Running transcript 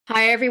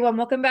Hi everyone,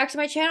 welcome back to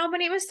my channel. My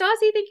name is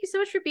Stassi. Thank you so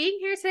much for being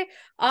here today.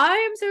 I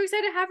am so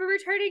excited to have a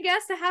returning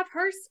guest to have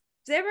her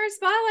Zimmer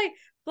spotlight.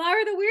 Flower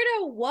the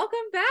Weirdo, welcome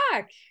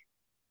back.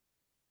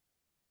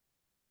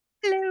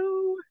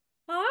 Hello.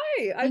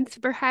 Hi. Thanks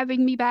for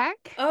having me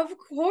back. Of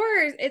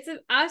course, it's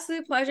an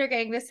absolute pleasure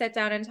getting to sit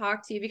down and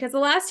talk to you because the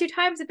last two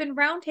times have been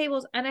round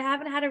tables and I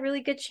haven't had a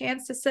really good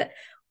chance to sit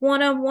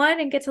one on one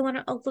and get to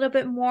learn a little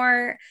bit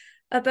more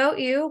about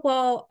you.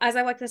 Well, as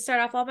I like to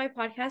start off all my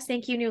podcasts,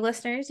 thank you, new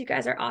listeners. You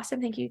guys are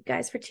awesome. Thank you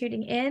guys for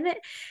tuning in.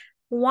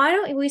 Why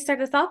don't we start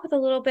this off with a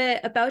little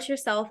bit about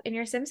yourself and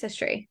your Sims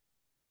history?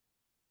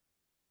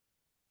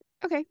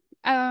 Okay.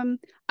 I'm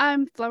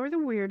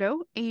Flowurtheweirdo,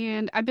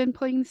 and I've been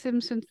playing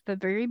Sims since the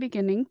very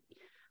beginning.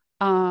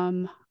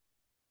 Um,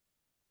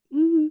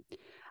 mm,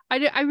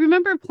 I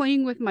remember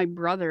playing with my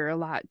brother a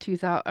lot,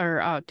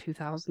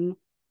 2000.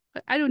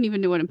 I don't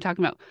even know what I'm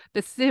talking about.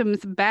 The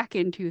Sims back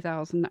in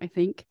 2000, I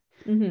think,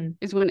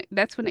 is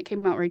that's when it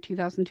came out, right?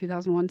 2000,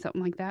 2001,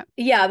 something like that.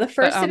 Yeah, the But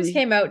first Sims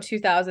came out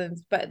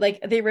 2000s, but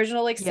like the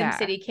original like yeah.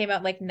 SimCity came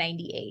out like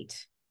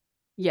 98.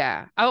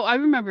 Yeah. Oh, I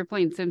remember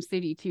playing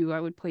SimCity too.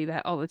 I would play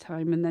that all the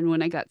time. And then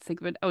when I got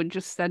sick of it, I would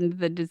just send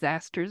the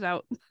disasters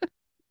out.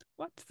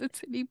 Watch the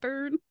city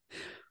burn.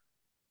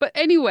 But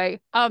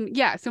anyway,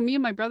 yeah, so me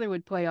and my brother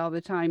would play all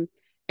the time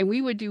and we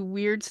would do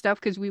weird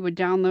stuff because we would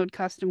download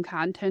custom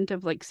content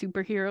of like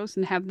superheroes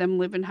and have them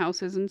live in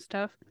houses and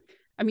stuff.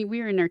 I mean,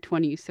 we were in our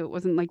 20s, so it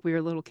wasn't like we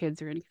were little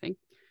kids or anything.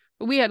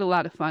 But we had a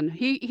lot of fun.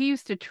 He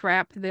used to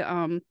trap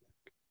the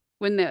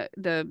when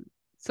the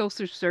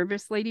social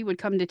service lady would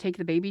come to take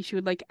the baby, she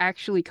would like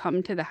actually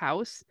come to the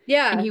house and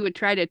Yeah. he would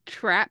try to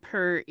trap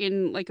her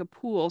in like a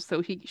pool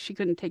so she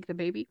couldn't take the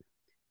baby.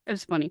 It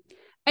was funny.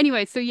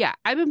 Anyway, so yeah,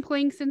 I've been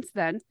playing since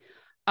then.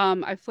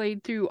 I've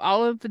played through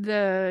all of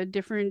the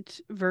different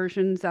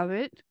versions of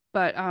it,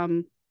 but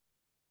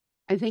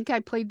I think I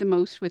played the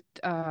most with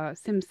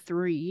Sims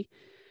 3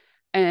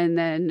 and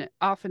then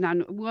off and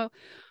on. Well,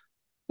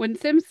 when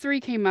Sims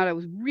 3 came out, I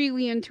was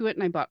really into it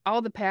and I bought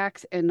all the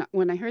packs. And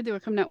when I heard they were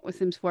coming out with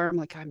Sims 4, I'm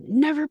like, I'm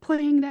never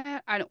playing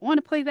that. I don't want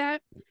to play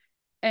that.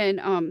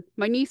 And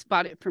my niece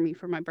bought it for me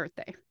for my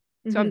birthday.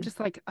 So I'm Hmm. just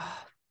like,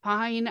 oh,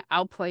 fine,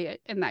 I'll play it.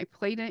 And I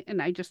played it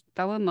and I just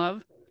fell in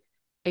love.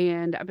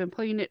 And I've been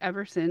playing it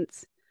ever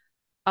since.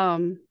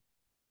 Um,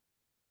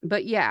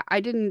 but yeah, I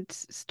didn't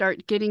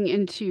start getting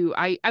into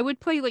I would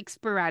play like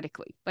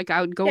sporadically. Like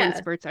I would go in Yeah.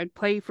 spurts. I'd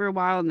play for a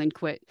while and then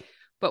quit.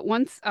 But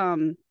once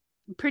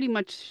pretty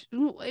much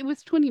it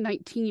was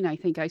 2019, I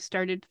think I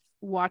started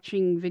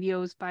watching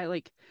videos by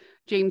like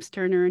James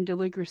Turner and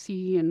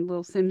Deligracy and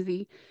Lil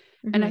Simsy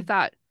and I Hmm.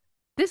 thought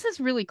this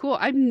is really cool.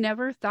 I've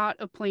never thought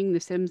of playing The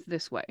Sims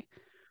this way.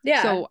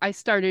 Yeah. So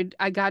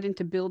I got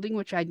into building,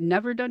 which I'd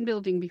never done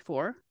building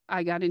before.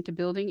 I got into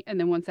building, and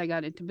then once I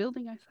got into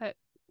building, I thought,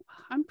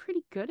 I'm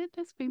pretty good at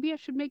this. Maybe I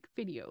should make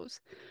videos.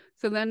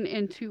 So then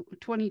into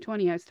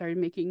 2020, I started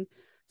making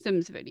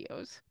Sims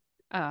videos.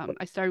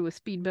 I started with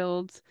speed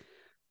builds.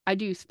 I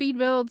do speed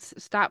builds,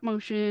 stop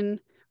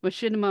motion,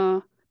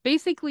 machinima,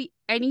 basically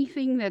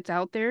anything that's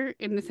out there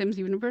in the Sims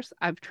universe,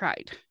 I've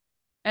tried.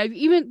 I've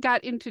even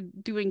got into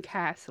doing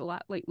casts a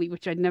lot lately,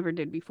 which I never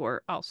did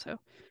before, also.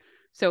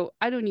 So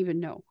I don't even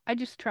know. I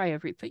just try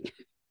everything.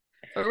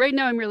 But right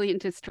now, I'm really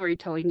into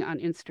storytelling on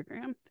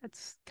Instagram.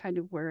 That's kind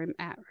of where I'm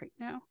at right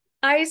now.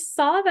 I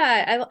saw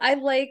that. I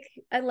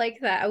like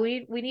that.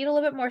 We need a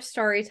little bit more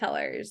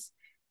storytellers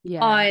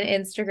on Yeah.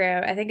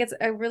 Instagram. I think it's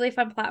a really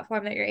fun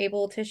platform that you're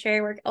able to share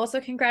your work. Also,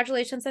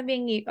 congratulations on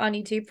being on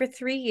YouTube for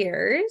 3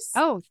 years.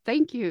 Oh,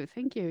 thank you.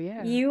 Thank you.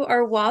 Yeah. You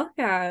are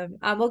welcome.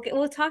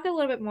 We'll talk a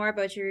little bit more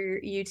about your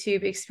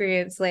YouTube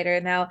experience later.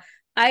 Now,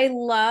 I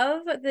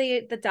love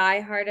the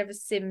diehard of a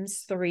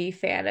Sims 3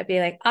 fan. I'd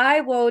be like,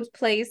 I won't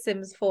play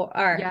Sims 4.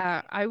 Or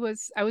Yeah, I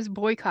was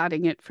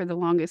boycotting it for the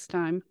longest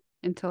time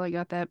until I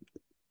got that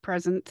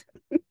present.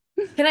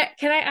 can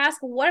I ask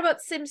what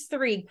about Sims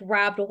 3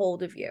 grabbed a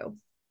hold of you?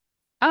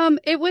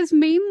 It was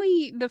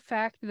mainly the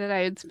fact that I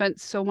had spent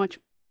so much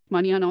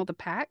money on all the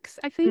packs,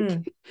 I think.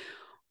 Mm.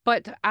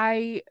 But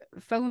I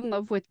fell in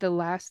love with the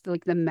last,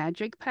 like the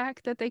magic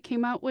pack that they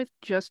came out with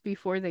just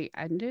before they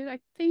ended, I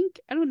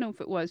think. I don't know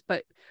if it was,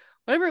 but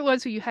whatever it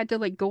was, where you had to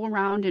like go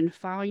around and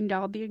find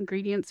all the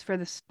ingredients for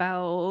the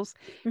spells.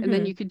 And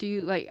then Hmm. you could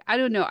do like, I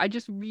don't know, I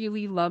just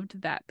really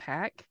loved that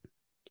pack.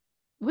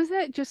 Was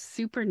that just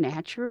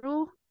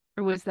supernatural?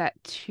 Or was that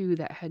two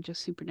that had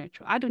just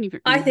supernatural? I don't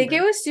even I think it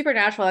remember. was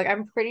supernatural. Like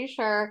I'm pretty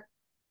sure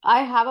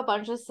I have a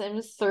bunch of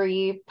Sims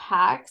 3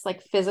 packs,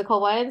 like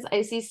physical ones.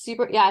 I see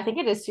yeah, I think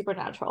it is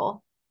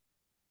supernatural.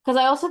 Because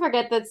I also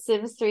forget that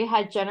Sims 3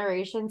 had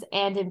generations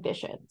and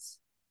ambitions.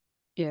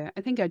 Yeah,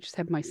 I think I just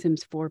have my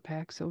Sims 4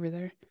 packs over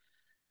there.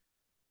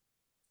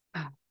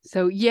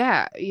 So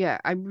yeah, yeah,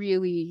 I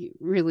really,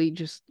 really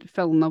just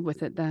fell in love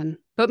with it then.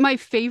 But my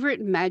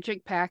favorite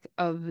magic pack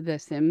of The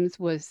Sims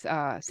was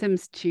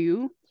Sims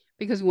 2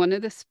 because one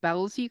of the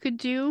spells you could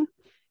do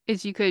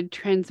is you could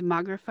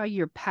transmogrify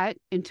your pet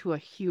into a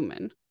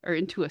human or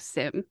into a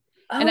sim.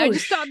 And I Oh,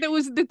 just thought that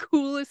was the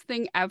coolest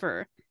thing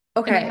ever.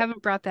 and they Okay.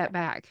 haven't brought that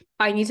back.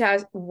 I need to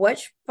ask,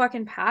 which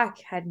fucking pack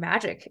had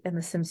magic in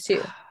The Sims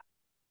 2?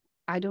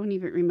 I don't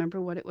even remember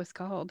what it was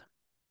called.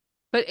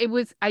 But it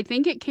was, I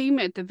think it came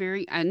at the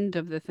very end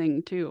of the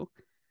thing too.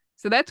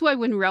 So that's why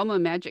when Realm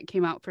of Magic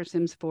came out for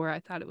Sims 4, I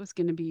thought it was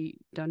going to be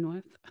done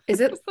with. I Is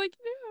it was like,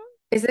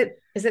 no. is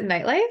it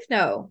nightlife?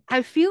 No.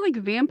 I feel like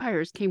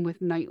vampires came with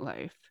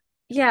nightlife.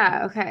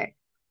 Yeah, okay.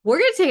 We're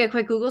gonna take a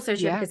quick Google search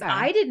here because Yeah.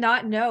 I did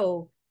not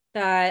know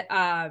that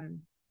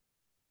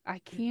I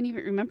can't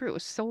even remember. It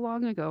was so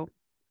long ago.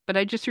 But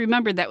I just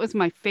remembered that was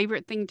my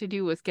favorite thing to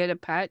do was get a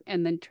pet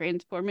and then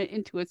transform it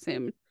into a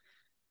sim.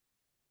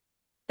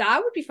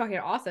 that would be fucking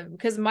awesome.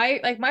 Because my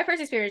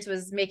first experience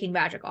was making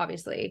magic,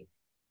 obviously.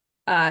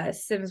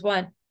 Sims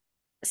 1.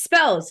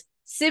 Spells,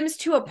 Sims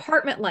 2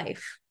 apartment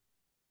life.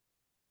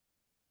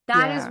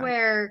 That is Yeah.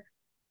 where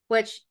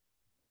which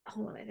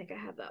hold on, I think I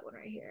have that one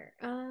right here.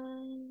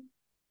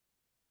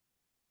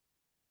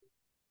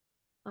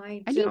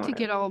 I I need to don't.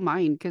 get all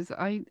mine because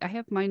I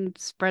have mine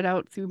spread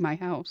out through my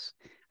house.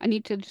 I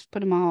need to just put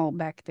them all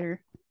back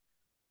there.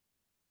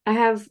 I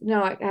have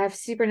no, I have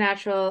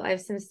Supernatural, I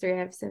have Sims 3, I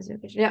have Sims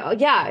Vacation. Yeah,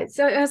 yeah.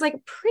 So I was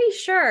like pretty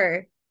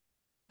sure.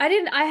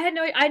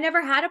 I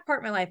never had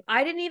apartment life.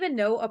 I didn't even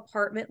know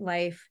apartment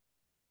life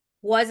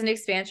was an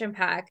expansion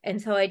pack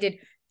until I did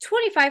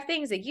 25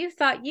 things that you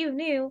thought you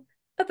knew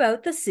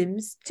about The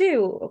Sims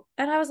 2.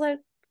 And I was like,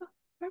 oh,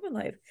 apartment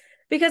life.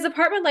 Because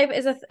apartment life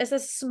is a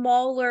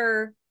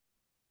smaller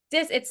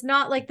this. It's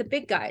not like the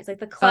big guys, like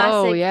the Oh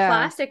classic yeah.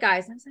 plastic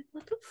guys. And I was like,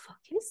 what the fuck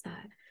is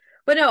that?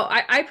 But no,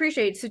 I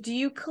appreciate it. So do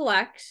you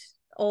collect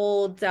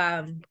old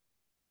Sims?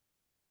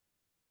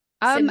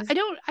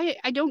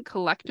 I don't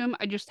collect them.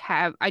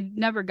 I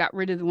never got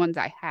rid of the ones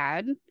I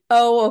had,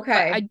 Oh, but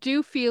I okay.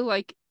 do feel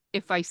like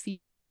if I see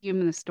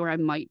them in the store, I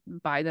might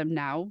buy them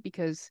now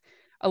because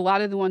a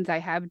lot of the ones I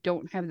have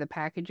don't have the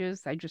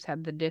packages. I just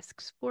have the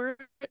discs for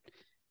it.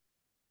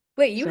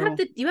 Wait,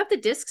 So, you have the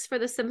discs for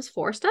the Sims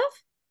 4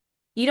 stuff?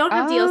 You don't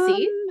have um,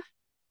 DLC?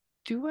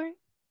 do I?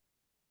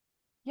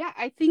 Yeah,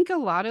 I think a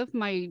lot of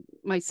not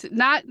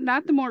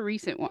the more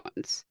recent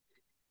ones,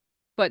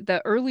 but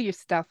the earliest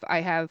stuff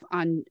I have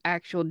on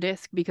actual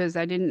disc because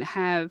I didn't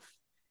have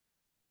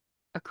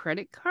a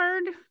credit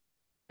card,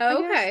 I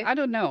Oh, guess. okay. I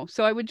don't know.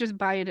 So I would just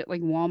buy it at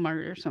like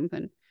Walmart or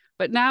something.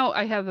 But now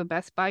I have a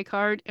Best Buy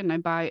card and I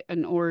buy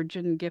an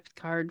Origin gift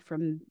card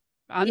from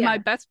on my Yeah.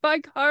 Best Buy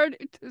card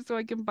so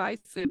I can buy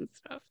Sim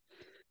stuff.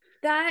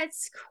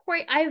 That's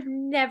great. I've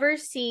never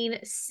seen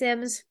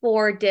Sims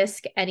 4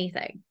 disc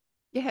anything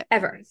Yeah,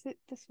 ever. is it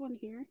this one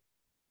here?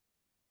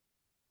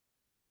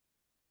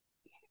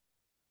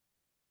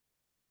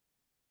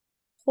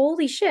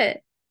 Holy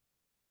shit.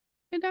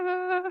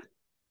 Ta-da!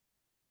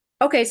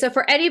 Okay, so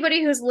for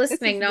anybody who's This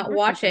listening, is the not birthday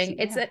watching, present,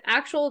 it's yeah. an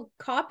actual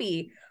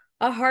copy,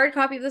 a hard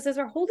copy of this. Is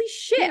holy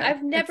shit, Yeah, I've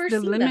it's never the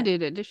seen that.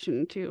 limited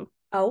edition too.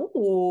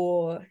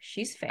 Oh,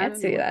 she's I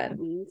don't know fancy what that then.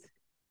 means.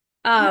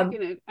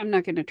 Um, I'm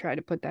not gonna try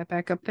to put that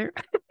back up there.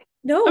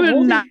 no, I'm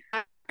gonna knock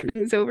holy,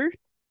 things over.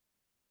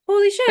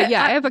 holy But shit.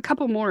 yeah, I have a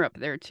couple more up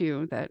there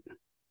too that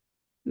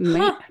may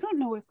Huh. I don't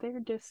know if they're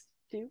just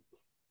too.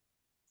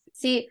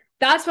 See,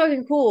 that's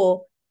fucking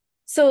cool.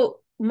 So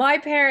my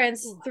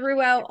parents Ooh,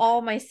 threw out shit.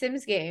 all my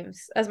Sims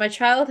games as my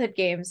childhood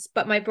games,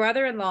 but my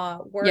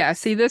brother-in-law Yeah,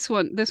 see works.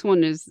 this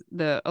one is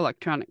the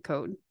electronic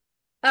code.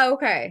 Oh,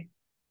 okay.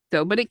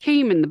 So, but it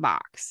came in the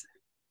box.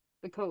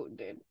 The code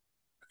did.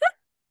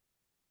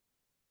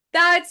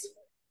 That's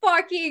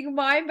fucking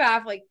mind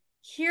baffling.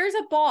 Here's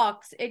a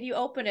box, and you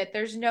open it.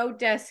 There's no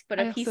disc, but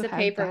a I piece also of have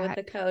paper with that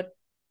the code.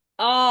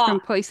 Oh, from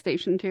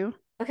PlayStation 2.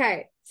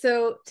 okay.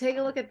 So take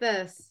a look at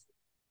this.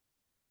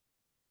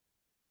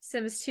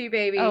 Sims 2, Oh,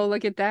 baby.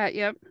 look at that.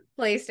 Yep.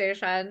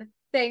 PlayStation.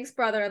 Thanks, This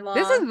brother-in-law.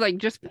 is like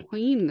just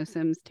plain The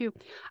Sims 2.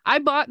 I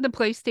bought the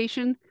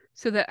PlayStation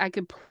so that I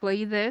could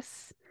play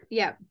this.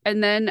 Yeah.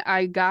 And then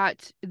I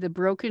got the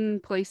broken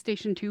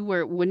PlayStation 2 where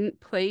it wouldn't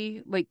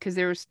play like because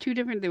there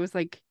was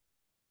like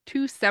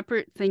two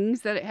separate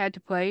things that it had to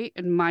play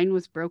and mine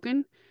was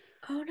broken.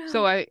 Oh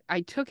So no.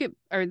 I took it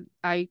or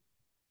I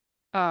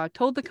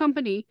told the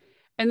company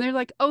and they're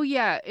like, "Oh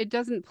yeah, it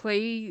doesn't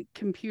play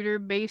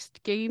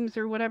computer-based games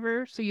or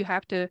whatever, so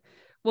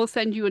we'll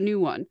send you a new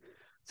one."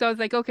 So I was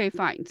like, "Okay,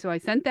 fine." So I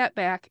sent that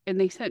back and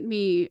they sent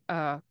me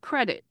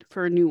credit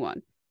for a new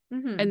one.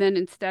 And Mm-hmm. then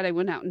instead I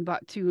went out and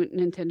bought two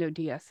Nintendo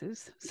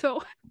DSs.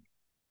 So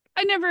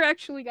I never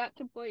actually got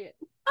to play it.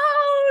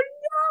 Oh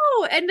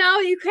no. And now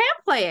you can't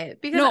play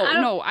it because No, I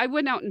don't no, I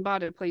went out and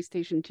bought a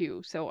PlayStation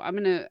 2. So I'm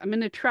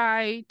gonna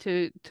try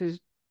to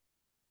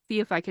see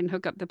if I can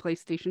hook up the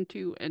PlayStation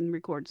 2 and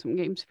record some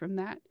games from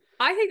that.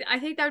 I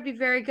think that would be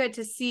very good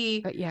to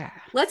see. But yeah.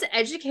 Let's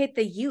educate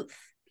the youth.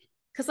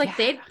 Because like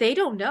Yeah. they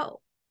don't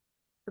know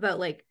about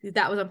like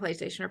that was on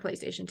PlayStation or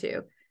PlayStation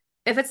 2.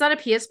 If it's not a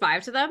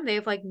PS5 to them, they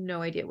have like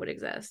no idea what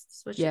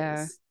exists, which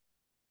Yeah. is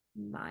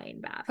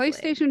mind baffling.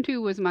 PlayStation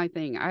 2 was my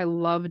thing. I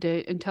loved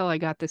it until I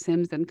got The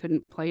Sims and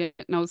couldn't play it.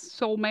 And I was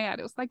so mad.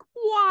 I was like,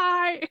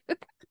 why?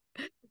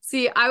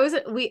 See, I was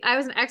an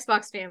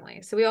Xbox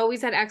family, so we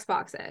always had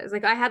Xboxes.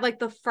 Like I had like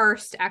the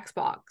first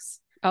Xbox,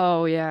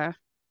 Oh yeah.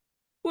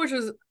 which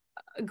was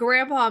a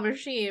grandpa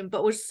machine,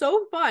 but was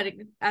so fun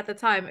at the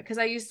time because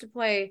I used to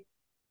play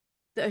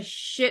a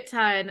shit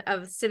ton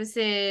of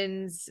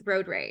Simpsons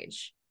Road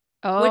Rage,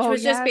 which Oh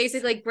was just yes.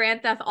 basically like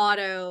Grand Theft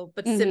Auto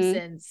but Mm-hmm.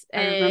 Simpsons,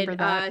 I remember and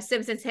that.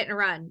 Simpsons Hit and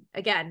Run.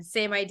 Again,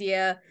 same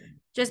idea,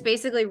 just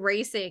basically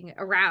racing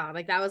around.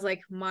 Like that was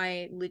like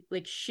my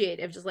like shit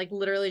of just like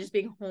literally just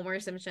being Homer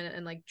Simpson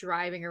and like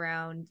driving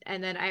around.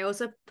 And then I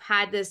also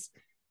had this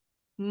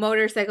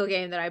motorcycle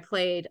game that I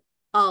played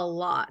a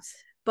lot,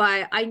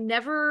 but I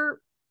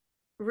never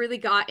really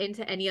got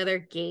into any other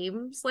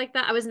games like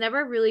that. I was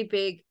never really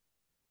big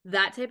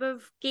that type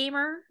of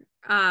gamer.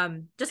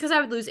 Just because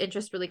I would lose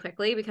interest really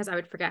quickly because I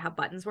would forget how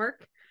buttons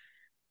work.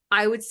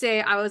 I would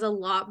say I was a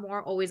lot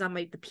more always on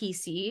like the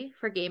PC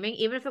for gaming,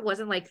 even if it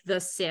wasn't like The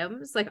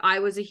Sims. Like I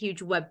was a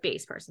huge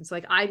web-based person. So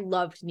like I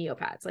loved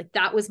Neopets. Like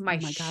that was Oh my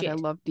my God, I shit.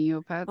 love Oh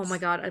my Neopets.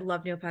 god, I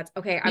love Neopets.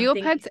 Okay, I'm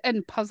thinking Neopets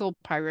and Puzzle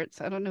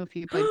Pirates. I don't know if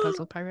you played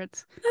Puzzle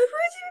Pirates. I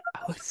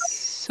I was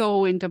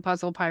so into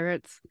Puzzle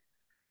Pirates.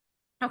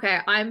 Okay,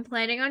 I'm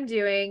planning on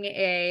doing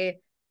a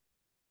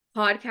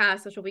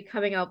podcast which will be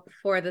coming out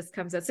before this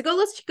comes out. So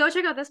let's go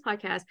check out this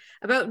podcast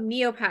about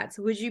Neopets.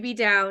 Would you be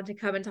down to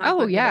come and talk Oh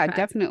about yeah, Neopets?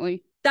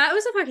 definitely. That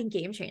was a fucking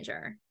game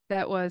changer. I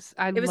It was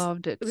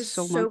loved it it was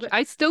so so much. good.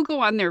 I still go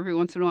on there every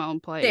once in a while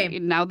and play.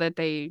 Same. Now that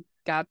they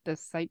got the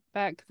site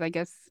back, because I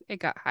guess it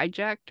got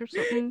hijacked or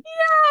something.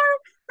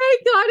 Yeah, I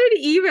got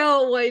an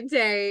email one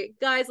day.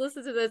 Guys,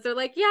 listen to this. They're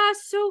like, yeah,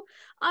 so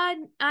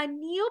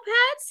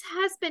Neopets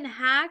has been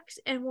hacked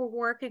and we're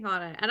working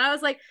on it. And I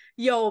was like,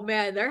 yo,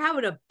 man, they're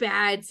having a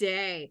bad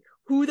day.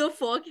 Who the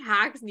fuck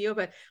hacks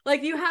Neopets?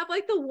 Like, you have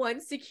like the one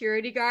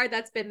security guard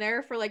that's been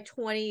there for like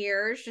 20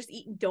 years, just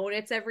eating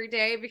donuts every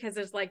day because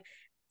there's like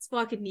it's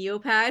fucking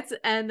Neopets.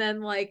 And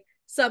then like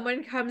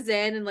someone comes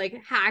in and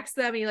like hacks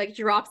them and he like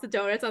drops the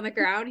donuts on the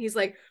ground. He's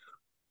like,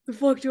 the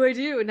fuck do I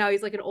do? And now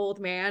he's like an old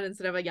man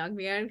instead of a young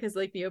man because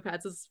like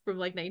Neopets is from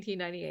like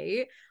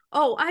 1998.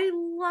 Oh, I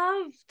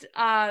loved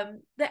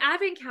the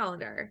advent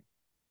calendar.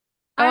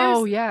 I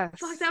Oh was fuck,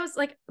 yes. that was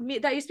like me,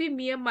 that used to be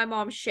me and my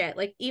mom's shit.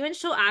 Like even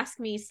she'll ask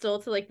me still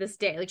to like this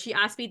day. Like she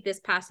asked me this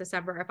past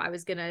December if I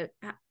was gonna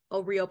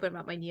reopen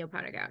up my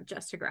Neopet account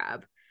just to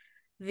grab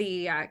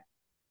the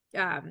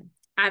um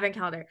advent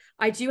calendar.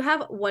 I do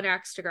have one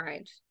extra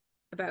grind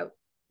about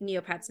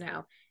Neopets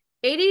now.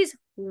 It is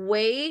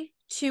way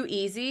too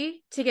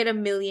easy to get a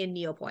million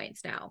Neo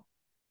points now.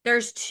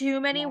 There's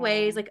too many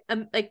ways.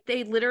 Wow. Like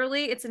they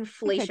literally, it's I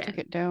think I took inflation.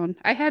 it down.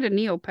 I had a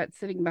Neopet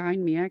sitting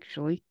behind me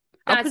actually.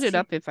 I'll put That's it too,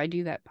 up if I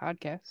do that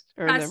podcast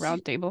or the that's too,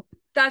 round table.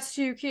 that's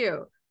too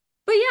cute.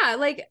 But yeah,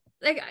 like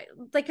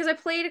because I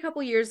played a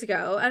couple years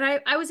ago and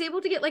I was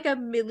able to get like a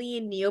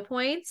million Neo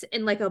points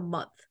in like a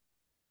month.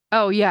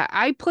 Oh yeah,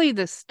 I play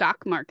the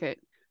stock market.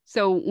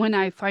 So when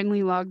I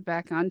finally logged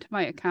back onto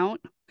my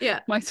account, Yeah.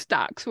 my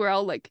stocks were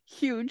all like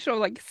huge. So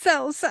like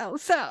sell, sell,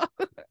 sell.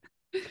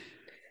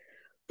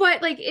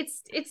 But like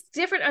it's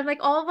different. And like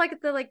all of like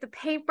the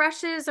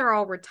paintbrushes are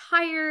all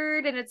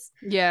retired and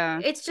Yeah.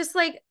 it's just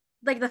like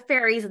the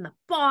fairies in the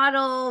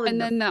bottle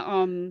And and the then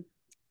the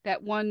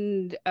that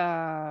one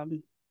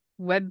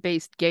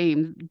web-based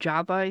game,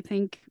 Java, I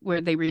think,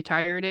 where they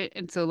retired it.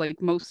 And so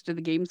like most of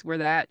the games were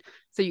that.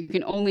 So you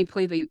can only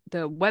play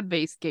the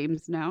web-based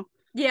games now.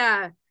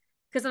 yeah,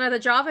 because none of the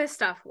Java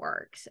stuff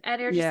works. And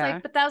you're just like, Yeah.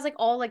 but that was like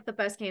all like the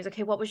best games.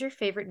 Okay, what was your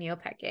favorite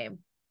Neopet game?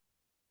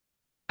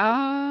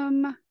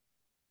 Um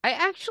I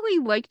actually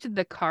liked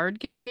the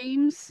card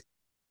games.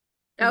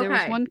 There was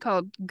Okay. one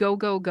called Go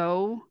Go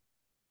Go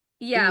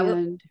Yeah,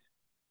 and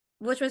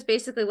which was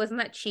basically wasn't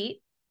that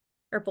cheat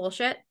or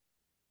bullshit?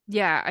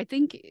 yeah, I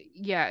think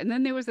yeah, and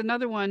then there was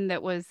another one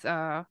that was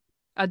a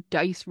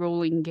dice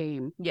rolling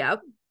game.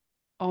 Yep.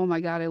 Oh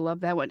my God, I love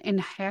that one. And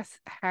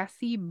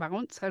Hassy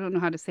Bounce, I don't know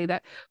how to say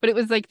that, but it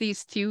was like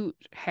these two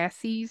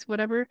Hassies,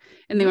 whatever,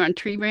 and they were Mm-hmm. on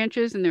tree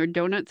branches and there were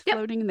donuts Yep.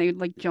 floating and they would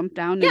like jump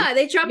down and Yeah,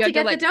 they you jumped to had to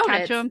get the like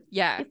catch donuts. them.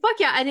 Yeah. Fuck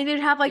yeah. And then they'd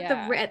have like the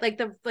Yeah.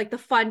 like the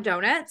fun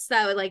donuts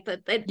that would like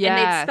and they'd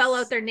spell out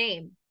Yes. their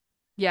name.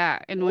 Yeah.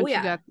 And Oh once you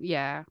yeah. got,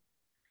 yeah,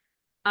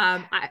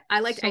 I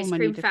liked so Ice many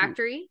Cream different.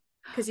 Factory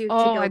because you to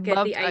Oh, go I get the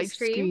loved ice ice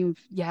cream, cream.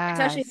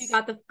 especially if you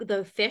Yes. got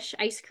the fish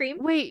ice cream.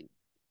 Wait,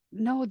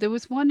 no, there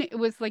was one, it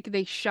was like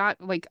they shot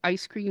like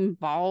ice cream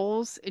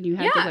balls and you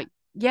had to Yeah. like,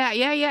 yeah,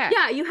 yeah, yeah.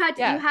 Yeah, you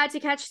Yeah. had to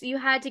catch you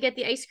had to get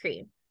the ice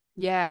cream.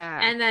 Yeah.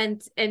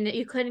 And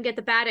you couldn't get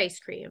the bad ice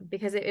cream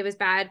because it was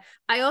bad.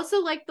 I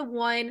also liked the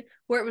one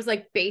where it was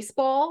like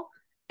baseball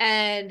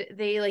and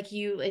they like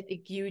you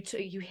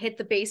hit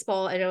the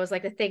baseball and it was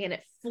like a thing and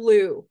it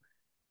flew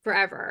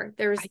forever.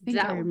 I think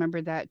I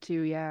remember that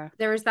too. Yeah.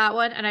 There was that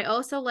one and I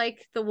also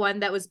like the one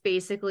that was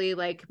basically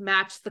like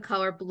match the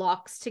color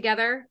blocks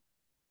together.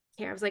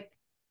 I was like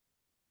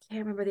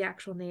can't remember the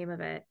actual name of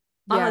it.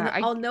 Yeah,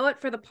 I'll know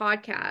it for the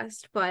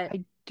podcast, but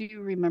I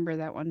do remember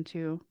that one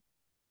too.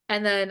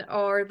 and then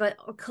or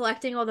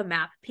collecting all the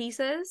map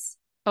pieces.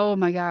 Oh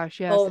my gosh,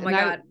 yes. Oh my And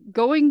I god.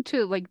 going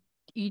to like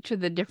each of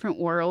the different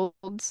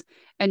worlds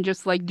and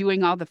just like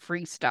doing all the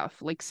free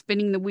stuff, like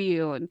spinning the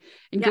wheel and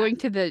Yeah. going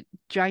to the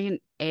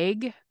giant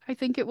egg, I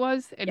think it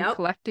was, and Yep.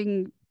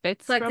 collecting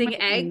bits from Collecting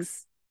it. And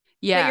eggs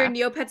that your yeah,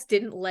 Neopets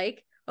didn't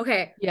like.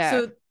 Okay, yeah.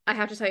 so I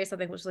have to tell you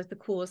something, which is like the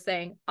coolest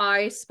thing.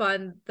 I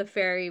spun the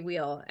fairy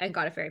wheel and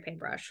got a fairy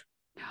paintbrush.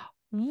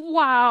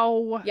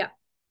 Wow. Yeah.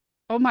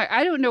 Oh my,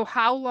 I don't know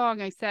how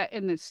long I sat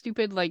in the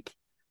stupid like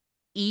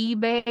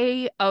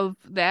eBay of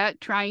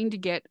that trying to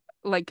get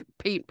like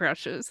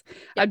paintbrushes.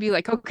 Yeah. I'd be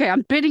like, okay,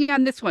 I'm bidding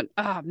on this one.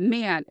 Oh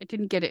man, I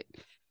didn't get it.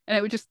 And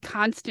I would just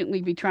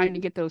constantly be trying to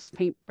get those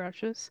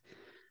paintbrushes.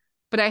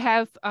 But I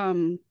have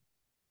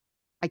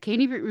I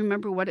can't even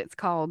remember what it's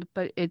called,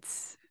 but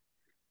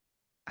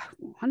I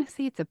want to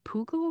say it's a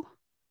Poogle.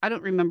 I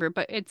don't remember,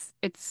 but it's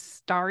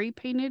starry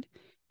painted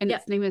and Yeah.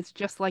 its name is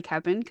Just Like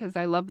Heaven because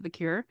I love The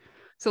Cure.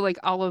 So like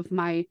all of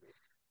my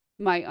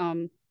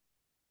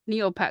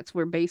Neopets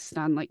were based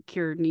on like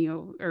Cure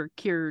Neo or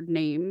Cure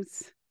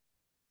names,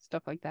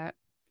 stuff like that.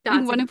 I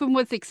think That's one of them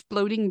was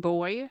Exploding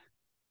Boy.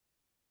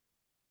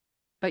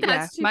 But yeah,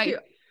 that's too cute.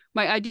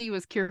 my ID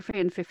was Cure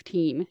Fan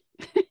 15.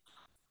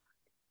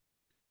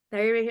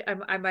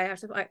 I might have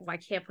to. I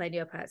can't play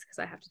Neopets because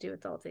I have to do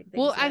adulting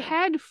Well, things I now.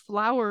 had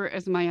Flower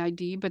as my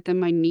ID, but then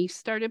my niece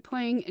started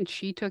playing and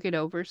she took it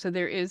over. So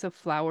there is a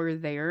Flower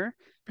there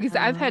because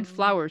I've had Um,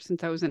 Flower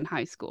since I was in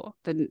high school,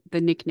 the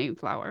nickname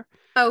Flower.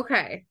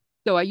 okay.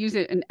 So I use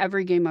it in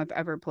every game I've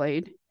ever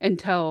played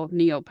until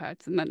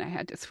Neopets, and then I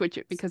had to switch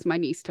it because my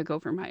niece took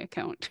over my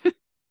account.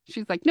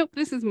 She's like, "Nope,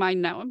 this is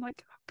mine now." I'm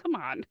like, oh, "Come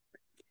on."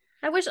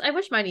 I wish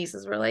my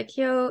nieces were like,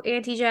 yo,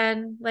 Auntie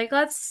Jen, like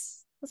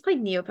let's play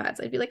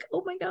Neopets. I'd be like,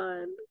 oh my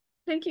God.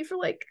 Thank you for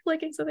like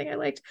liking something I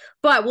liked.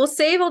 But we'll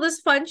save all this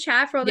fun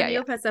chat for all the Yeah,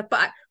 yeah. Neopets stuff.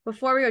 But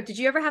before we go, did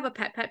you ever have a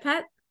pet?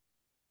 Not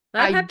a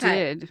I pet.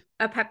 did.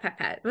 A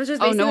pet. It was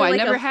just Oh no, basically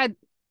like a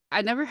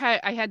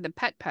I had the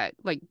pet,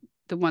 like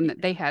the one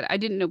that they had. I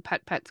didn't know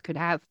pets could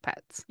have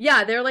pets.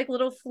 yeah, they're like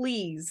little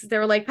fleas. They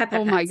were like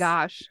Oh my pets.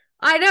 gosh.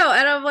 I know.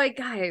 And I'm like,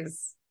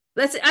 guys,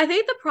 I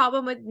think the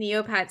problem with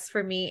Neopets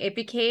for me, it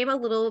became a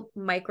little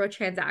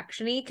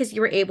microtransaction-y because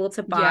you were able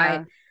to buy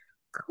Yeah.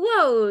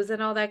 clothes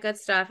and all that good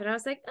stuff. And I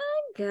was like,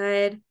 I'm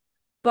good.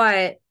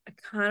 But I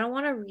kind of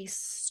want to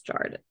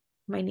restart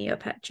my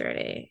Neopet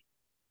journey.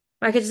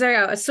 I could just there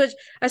you go.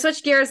 I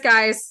switched gears,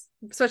 guys.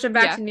 Switching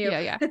back Yeah, to yeah,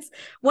 yeah. Neopets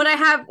when I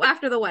have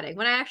after the wedding,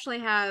 when I actually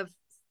have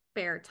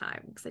spare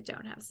time, because I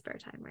don't have spare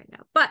time right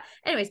now. But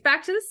anyways,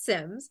 back to The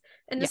Sims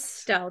and Yes.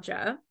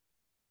 nostalgia.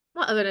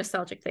 What other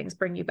nostalgic things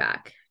bring you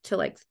back to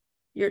like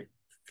your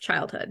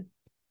childhood?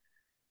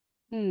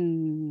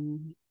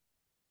 Hmm.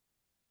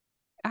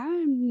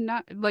 I'm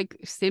not like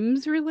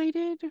Sims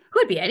related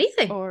Could be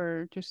anything.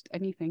 or just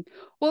anything.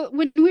 Well,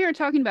 when we were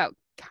talking about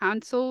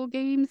console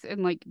games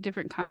and like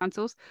different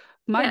consoles,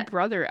 my Yeah.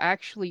 brother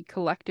actually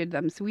collected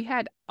them. So we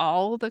had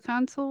all the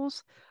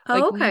consoles. Oh,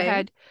 Like we okay.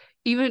 had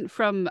even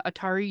from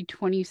Atari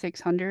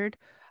 2600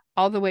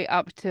 all the way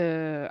up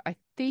to I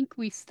think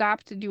we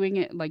stopped doing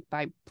it like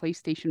by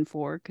PlayStation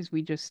 4 because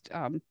we just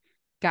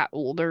got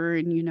older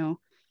and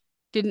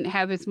didn't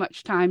have as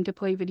much time to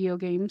play video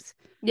games.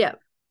 Yeah.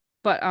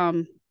 But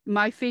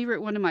my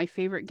favorite one of my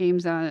favorite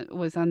games on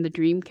was on the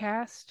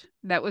Dreamcast.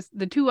 That was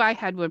the two I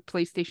had were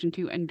PlayStation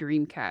 2 and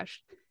Dreamcast.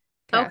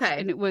 And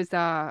Okay. it was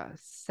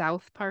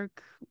South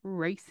Park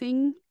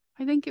Racing.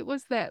 I think it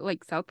was that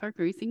like South Park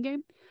Racing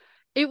game.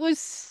 It was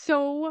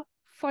so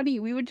funny.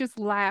 We would just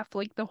laugh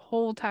like the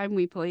whole time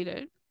we played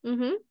it.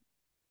 Mm-hmm.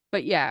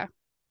 But yeah,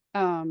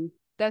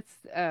 that's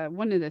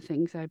one of the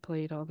things I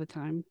played all the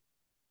time.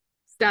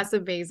 So That's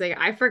amazing.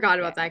 I forgot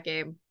about yeah. that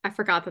game. I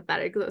forgot that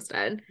that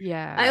existed.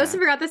 I also Yeah.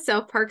 forgot that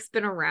South Park's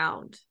been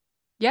around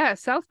Yeah,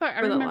 South Park. I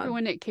for that remember long.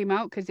 when it came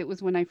out because it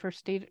was when I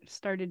first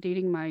started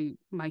dating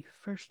my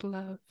first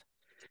love.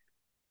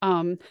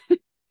 Um,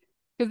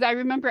 because I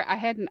remember I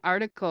had an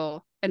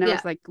article and I Yeah.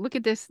 was like, "Look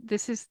at this.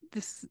 This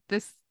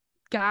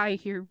guy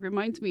here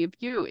reminds me of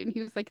you." And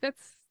he was like,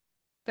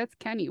 "That's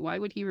Kenny. Why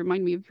would he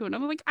remind me of you?" And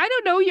I'm like, "I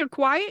don't know. You're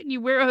quiet and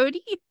you wear a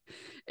hoodie."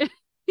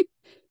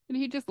 And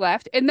he just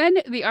laughed. And then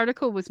the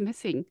article was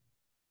missing,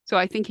 so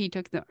I think he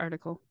took the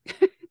article.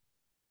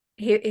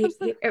 He, I he, was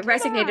like, he it "Come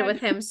resonated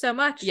with on." him so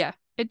much Yeah,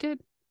 it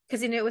did.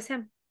 because he knew it was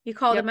him. You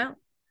called him Yep, out.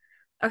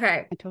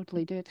 Okay. I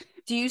totally did.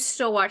 Do you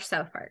still watch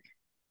South Park?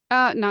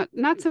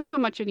 Not so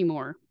much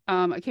anymore.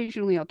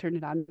 Occasionally I'll turn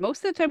it on.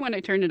 Most of the time when I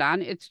turn it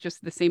on, it's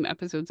just the same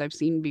episodes I've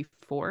seen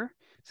before.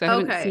 So I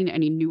haven't Okay. seen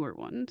any newer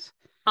ones.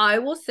 I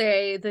will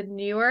say the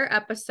newer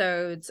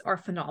episodes are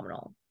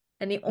phenomenal.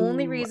 And Ooh,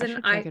 I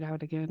should check it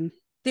out again.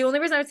 the only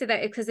reason I would say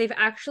that is because they've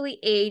actually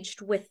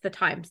aged with the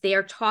times. They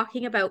are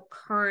talking about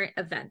current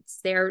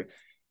events.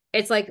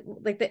 It's like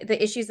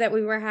the issues that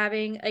we were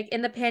having like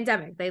in the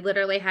pandemic. They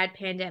literally had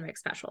pandemic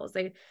specials.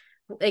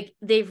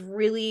 They've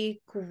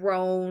really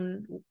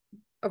grown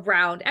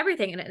around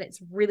everything and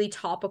it's really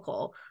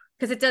topical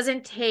because it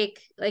doesn't take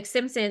like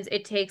Simpsons,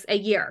 it takes a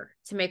year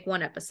to make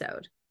one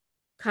episode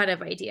kind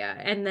of idea.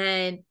 And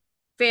then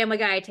Family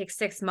Guy takes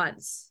 6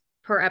 months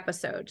per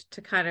episode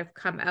to kind of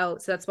come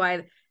out. So that's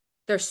why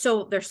they're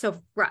so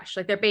rushed.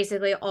 Like they're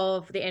basically all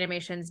of the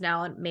animations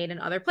now made in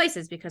other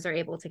places because they're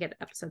able to get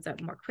episodes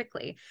out more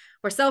quickly.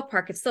 Where South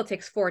Park, it still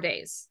takes 4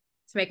 days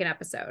to make an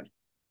episode.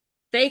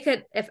 They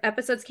could, if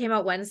episodes came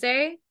out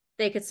Wednesday,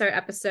 they could start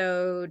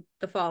episode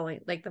the following,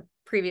 like the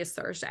previous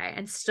Thursday,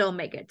 and still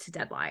make it to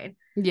deadline.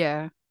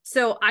 Yeah.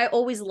 So I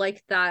always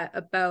liked that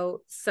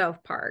about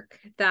South Park,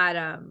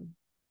 that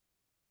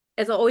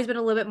it's always been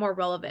a little bit more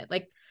relevant.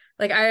 Like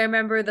I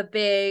remember the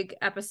big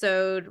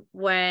episode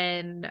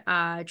when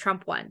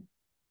Trump won.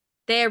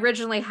 They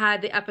originally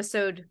had the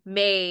episode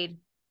made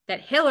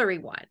that Hillary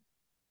won.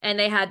 And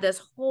they had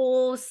this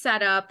whole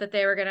setup that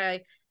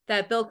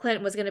that Bill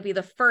Clinton was gonna be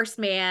the first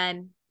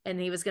man, and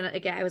he was gonna,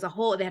 again,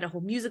 they had a whole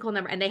musical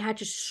number, and they had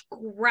to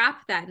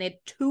scrap that, and they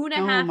had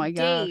 2.5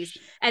 days,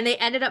 and they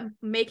ended up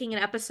making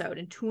an episode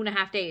in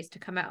 2.5 days to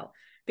come out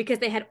because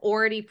they had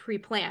already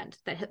pre-planned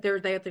that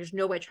there's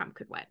no way Trump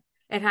could win.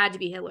 It had to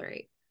be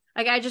Hillary.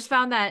 Like, I just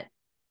found that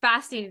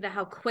fascinating,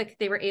 how quick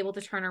they were able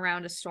to turn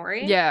around a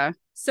story. Yeah.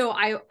 So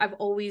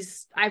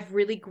I've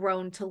really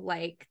grown to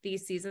like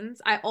these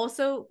seasons. I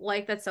also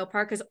like that South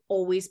Park has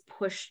always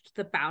pushed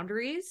the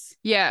boundaries.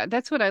 Yeah,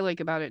 that's what I like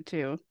about it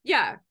too.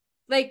 Yeah.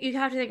 Like, you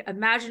have to think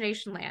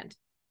Imagination Land.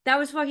 That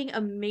was fucking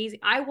amazing.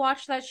 I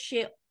watched that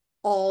shit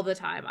all the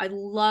time. I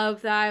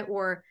love that.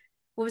 Or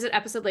what was it,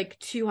 episode like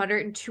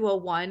 200 and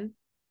 201,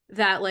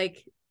 that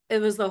like it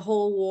was the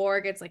whole war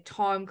against like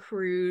Tom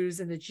Cruise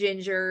and the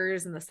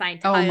Gingers and the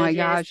Scientologists. Oh my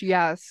gosh,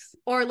 yes.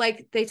 Or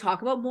like they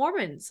talk about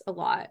Mormons a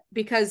lot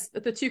because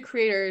the two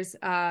creators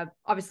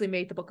obviously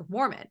made the Book of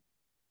Mormon.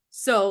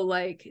 So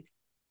like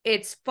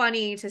it's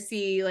funny to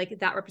see like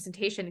that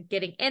representation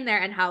getting in there,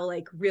 and how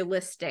like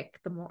realistic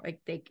the more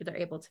like they're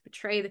able to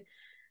portray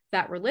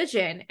that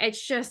religion.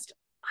 It's just,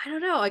 I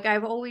don't know, like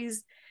I've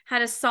always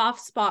had a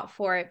soft spot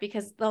for it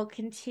because they'll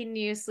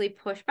continuously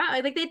push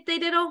back. Like they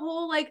did a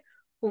whole like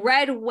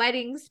Red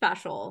Wedding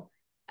special,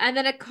 and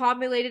then it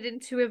culminated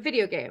into a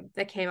video game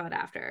that came out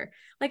after.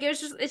 Like it's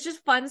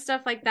just fun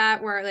stuff like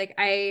that, where like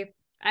I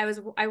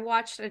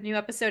watched a new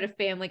episode of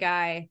Family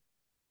Guy.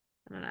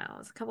 I don't know, it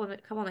was a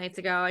couple nights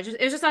ago. It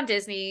was just on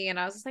Disney, and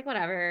I was just like,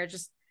 whatever,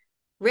 just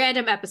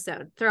random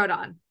episode, throw it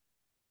on.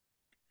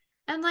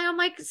 And like I'm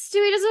like,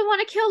 Stewie doesn't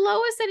want to kill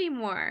Lois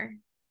anymore.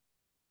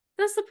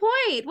 That's the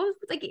point. What,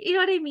 like, you know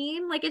what I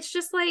mean? Like, it's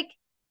just like,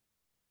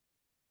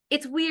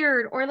 it's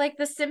weird. Or like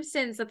The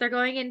Simpsons, that they're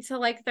going into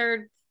like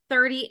their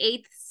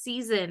 38th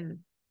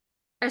season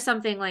or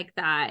something like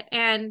that,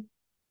 and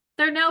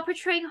they're now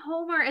portraying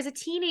Homer as a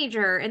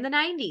teenager in the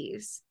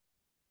 90s.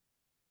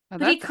 Oh,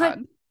 that's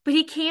odd. But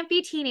he can't be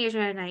a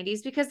teenager in the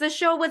 90s because the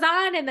show was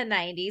on in the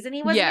 90s, and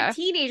he wasn't a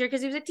teenager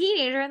because he was a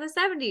teenager in the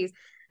 70s.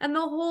 And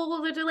the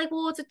whole, they're like,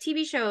 well, it's a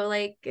TV show,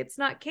 like it's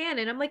not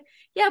canon. I'm like,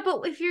 yeah,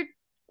 but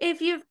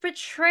if you've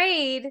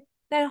portrayed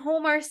that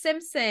Homer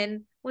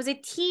Simpson was a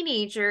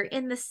teenager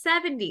in the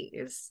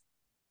 70s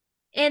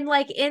and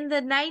like in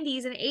the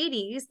 90s and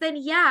 80s, then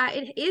yeah,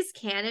 it is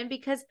canon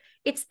because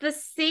it's the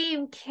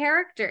same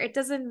character. It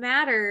doesn't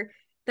matter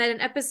that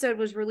an episode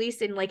was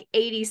released in like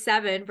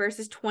 87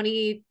 versus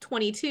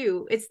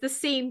 2022. It's the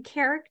same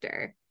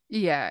character.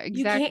 Yeah,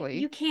 exactly.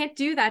 You can't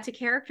do that to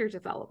character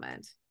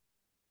development.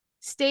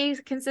 Stay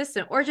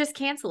consistent or just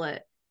cancel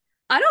it.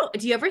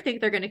 Do you ever think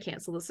they're going to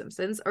cancel The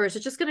Simpsons, or is it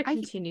just going to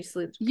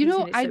continuously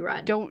run?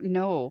 I don't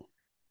know,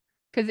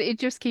 because it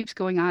just keeps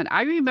going on.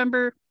 I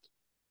remember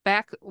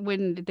back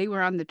when they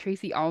were on the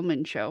Tracy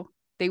Ullman show,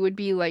 they would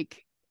be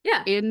like,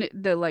 in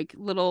the like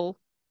little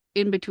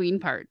in between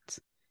parts.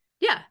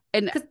 Yeah.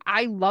 And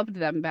I loved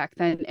them back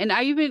then. And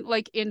I even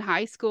like in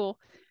high school,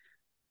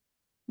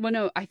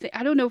 I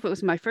don't know if it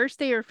was my first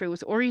day or if it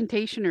was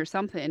orientation or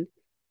something.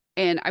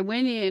 And I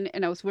went in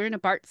and I was wearing a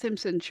Bart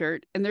Simpson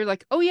shirt, and they're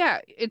like, "Oh yeah,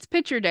 it's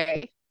picture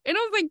day." And I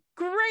was like,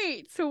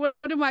 "Great!" So one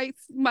of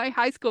my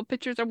high school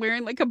pictures, I'm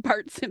wearing like a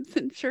Bart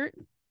Simpson shirt.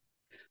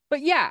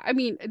 But yeah, I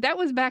mean, that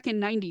was back in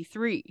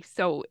 '93,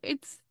 so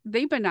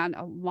they've been on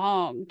a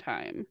long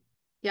time.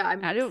 Yeah,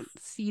 I don't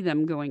see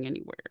them going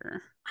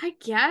anywhere. I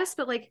guess,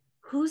 but like,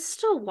 who's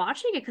still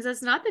watching it? Because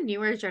it's not the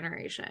newer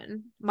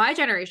generation. My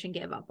generation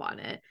gave up on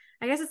it.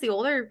 I guess it's the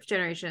older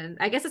generation.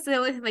 I guess it's the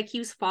only thing that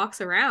keeps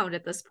Fox around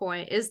at this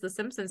point is The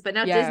Simpsons. But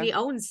now Disney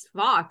owns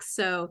Fox,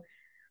 so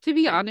to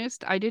be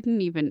honest, I didn't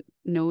even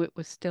know it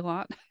was still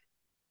on.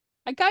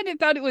 I kind of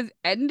thought it was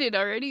ended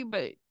already,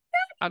 but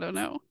I don't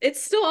know.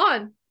 It's still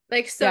on.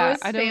 Like, so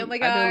is Family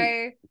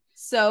Guy.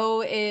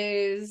 So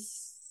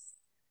is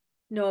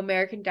No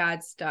American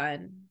Dad's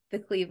done. The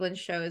Cleveland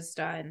Show is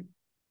done.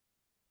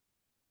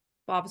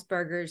 Bob's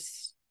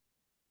Burgers.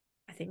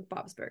 I think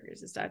Bob's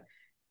Burgers is done.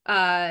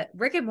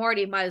 Rick and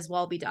Morty might as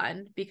well be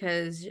done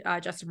because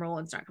Justin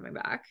Roiland's not coming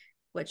back,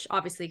 which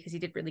obviously because he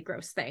did really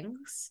gross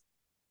things,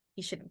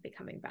 he shouldn't be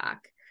coming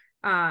back.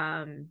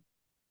 I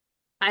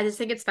just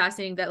think it's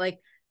fascinating that like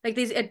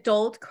these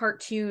adult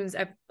cartoons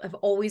have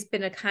always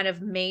been a kind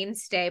of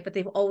mainstay, but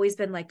they've always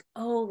been like,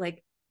 oh,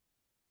 like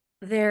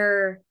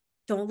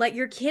don't let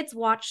your kids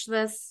watch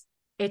this.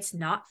 It's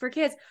not for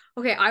kids.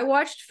 Okay, I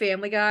watched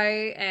Family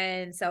Guy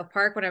and South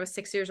Park when I was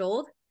 6 years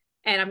old.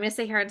 And I'm gonna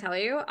sit here and tell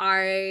you,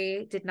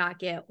 I did not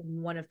get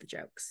one of the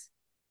jokes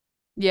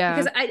Yeah.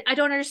 because I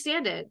don't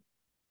understand it.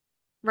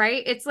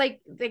 Right? It's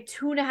like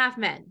Two and a Half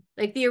Men,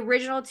 like the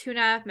original Two and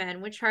a Half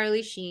Men with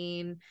Charlie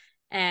Sheen,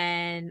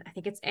 and I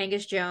think it's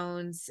Angus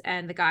Jones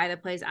and the guy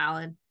that plays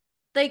Alan.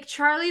 Like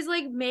Charlie's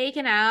like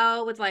making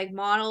out with like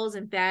models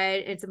in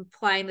bed. It's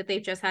implying that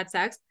they've just had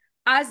sex.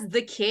 As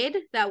the kid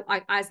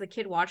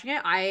watching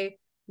it, I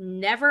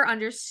never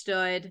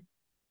understood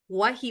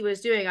what he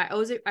was doing. I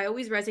always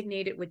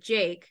resonated with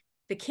Jake,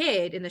 the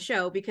kid in the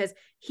show, because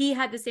he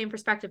had the same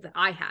perspective that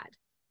I had.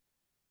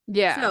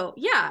 Yeah. So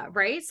yeah,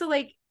 right. So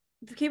like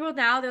the people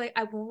now, they're like,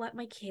 I won't let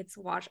my kids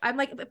watch. I'm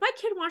like, if my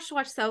kid wants to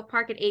watch South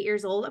Park at 8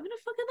 years old, I'm gonna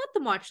fucking let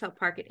them watch South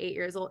Park at 8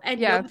 years old and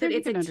know Yeah, that they're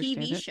it's a gonna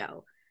understand TV it.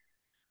 show.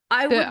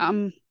 I The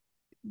would.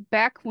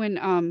 back when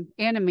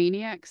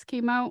Animaniacs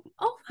came out,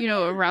 Oh you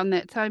know, around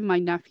that time my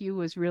nephew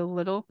was real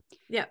little,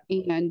 yeah,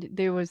 and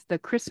there was the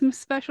Christmas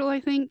special, I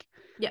think.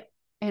 yeah,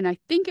 And I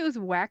think it was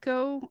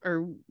Wacko,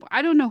 or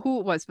I don't know who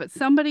it was, but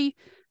somebody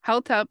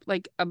held up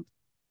like a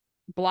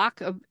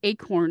block of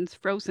acorns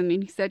frozen,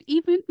 and he said,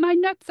 "Even my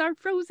nuts are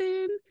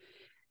frozen."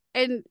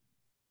 And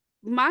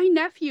my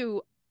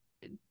nephew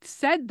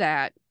said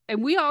that,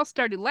 and we all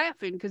started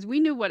laughing because we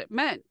knew what it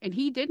meant, and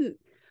he didn't.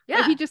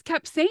 But he yeah. just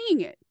kept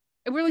saying it.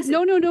 And we're like, Listen,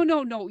 no, no, no,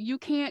 no, no, you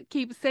can't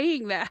keep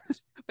saying that.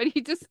 But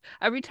he just,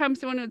 every time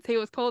someone would say it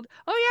was cold,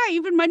 oh yeah,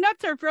 even my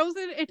nuts are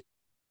frozen. And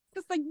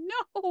just like,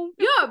 no, no.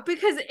 yeah,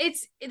 because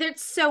it's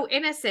so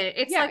innocent.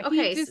 It's Yeah, like, he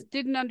okay, so, just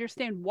didn't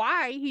understand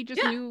why. He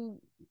just yeah, knew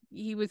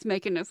he was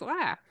making us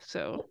laugh.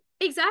 So,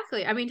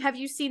 exactly. I mean, have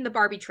you seen the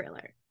Barbie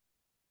trailer?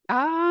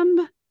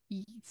 um,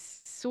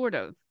 sort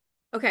of.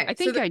 I Okay,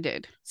 think I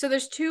did. so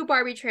there's two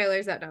Barbie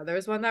trailers that know.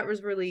 There's one that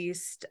was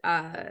released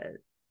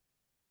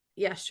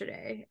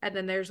yesterday, and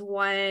then there's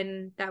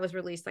one that was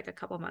released like a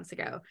couple months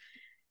ago.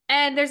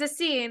 And there's a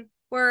scene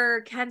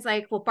where Ken's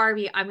like, well,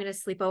 Barbie, I'm gonna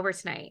sleep over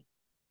tonight.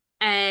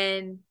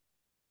 And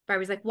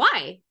Barbie's like,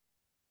 why?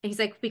 And he's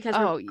like, because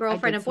we're Oh, I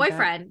girlfriend did and see that.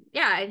 boyfriend.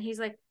 Yeah. And she's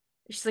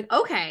like,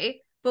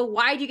 okay, but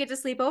why do you get to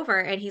sleep over?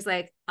 And he's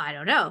like, I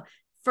don't know.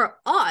 For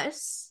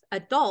us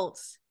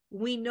adults,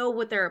 we know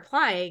what they're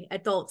applying,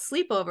 adult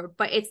sleepover,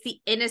 but it's the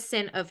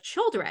innocent of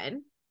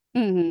children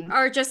Hmm.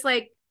 are just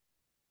like,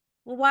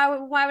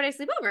 well, why would I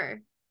sleep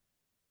over?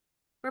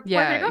 We're boyfriend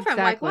Yeah, and girlfriend.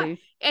 Like what?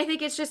 exactly. I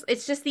think it's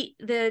just the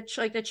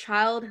like the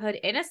childhood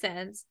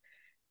innocence.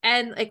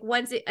 And like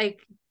once it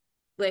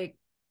like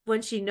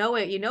once you know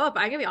it, you know it.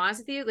 But I'm gonna be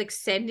honest with you, like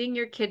sending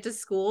your kid to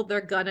school,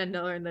 they're gonna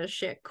learn this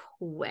shit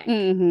quick.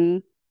 Hmm.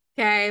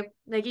 Okay.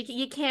 Like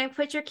you can't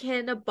put your kid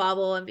in a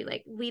bubble and be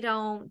like, we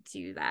don't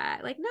do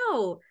that. Like,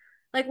 no.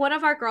 Like one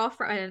of my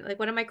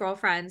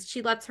girlfriends,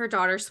 she lets her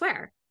daughter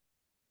swear.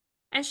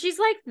 And she's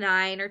like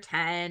 9 or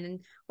 10, and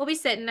we'll be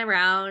sitting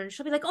around and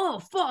she'll be like, oh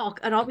fuck.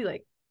 And I'll be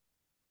like,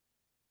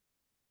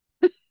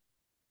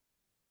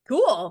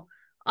 cool.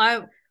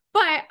 I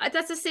but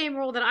that's the same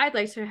rule that I'd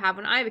like to have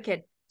when I have a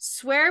kid.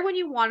 Swear when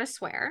you want to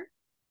swear.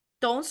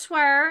 Don't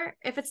swear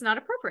if it's not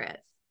appropriate.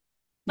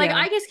 Like Yeah.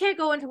 I just can't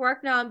go into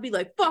work now and be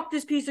like, fuck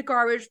this piece of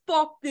garbage,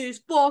 fuck this,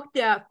 fuck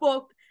that,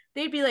 fuck.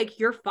 They'd be like,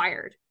 you're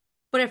fired.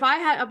 But if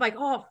I'm like,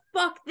 oh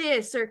fuck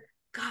this, or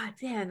God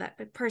damn,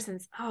 that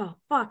person's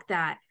fuck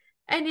that.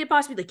 And your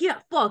boss would be like, yeah,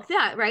 fuck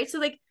that, right? So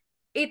like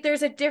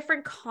there's a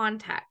different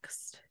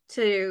context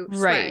to Right.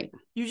 swearing.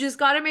 You just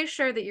gotta make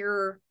sure that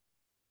you're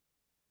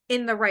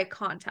in the right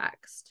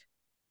context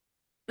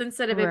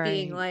instead of it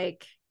being Right.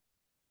 like,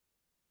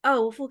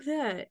 oh well, fuck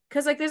that.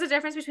 Because like there's a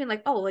difference between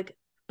like, oh, like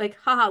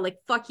haha, like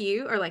fuck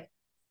you, or like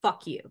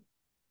fuck you.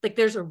 Like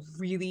there's a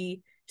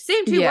really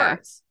same two Yeah.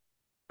 words,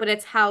 but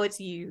it's how it's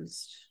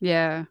used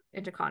Yeah.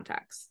 into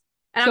context.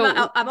 And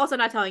So, I'm also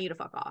not telling you to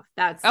fuck off.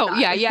 That's oh not.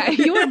 yeah, yeah.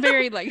 You were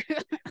very like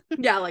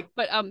Yeah, like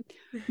but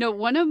no,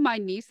 one of my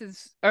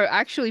nieces, or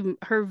actually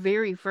her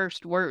very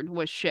first word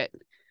was shit.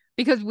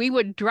 Because we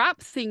would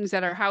drop things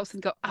at our house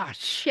and go, ah,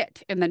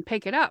 shit, and then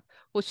pick it up.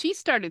 Well, she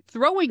started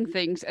throwing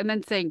things and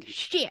then saying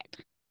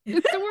shit.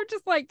 So we're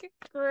just like,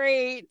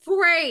 great.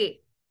 great.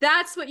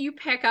 That's what you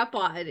pick up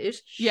on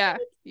is shit. Yeah,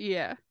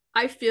 yeah.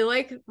 I feel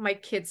like my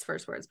kid's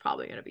first word is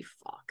probably gonna be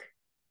fuck.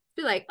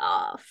 Be like,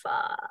 oh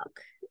fuck.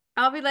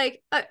 I'll be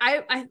like,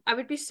 I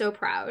would be so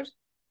proud,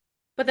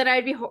 but then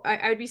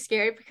I would be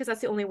scared because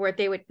that's the only word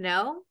they would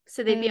know.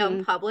 So they'd be out in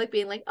Hmm. public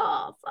being like,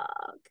 oh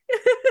fuck.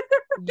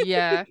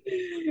 Yeah.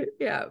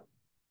 Yeah.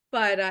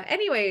 But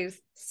anyways,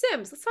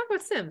 Sims. Let's talk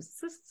about Sims.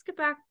 Let's get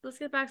back. Let's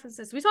get back to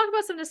Sims. We talked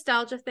about some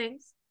nostalgia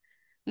things.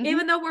 Hmm.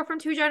 Even though we're from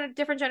two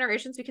different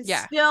generations, we can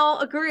Yeah. still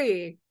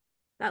agree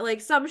that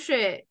like some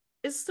shit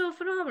is still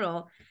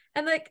phenomenal.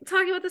 And like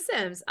talking about The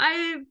Sims,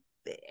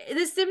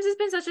 The Sims has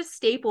been such a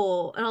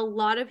staple in a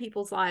lot of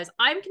people's lives.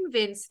 I'm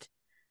convinced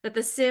that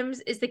The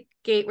Sims is the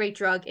gateway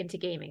drug into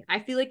gaming. I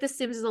feel like The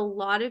Sims is a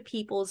lot of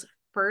people's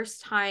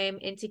first time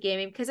into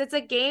gaming because it's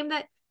a game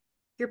that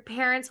your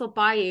parents will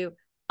buy you.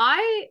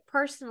 I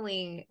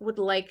personally would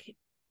like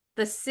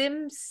The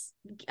Sims.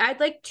 I'd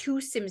like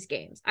two Sims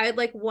games. I'd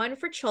like one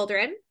for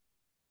children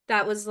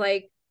that was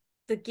like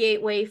the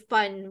gateway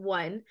fun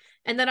one.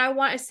 And then I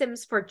want a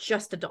Sims for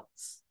just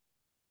adults.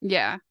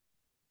 Yeah.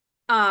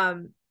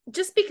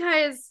 Just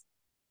because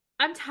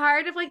I'm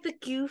tired of like the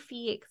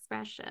goofy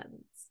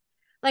expressions.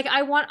 Like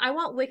I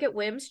want Wicked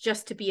Whims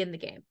just to be in the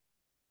game.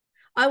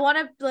 I want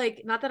to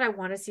like, not that I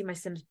want to see my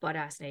Sims butt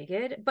ass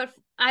naked, but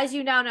as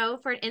you now know,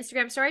 for an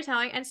Instagram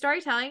storytelling,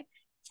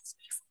 just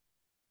makes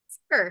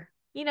it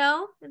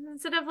and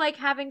instead of like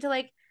having to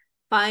like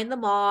find the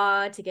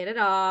mod to get it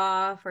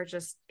off or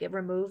just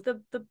remove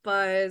the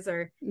buzz,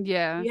 or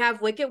Yeah. you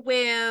have Wicked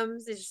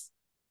Whims, it's just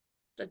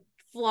a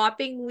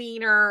flopping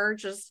wiener,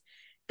 just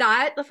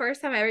that. The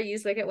first time I ever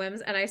used Wicked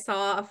Whims and I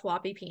saw a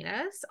floppy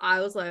penis,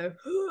 I was like,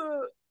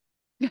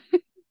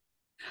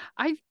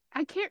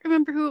 I can't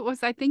remember who it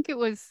was. I think it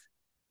was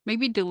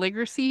maybe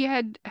Deligracy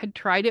had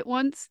tried it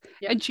once,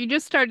 yeah, and she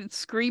just started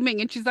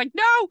screaming, and she's like,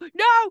 "No,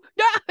 no,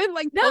 no!" and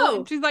like pull it, and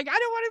no, she's like, "I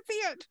don't want to see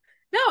it."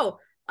 no,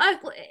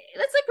 that's like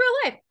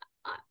real life.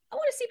 I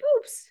want to see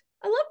boobs.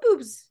 I love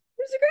boobs.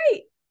 Boobs are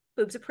great.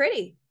 Boobs are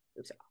pretty.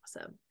 Boobs are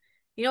awesome.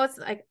 You know, it's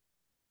like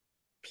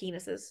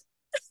penises.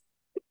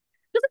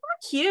 They're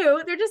not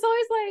cute. They're just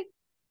always like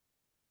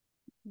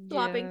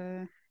flopping.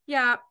 Yeah.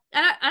 Yeah,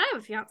 and I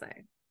have a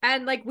fiance,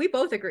 and like we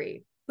both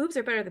agree, boobs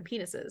are better than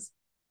penises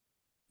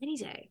any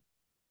day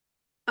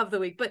of the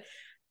week. But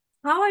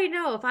how I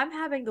know if I'm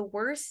having the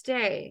worst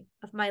day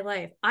of my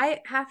life, I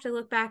have to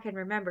look back and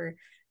remember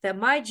that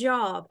my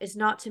job is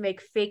not to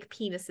make fake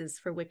penises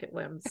for Wicked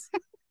Whims.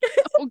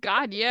 Oh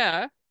God,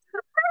 yeah.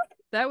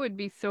 That would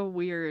be so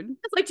weird.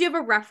 It's like, do you have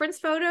a reference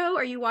photo?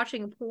 Are you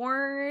watching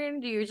porn?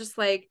 Do you just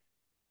like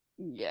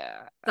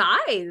Yeah.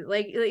 die?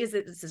 Like, is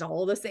this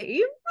all the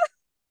same?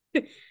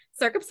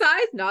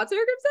 Circumcised, not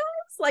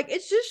circumcised? Like,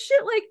 it's just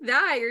shit like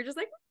that. You're just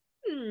like,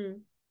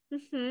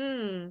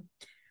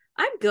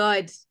 I'm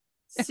good.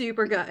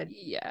 Super good.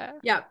 Yeah.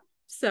 Yeah.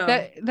 So,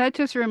 That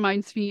just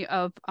reminds me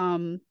of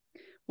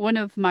one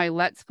of my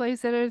Let's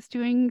Plays that I was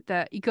doing,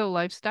 the Eco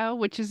Lifestyle,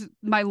 which is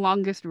my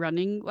longest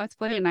running Let's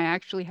Play, and I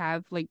actually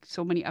have like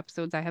so many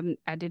episodes I haven't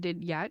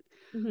edited yet.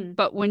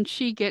 But when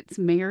she gets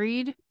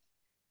married,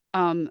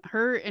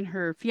 her and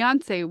her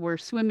fiance were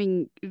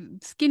swimming,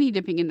 skinny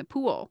dipping in the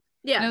pool.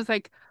 And yeah. I was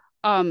like,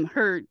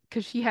 her,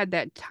 because she had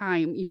that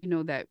time,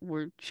 that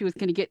where she was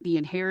going to get the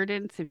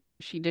inheritance if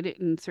she did it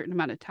in a certain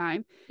amount of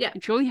time. Yeah.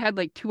 And she only had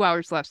like 2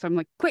 hours left. So I'm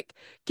like, quick,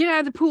 get out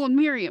of the pool and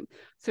marry him.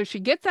 So she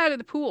gets out of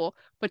the pool,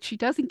 but she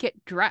doesn't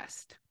get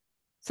dressed.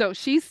 So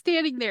she's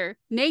standing there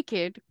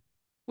naked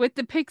with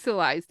the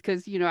pixelized,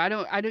 because I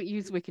don't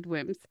use Wicked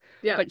Whims,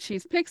 Yeah. but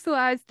she's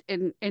pixelized,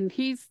 and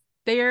he's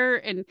there,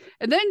 and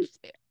then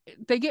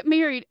they get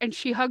married and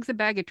she hugs a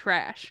bag of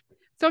trash.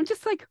 So I'm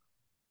just like,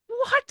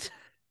 what?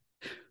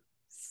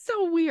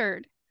 So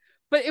weird.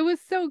 But it was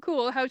so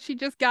cool how she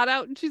just got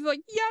out and she's like,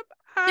 yep,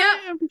 Yeah.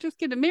 hi, I'm just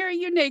gonna marry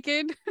you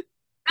naked.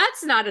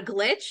 That's not a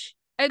glitch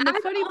And the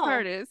at funny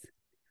part all. is,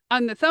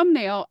 on the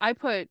thumbnail, I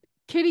put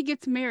Kitty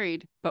gets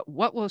married, but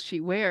what will she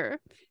wear?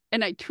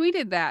 And I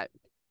tweeted that,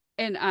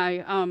 and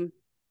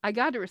I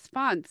got a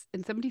response,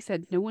 and somebody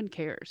said no one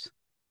cares.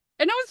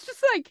 And I was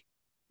just like,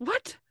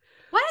 what?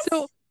 What?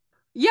 So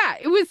yeah,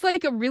 it was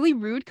like a really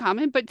rude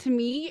comment, but to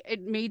me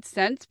it made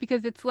sense,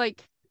 because it's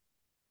like,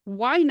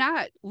 why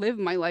not live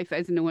my life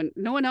as no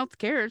one else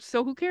cares,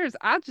 so who cares?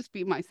 I'll just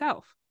be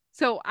myself.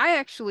 So I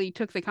actually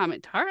took the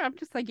comment to heart. I'm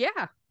just like,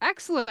 yeah,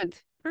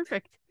 excellent,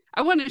 perfect.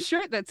 I want a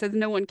shirt that says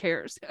no one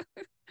cares.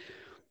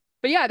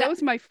 But yeah, that That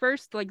was my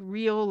first like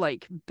real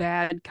like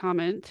bad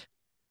comment.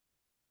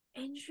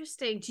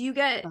 interesting.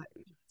 But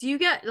Do you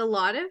get a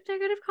lot of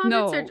negative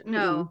comments or no,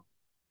 no?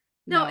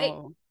 No,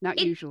 no, not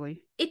it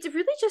usually. it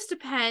really just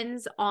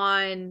depends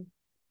on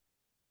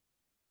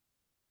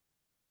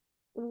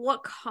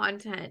what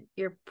content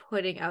you're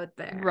putting out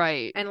there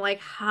Right. and like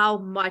how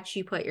much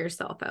you put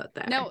yourself out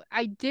there. No,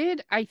 I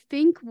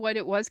think what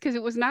it was, because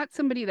it was not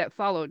somebody that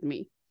followed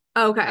me.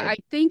 I Okay.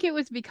 think it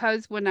was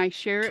because when I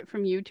share it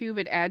from YouTube,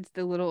 it adds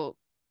the little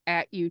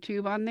at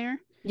YouTube on there.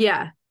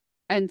 Yeah.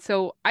 And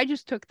so I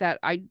just took that.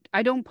 I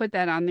don't put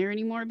that on there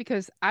anymore,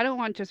 because I don't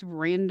want just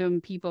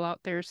random people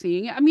out there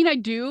seeing it. I mean, I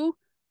do,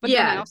 but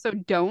then I Yeah. also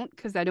don't,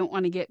 because I don't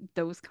want to get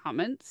those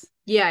comments.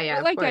 Yeah, yeah, But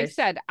of like I course.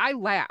 said, I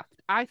laughed.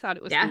 I thought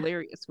it was Yeah.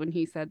 hilarious when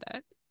he said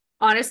that.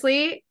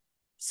 Honestly,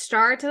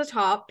 star it to the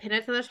top, pin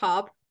it to the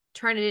top,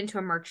 turn it into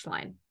a merch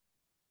line.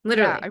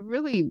 Yeah,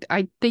 Literally.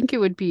 I think it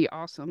would be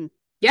awesome,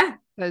 Yeah.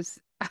 because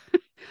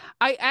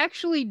I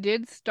actually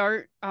did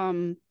start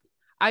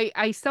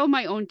I sell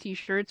my own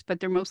t-shirts, but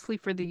they're mostly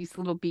for these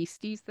little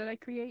beasties that I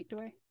create.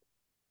 Do I?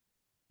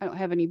 I don't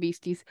have any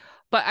beasties,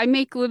 but I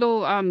make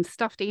little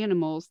stuffed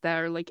animals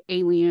that are like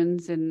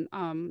aliens and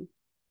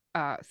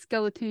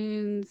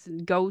skeletons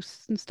and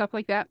ghosts and stuff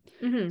like that.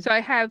 Hmm. So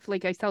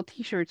I sell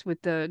t-shirts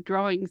with the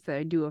drawings that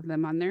I do of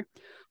them on there.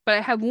 But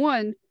I have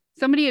one,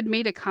 somebody had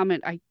made a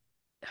comment. I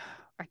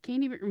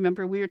can't even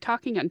remember. We were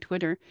talking on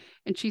Twitter,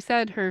 and she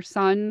said her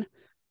son,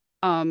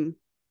 um,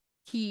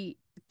 he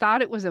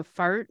thought it was a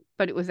fart,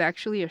 but it was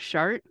actually a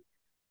shart.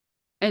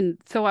 And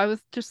so I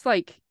was just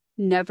like,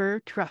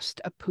 never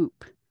trust a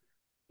poop.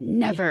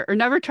 Never, or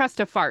never trust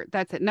a fart.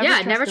 That's it. Never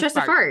Yeah, never trust a trust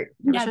a fart. fart.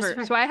 Never trust a Never.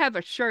 fart. So I have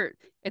a shirt.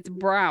 It's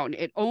brown.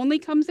 It only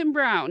comes in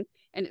brown,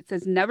 and it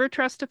says never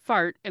trust a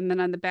fart. And then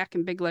on the back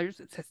in big letters,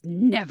 it says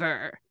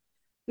never.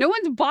 No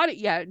one's bought it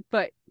yet,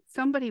 but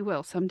somebody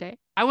will someday.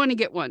 I want to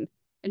get one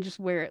and just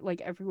wear it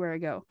like everywhere I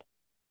go.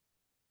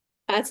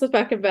 That's the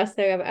fucking best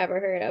thing I've ever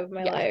heard of in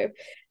my Yeah. life.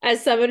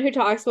 As someone who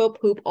talks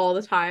about poop all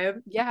the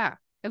time. Yeah.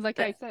 And like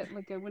I said,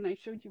 like when I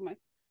showed you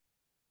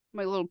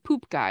my little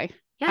poop guy,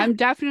 Yeah. I'm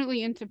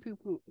definitely into poop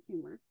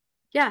humor.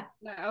 Yeah.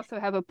 I also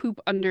have a poop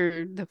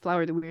under the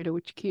Flowurtheweirdo,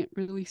 which you can't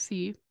really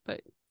see,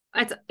 but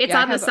it's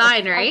on the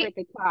sign, right? At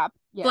the top.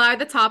 Yeah. Flower at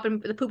the top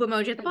and the poop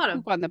emoji at the bottom.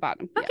 Poop on the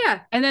bottom. Fuck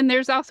yeah. And then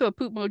there's also a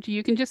poop emoji.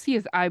 You can just see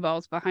his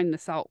eyeballs behind the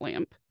salt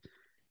lamp.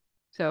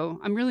 So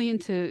I'm really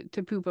into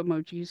poop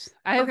emojis.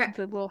 I have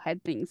the little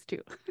head things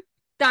too.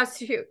 That's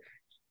cute.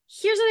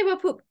 Here's the thing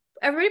about poop.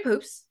 Everybody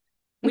poops.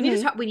 We need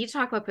to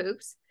talk about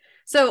poops.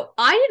 So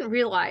I didn't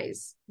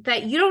realize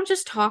that you don't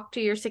just talk to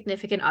your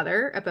significant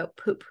other about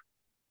poop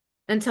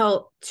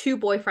until 2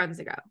 boyfriends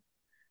ago.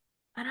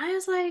 And I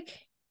was like,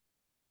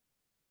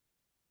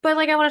 but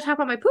like I want to talk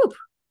about my poop.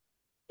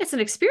 It's an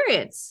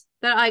experience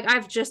that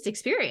I've just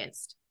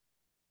experienced.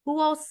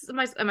 Who else am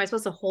I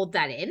supposed to hold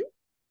that in?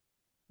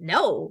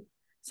 No.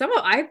 Some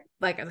of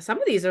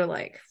these are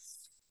like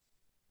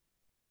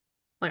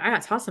I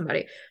gotta tell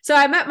somebody. So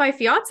I met my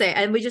fiance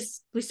and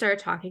we started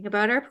talking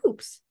about our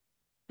poops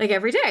like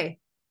every day.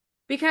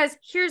 Because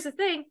here's the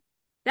thing,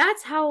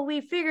 that's how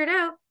we figured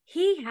out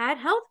he had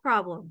health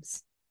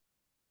problems.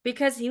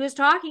 Because he was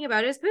talking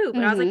about his poop.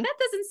 And I was like, that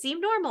doesn't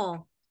seem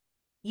normal.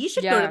 You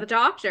should go to the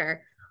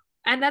doctor.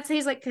 And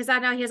he's like, because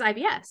now he has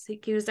IBS.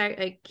 He was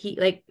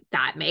like,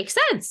 that makes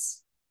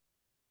sense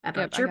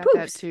about your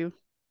poops too,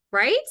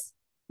 right?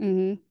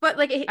 But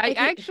like, I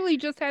actually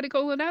just had a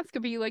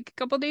colonoscopy like a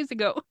couple days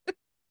ago.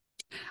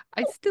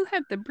 I still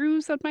have the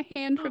bruise on my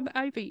hand from the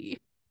IV.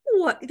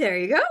 What? There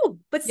you go.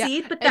 But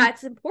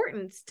that's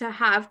important to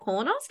have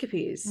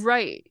colonoscopies,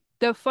 right?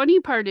 The funny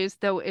part is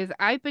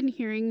I've been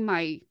hearing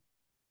my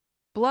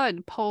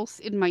blood pulse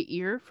in my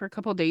ear for a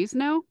couple days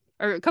now,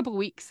 or a couple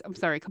weeks. I'm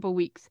sorry, a couple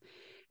weeks.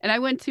 And I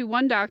went to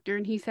one doctor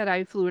and he said I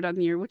had fluid on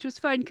the ear, which was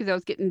fine because I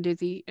was getting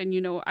dizzy. And,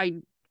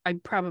 I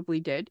probably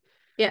did.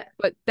 Yeah.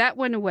 But that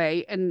went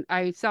away and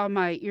I saw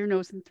my ear,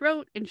 nose, and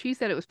throat. And she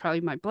said it was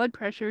probably my blood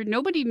pressure.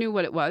 Nobody knew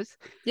what it was.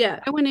 Yeah.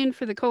 I went in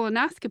for the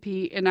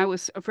colonoscopy and I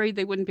was afraid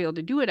they wouldn't be able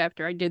to do it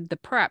after I did the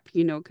prep,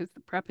 because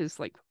the prep is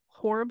like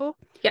horrible.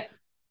 Yeah.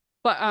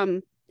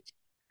 But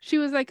she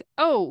was like,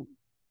 oh,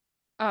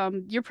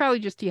 you're probably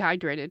just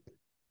dehydrated.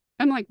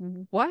 I'm like,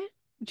 what?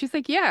 She's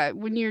like, yeah,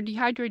 when you're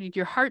dehydrated,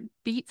 your heart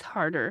beats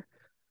harder,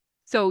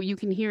 so you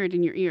can hear it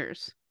in your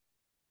ears.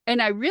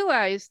 And I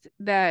realized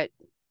that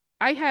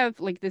I have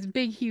like this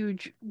big,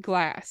 huge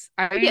glass.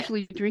 I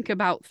usually drink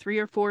about 3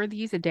 or 4 of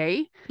these a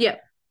day. Yeah.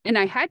 And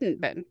I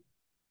hadn't been.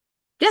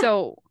 Yeah.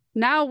 So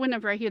now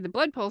whenever I hear the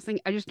blood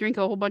pulsing, I just drink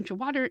a whole bunch of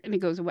water and it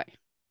goes away.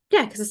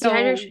 Yeah, because it's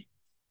dehydration.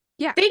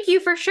 Yeah. Thank you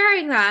for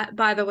sharing that,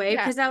 by the way,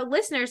 because our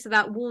listeners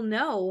that will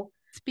know.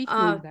 Speaking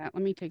of that,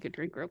 let me take a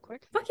drink real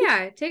quick. Fuck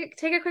yeah,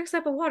 take a quick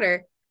sip of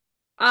water.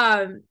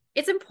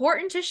 It's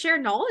important to share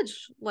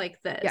knowledge like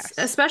this,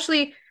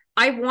 especially.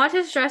 I want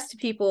to stress to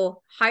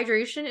people,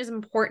 hydration is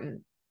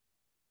important.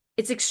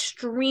 It's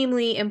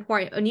extremely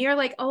important. When you're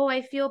like, oh,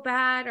 I feel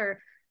bad,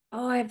 or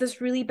oh, I have this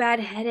really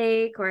bad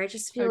headache, or I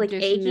just feel like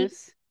achy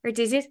or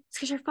dizziness, it's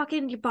because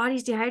your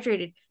body's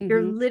dehydrated.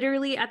 You're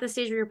literally at the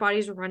stage where your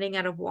body's running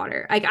out of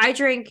water. Like I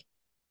drink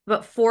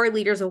about 4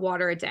 liters of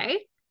water a day.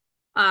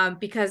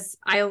 Because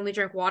I only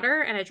drink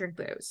water and I drink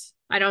booze.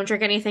 I don't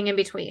drink anything in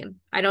between.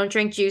 I don't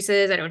drink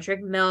juices. I don't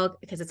drink milk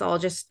because it's all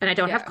just, and I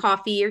don't have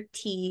coffee or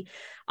tea.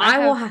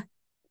 I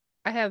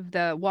have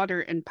the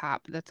water and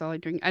pop. That's all I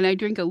drink. And I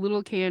drink a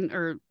little can,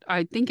 or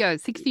I think a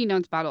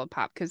 16-ounce bottle of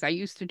pop because I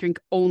used to drink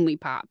only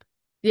pop.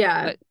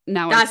 Yeah. But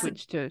now I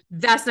switched to.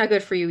 That's not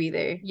good for you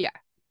either. Yeah.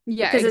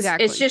 Yeah, because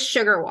exactly. It's just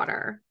sugar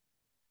water.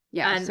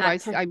 Yeah. And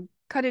so I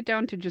cut it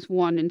down to just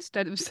 1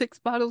 instead of 6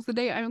 bottles a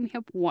day. I only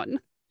have 1.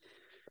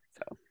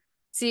 So,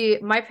 see,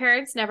 my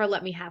parents never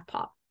let me have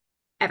pop,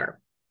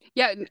 ever.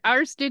 Yeah,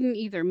 ours didn't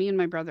either, me and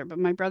my brother, but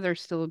my brother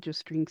still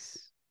just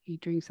drinks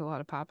a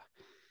lot of pop.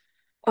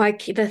 The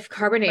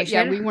carbonation. But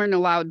yeah, we weren't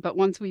allowed, but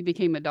once we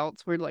became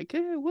adults, we're like,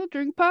 we'll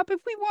drink pop if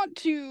we want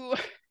to.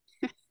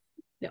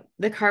 No,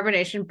 the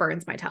carbonation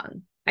burns my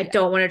tongue. I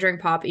don't want to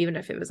drink pop, even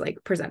if it was like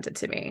presented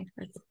to me.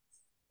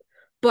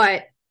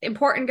 But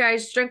important,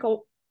 guys, drink a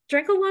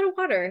lot of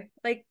water.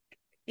 Like,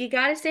 you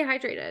gotta stay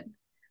hydrated.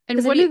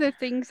 And one of the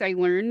things I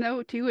learned,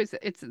 though, too, is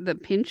it's the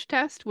pinch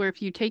test, where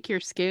if you take your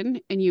skin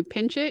and you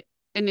pinch it,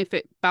 and if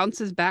it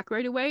bounces back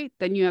right away,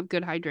 then you have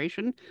good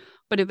hydration.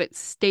 But if it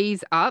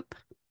stays up,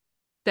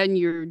 then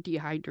you're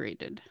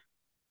dehydrated.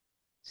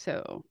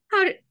 So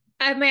may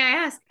I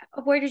ask,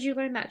 where did you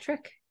learn that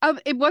trick?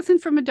 It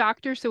wasn't from a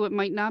doctor, so it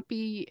might not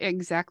be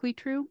exactly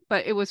true,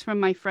 but it was from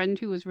my friend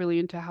who was really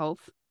into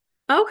health.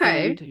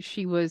 Okay. And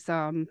she was,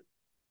 it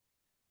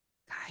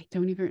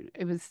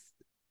was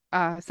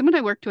someone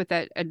I worked with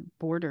at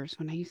Borders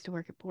when I used to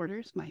work at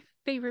Borders, my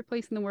favorite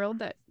place in the world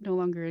that no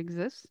longer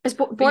exists. But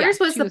yeah, Borders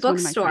was she the was one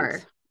of my friends.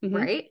 bookstore, Hmm.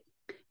 right?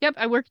 Yep,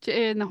 I worked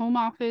in the home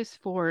office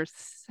for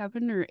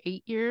 7 or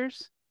 8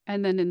 years,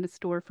 and then in the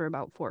store for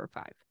about 4 or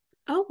 5.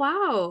 Oh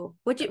wow.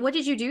 So, What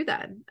did you do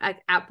then at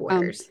um,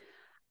 Borders?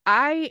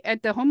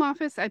 at the home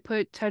office, I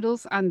put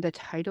titles on the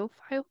title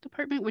file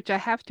department, which I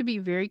have to be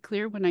very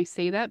clear when I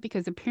say that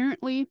because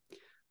apparently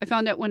I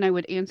found out when I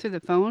would answer the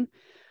phone,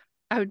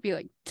 I would be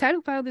like,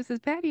 title file, this is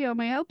Patty, how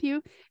may I help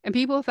you? And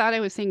people thought I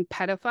was saying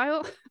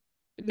pedophile.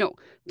 No,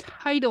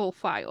 title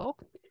file.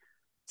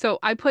 So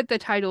I put the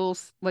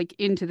titles like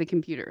into the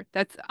computer.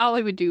 That's all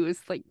I would do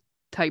is like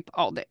type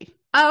all day.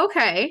 Oh,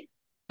 okay.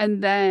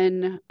 And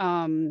then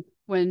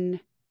when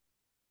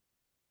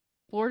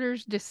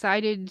Borders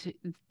decided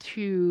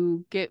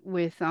to get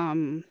with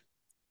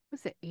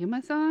was it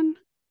Amazon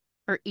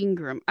or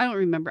Ingram? I don't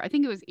remember. I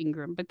think it was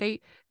Ingram, but they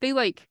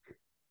like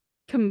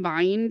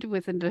combined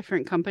with a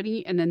different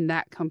company and then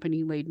that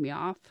company laid me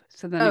off.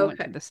 So then I Oh, went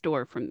to okay. the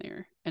store from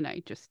there and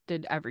I just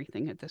did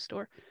everything at the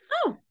store.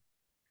 Oh,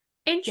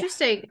 Yeah.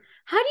 interesting.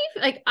 How do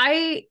you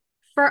like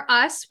for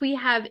us, we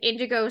have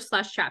Indigo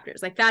slash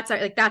chapters.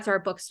 That's our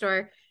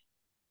bookstore.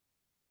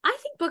 I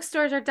think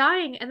bookstores are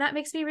dying, and that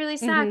makes me really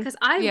sad Hmm. because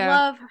I Yeah.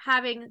 love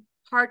having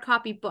hard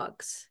copy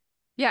books.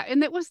 Yeah,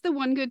 and that was the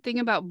one good thing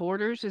about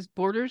Borders is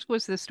Borders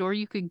was the store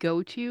you could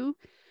go to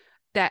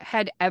that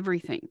had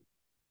everything.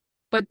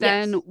 But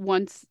then Yes.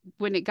 once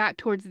when it got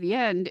towards the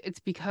end, it's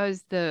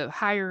because the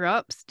higher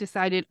ups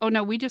decided, oh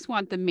no, we just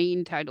want the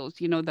main titles,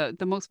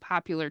 the most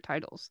popular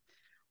titles.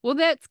 Well,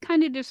 that's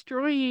kind of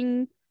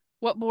destroying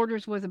what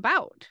Borders was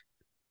about.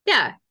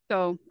 Yeah.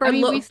 So, I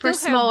mean, we For still have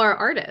smaller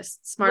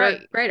artists, smarter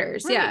right,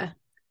 writers. right. Yeah.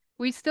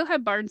 We still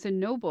have Barnes and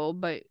Noble,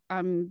 but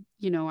I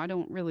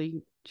don't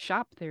really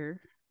shop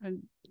there.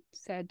 I'm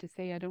sad to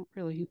say I don't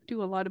really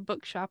do a lot of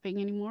book shopping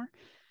anymore.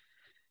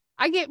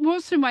 I get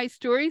most of my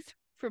stories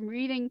from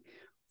reading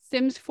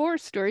Sims 4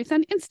 stories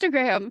on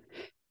Instagram.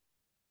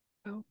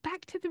 Oh,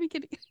 back to the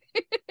beginning.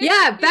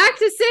 Yeah, back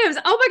to Sims.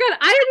 Oh my God,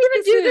 I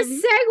The didn't even do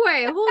Sims. the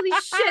segue. Holy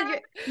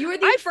shit. You were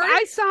the I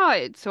first. saw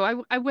it, so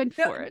I went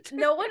No, for it.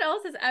 no one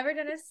else has ever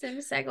done a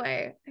Sims segue.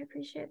 I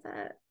appreciate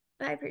that.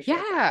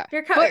 Yeah.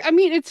 You're But covered. I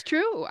mean, it's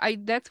true. I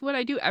That's what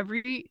I do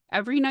every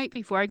night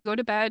before I go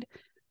to bed.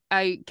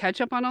 I catch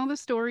up on all the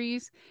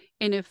stories,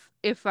 and if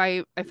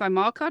I'm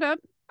all caught up,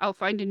 I'll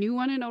find a new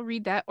one and I'll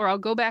read that, or I'll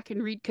go back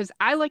and read because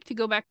I like to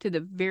go back to the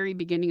very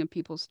beginning of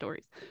people's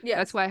stories. That's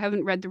Yes. why I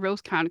haven't read the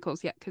Rose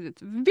Chronicles yet because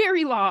it's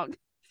very long.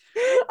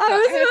 I So I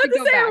was have to about to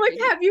go say, I'm back like,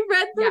 and have you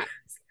read the yeah,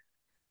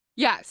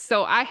 yeah.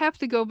 So I have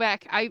to go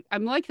back.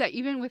 I'm like that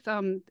even with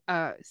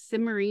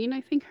Simmarine,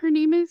 I think her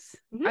name is.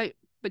 Mhm. I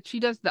But she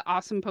does the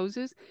awesome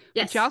poses,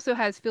 but she Yes. also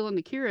has Phil and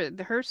Akira,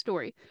 her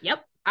story.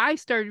 Yep. I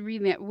started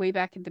reading that way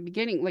back at the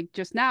beginning, like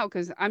just now,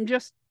 because I'm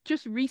just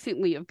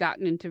recently have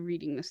gotten into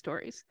reading the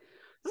stories.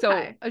 So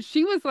Okay.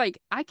 she was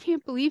like, "I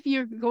can't believe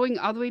you're going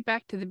all the way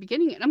back to the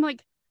beginning," and I'm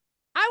like,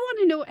 "I want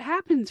to know what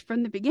happens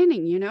from the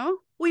beginning, you know?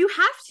 Well, you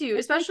have to,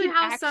 It's like especially an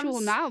how actual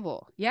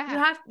novel." you Yeah,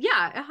 have,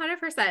 yeah,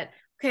 100%.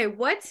 Okay,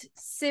 what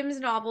Sims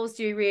novels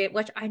do you read?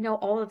 Which I know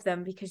all of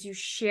them because you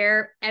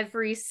share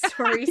every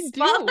story I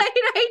spotlight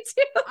do. I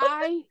do.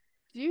 I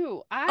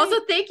do. Also,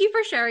 thank you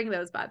for sharing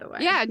those, by the way.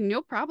 Yeah,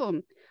 no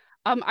problem.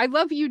 I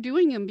love you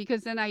doing them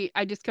because then I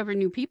discover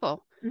new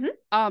people.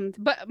 Mhm.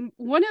 But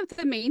one of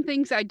the main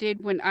things I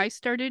did when I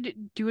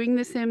started doing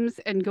The Sims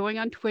and going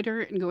on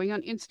Twitter and going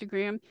on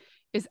Instagram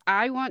is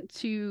I want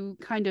to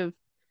kind of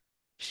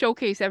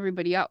showcase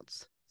everybody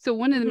else. So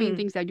one of the main Mhm.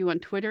 things I do on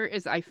Twitter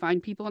is I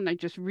find people and I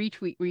just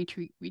retweet,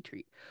 retweet,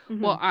 retweet.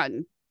 Well, Mhm.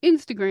 on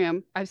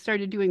Instagram, I've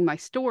started doing my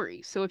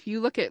stories. So if you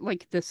look at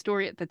like the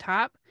story at the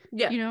top,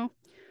 Yeah. you know,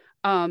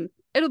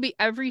 it'll be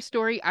every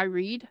story I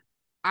read,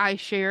 I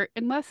share,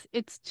 unless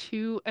it's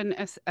to an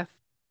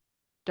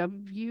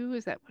SFW.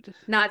 Is that what?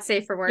 Not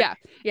safe for work. Yeah.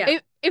 Yeah.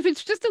 If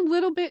it's just a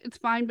little bit, it's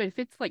fine. But if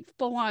it's like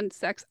full on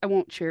sex, I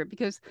won't share it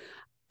because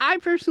I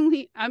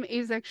personally I'm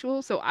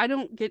asexual, so I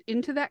don't get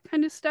into that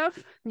kind of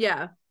stuff.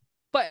 Yeah.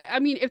 But I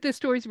mean, if the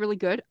story's really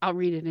good, I'll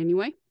read it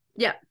anyway.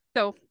 Yeah.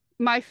 So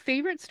my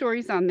favorite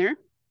stories on there,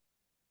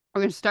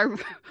 I'm gonna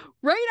start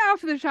right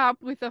off the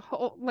top with a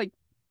whole like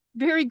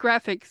very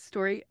graphic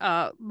story.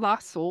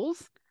 Lost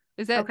Souls.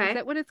 Is Okay.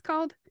 that what it's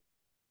called?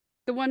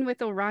 The one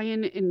with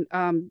Orion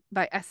and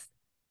by S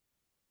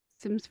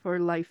Sims for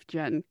Life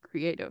Gen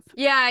Creative.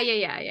 Yeah, yeah,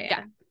 yeah, yeah, Yeah,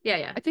 yeah. Yeah,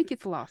 yeah. I think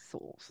it's Lost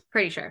Souls.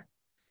 Pretty sure.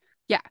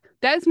 Yeah,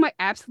 that is my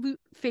absolute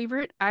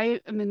favorite.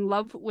 I am in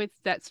love with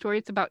that story.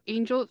 It's about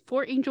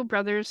four angel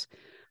brothers.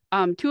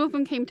 Two of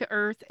them came to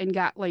Earth and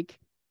got like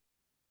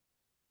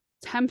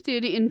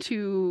tempted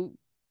into,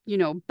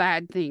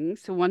 bad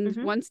things. So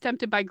Hmm. one's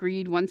tempted by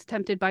greed, one's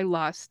tempted by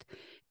lust,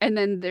 and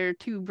then there are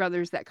two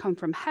brothers that come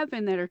from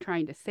heaven that are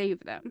trying to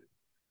save them.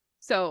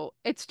 So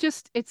it's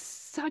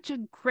such a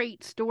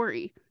great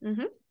story.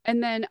 Hmm.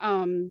 And then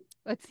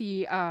let's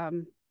see,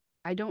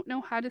 I don't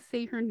know how to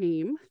say her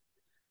name,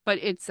 but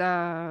it's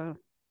The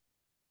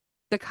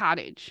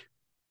Cottage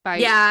by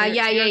Yeah,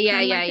 yeah, yeah, Sarah yeah, Kern,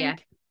 I yeah, yeah.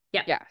 think.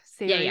 Yep. Yeah,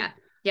 Yeah, Sari. yeah.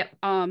 Yep.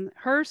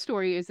 Her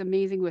story is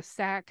amazing with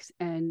Sax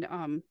and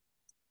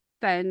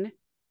Fen,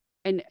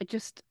 and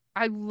just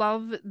I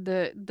love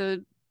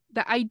the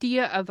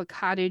idea of a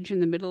cottage in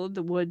the middle of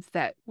the woods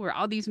that where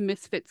all these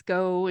misfits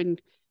go and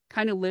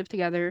kind of live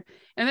together.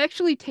 And I'm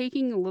actually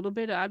taking a little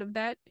bit out of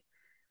that,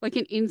 like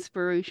an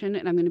inspiration,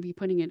 and I'm going to be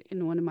putting it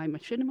in one of my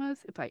machinimas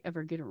if I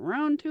ever get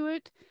around to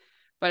it.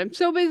 But I'm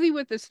so busy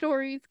with the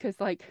stories because,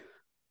 like,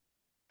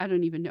 I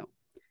don't even know.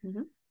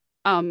 Mm-hmm.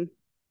 Um,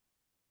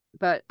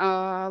 but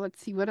let's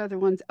see what other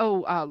ones.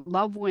 Oh,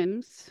 Love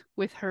Whims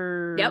with Yep.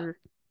 her.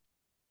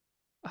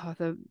 Oh,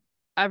 the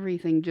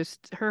everything,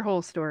 just her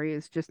whole story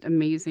is just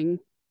amazing.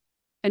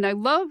 And I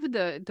love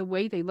the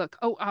way they look.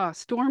 Oh,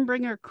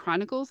 Stormbringer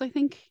Chronicles, I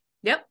think.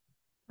 Yep.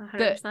 The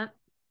 100%.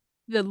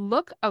 the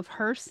look of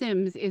her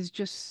Sims is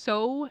just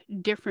so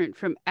different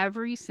from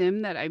every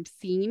Sim that I've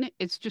seen.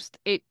 It's just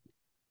it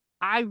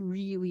I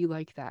really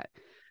like that.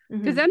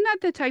 Because Mm-hmm. I'm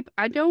not the type,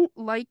 I don't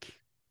like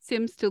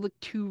Sims to look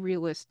too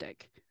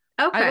realistic.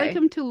 I like Okay.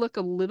 them to look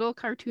a little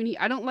cartoony.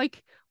 I don't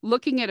like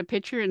looking at a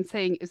picture and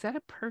saying, is that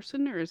a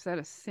person or is that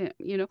a sim?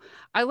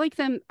 I like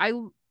them. I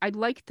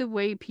like the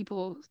way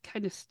people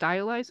kind of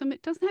stylize them.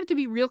 It doesn't have to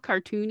be real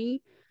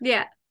cartoony,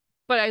 Yeah.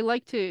 but I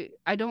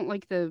don't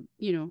like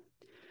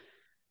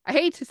I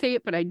hate to say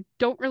it, but I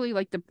don't really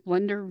like the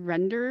Blender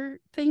render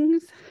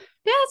things.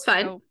 Yeah, that's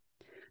fine. So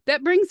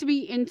that brings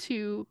me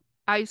into,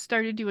 I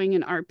started doing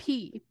an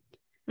RP,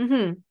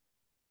 Mm-hmm.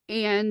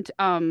 and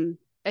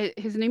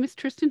his name is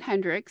Tristan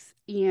Hendricks,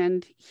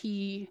 and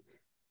he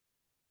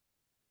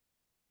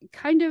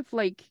kind of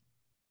like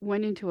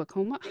went into a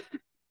coma.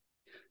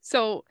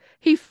 So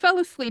he fell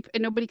asleep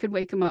and nobody could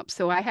wake him up.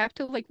 So I have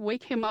to like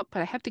wake him up,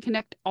 but I have to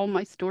connect all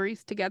my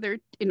stories together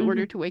in Mm-hmm.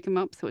 order to wake him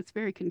up. So it's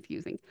very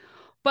confusing.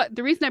 But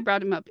the reason I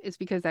brought him up is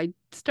because I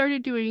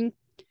started doing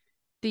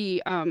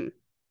the um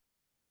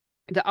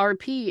the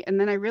RP, and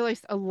then I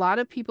realized a lot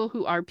of people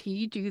who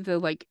RP do the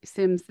like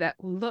Sims that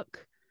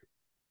look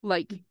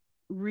like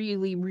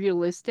really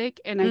realistic,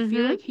 and I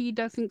feel Mm-hmm. like he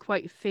doesn't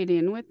quite fit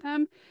in with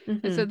them.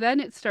 And so Mm-hmm. then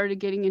it started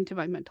getting into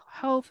my mental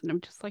health, and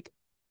I'm just like,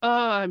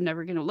 oh, I'm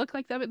never gonna look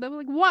like them. And I'm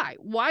like,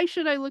 why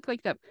should I look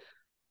like them?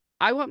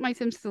 I want my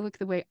Sims to look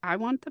the way I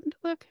want them to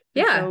look.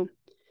 And Yeah.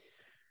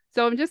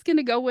 so I'm just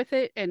gonna go with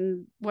it,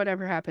 and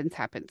whatever happens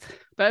happens.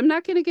 But I'm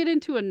not gonna get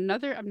into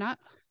another.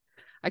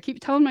 I keep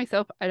telling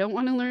myself I don't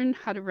want to learn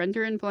how to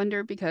render in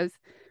Blender because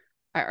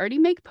I already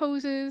make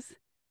poses,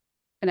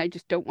 and I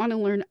just don't want to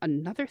learn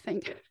another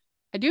thing.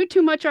 I do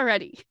too much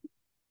already,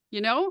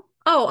 you know?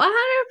 Oh,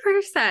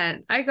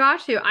 100%. I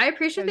got you. I So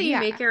appreciate that you yeah,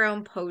 make your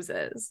own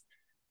poses.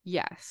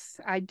 yes,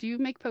 I do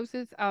make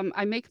poses.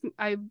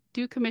 I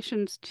do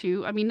commissions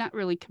too. I mean, not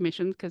really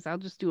commissions because I'll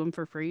just do them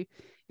for free.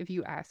 If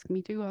you ask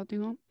me to, I'll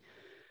do them.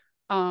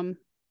 Um,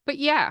 but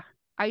yeah,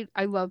 I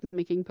love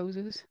making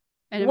poses,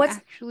 and I'm What's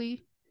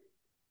actually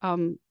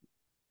um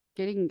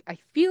I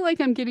feel like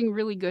I'm getting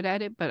really good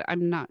at it, but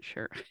I'm not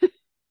sure.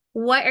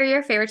 what are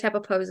your favorite type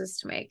of poses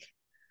to make?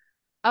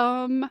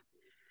 Um,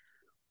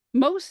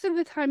 Most of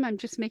the time I'm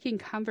just making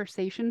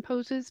conversation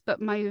poses,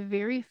 but my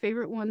very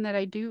favorite one that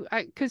I do,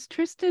 because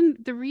Tristan,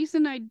 the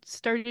reason I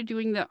started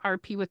doing the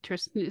RP with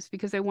Tristan is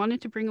because I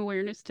wanted to bring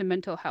awareness to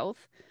mental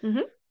health.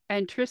 Mm-hmm.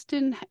 And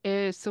Tristan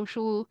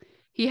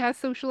he has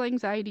social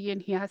anxiety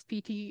and he has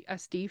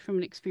PTSD from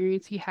an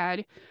experience he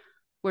had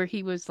where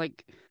he was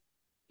like,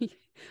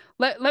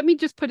 let me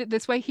just put it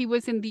this way, he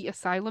was in the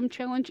asylum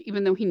challenge,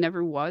 even though he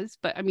never was.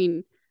 But I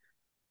mean,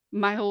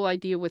 my whole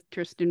idea with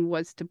Tristan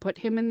was to put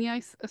him in the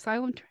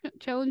asylum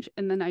challenge,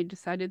 and then I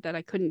decided that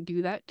I couldn't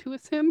do that to a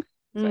sim,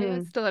 so I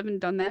Mm. still haven't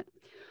done that.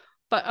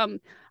 But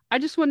I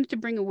just wanted to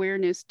bring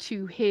awareness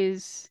to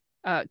his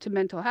to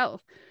mental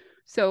health.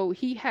 So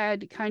he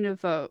had kind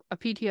of a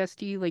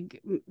PTSD,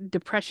 like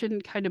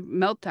depression kind of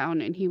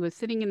meltdown, and he was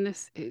sitting in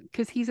this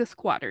because he's a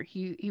squatter.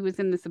 He was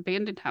in this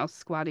abandoned house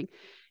squatting,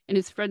 and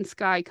his friend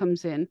Sky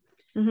comes in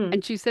Mm-hmm.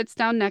 and she sits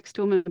down next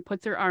to him and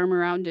puts her arm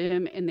around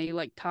him and they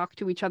like talk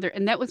to each other.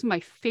 And that was my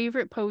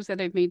favorite pose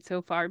that I've made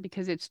so far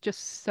because it's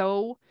just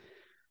so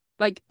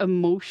like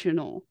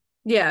emotional.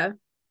 Yeah.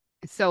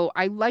 So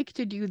I like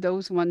to do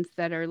those ones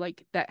that are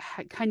like that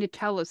kind of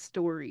tell a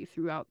story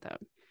throughout them.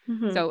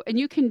 Mm-hmm. So, and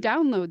you can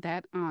download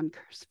that on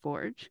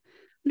CurseForge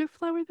under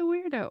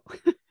Flowurtheweirdo.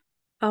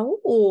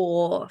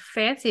 Oh,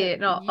 fancy.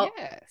 No,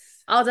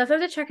 Yes. I'll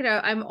definitely have to check it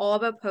out. I'm all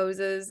about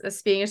poses.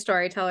 As being a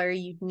storyteller,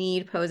 you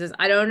need poses.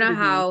 I don't know Hmm.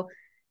 how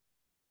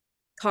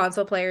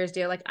console players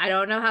do. Like, I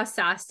don't know how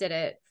Sass did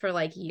it for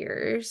like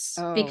years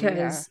Oh, yeah.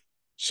 because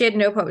she had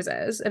no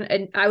poses,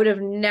 and I would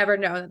have never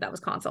known that that was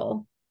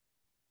console.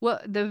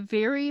 Well, the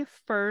very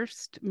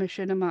first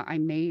machinima I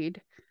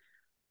made,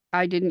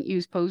 I didn't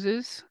use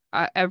poses.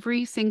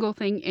 Every single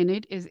thing in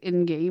it is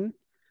in game.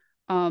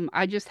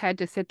 I just had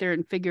to sit there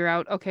and figure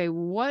out, okay,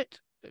 what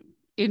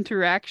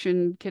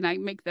interaction can I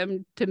make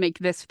them to make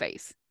this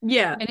face?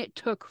 Yeah. And it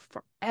took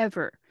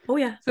forever. Oh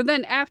yeah. So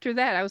then after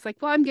that, I was like,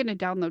 well, I'm gonna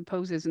download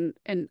poses,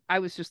 and I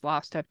was just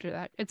lost after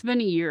that. It's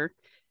been a year,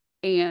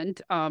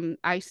 And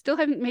I still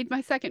haven't made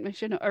my second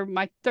mission or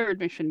my third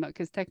mission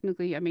because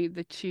technically I made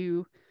the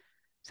two.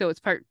 So it's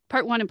part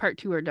one and part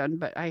two are done,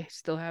 but I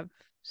still have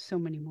so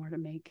many more to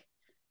make.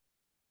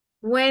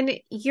 When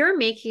you're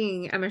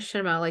making a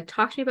machinima, like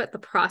talk to me about the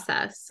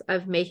process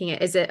of making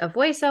it. Is it a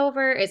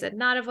voiceover? Is it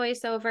not a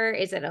voiceover?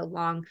 Is it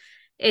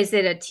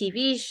a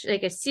TV,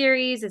 like a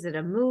series? Is it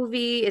a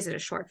movie? Is it a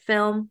short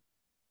film?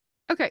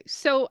 Okay,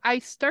 so I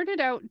started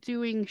out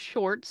doing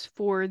shorts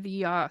for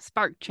the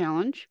Spark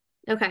Challenge,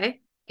 Okay.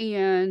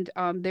 and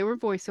they were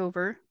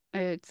voiceover.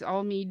 It's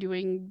all me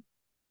doing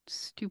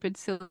stupid,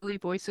 silly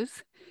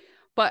voices.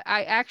 But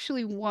I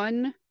actually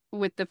won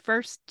with the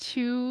first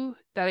two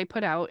that I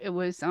put out. It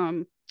was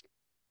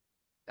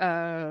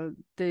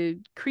the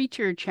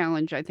creature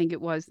challenge, I think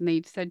it was, and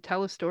they said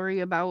tell a story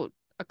about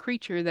a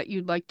creature that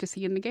you'd like to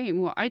see in the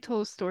game. Well, I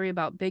told a story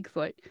about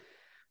Bigfoot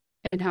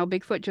and how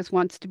Bigfoot just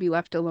wants to be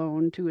left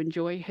alone to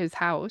enjoy his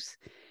house.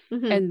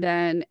 Mm-hmm. And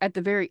then at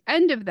the very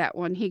end of that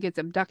one, he gets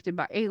abducted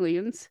by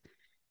aliens.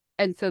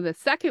 And so the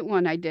second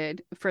one I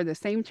did for the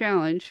same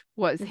challenge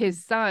was Mm-hmm.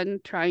 his son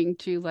trying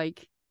to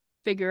like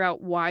figure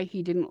out why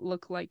he didn't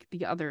look like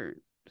the other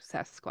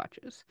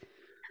Sasquatches.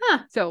 Huh.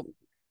 So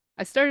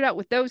I started out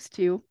with those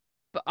two,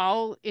 but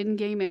all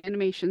in-game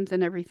animations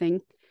and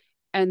everything.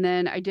 And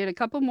then I did a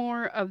couple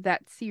more of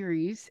that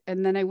series.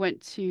 And then I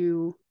went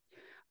to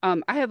I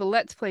have a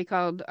let's play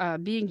called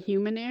Being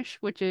Humanish,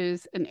 which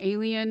is an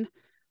alien,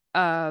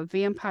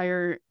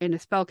 vampire, and a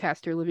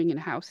spellcaster living in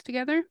a house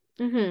together.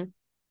 Mm-hmm.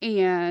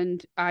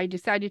 And I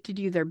decided to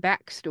do their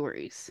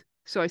backstories.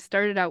 So I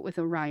started out with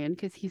Orion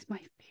because he's my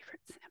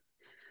favorite sim.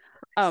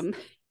 Um,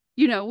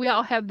 we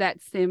all have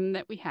that sim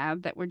that we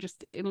have that we're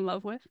just in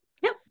love with.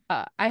 Yep.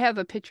 I have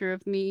a picture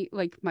of me,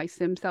 like my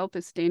sim self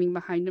is standing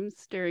behind him,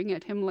 staring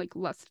at him like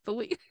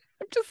lustfully.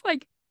 I'm just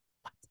like,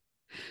 what?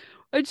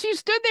 And she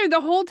stood there the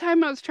whole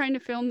time I was trying to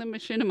film the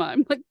machinima.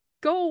 I'm like,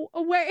 go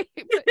away.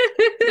 But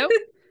nope.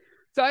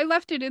 So I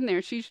left it in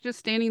there. She's just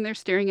standing there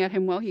staring at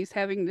him while he's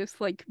having this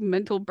like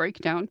mental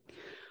breakdown.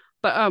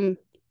 But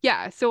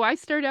yeah, so I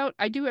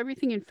do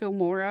everything in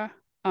Filmora,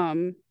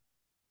 um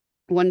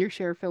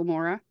Wondershare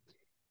Filmora,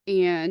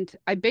 and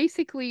I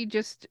basically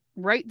just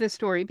write the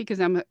story because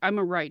I'm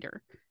a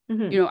writer.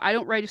 Mm-hmm. I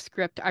don't write a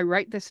script. I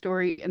write the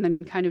story and then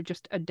kind of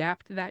just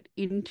adapt that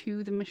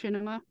into the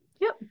machinima.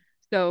 Yep.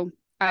 So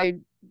I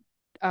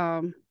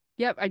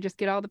yep, I just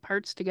get all the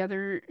parts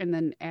together and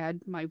then add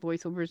my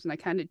voiceovers and I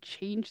kind of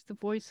change the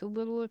voice a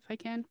little if I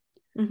can.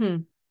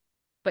 Mm-hmm.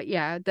 But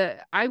yeah,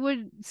 I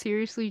would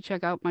seriously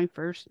check out my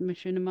first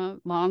machinima,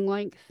 long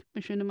length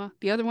machinima.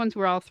 The other ones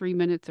were all 3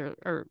 minutes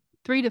or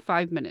 3 to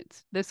 5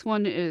 minutes. This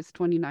one is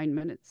 29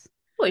 minutes.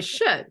 Holy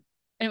shit.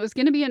 And it was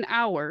going to be an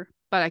hour,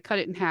 but I cut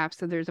it in half.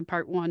 So there's a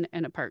part one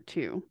and a part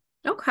two.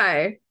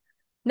 Okay.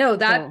 No,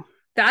 So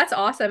that's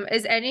awesome.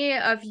 Is any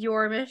of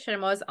your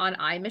machinimas on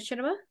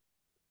iMachinima?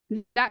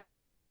 that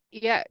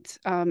yet,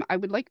 I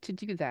would like to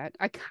do that.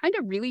 I kind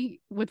of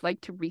really would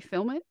like to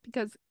refilm it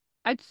because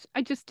I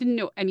just didn't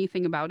know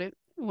anything about it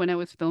when I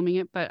was filming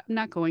it, but I'm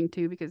not going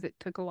to because it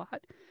took a lot.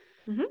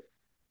 Mm-hmm.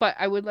 But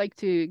I would like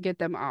to get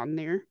them on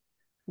there.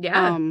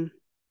 Yeah. Um,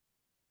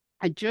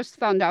 I just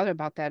found out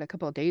about that a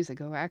couple of days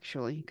ago,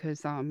 actually,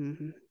 because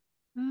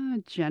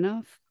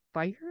Jenna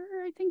Fire,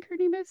 I think her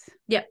name is.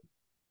 Yep.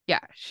 Yeah,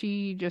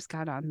 she just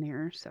got on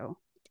there, so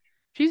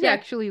she's Yeah.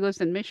 actually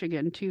lives in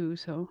Michigan too.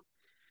 So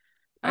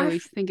I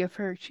always think of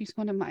her. She's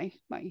one of my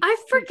I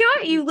sweet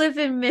forgot you friends. live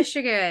in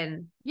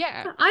Michigan.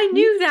 Yeah, I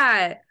knew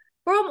that.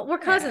 We're yeah,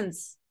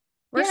 cousins.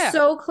 We're yeah.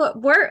 so close.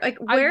 I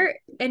Where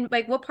in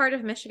like what part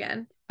of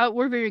Michigan?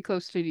 we're very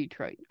close to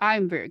Detroit.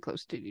 I'm very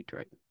close to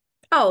Detroit.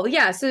 Oh,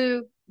 yeah,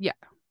 so Yeah,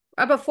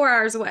 about 4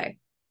 hours away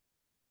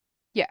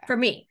yeah, for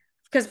me.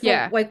 Because for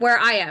yeah. like where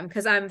I am,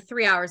 because I'm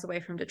 3 hours away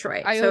from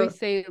Detroit. I So always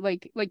say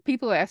like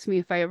people ask me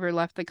if I ever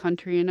left the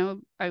country,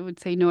 and I would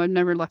say no, I've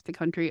never left the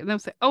country, and they'll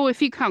say, oh,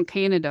 if you count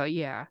Canada,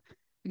 yeah,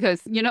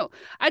 because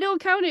I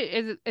don't count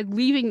it as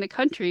leaving the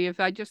country if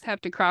I just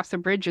have to cross a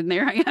bridge and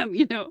there I am.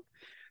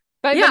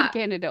 But I've been to yeah.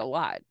 Canada a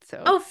lot,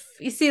 so Oh,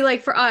 you see,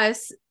 like for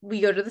us,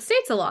 we go to the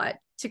States a lot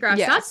to grass.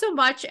 yeah, Not so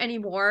much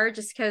anymore,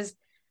 just because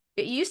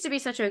it used to be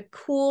such a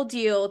cool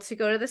deal to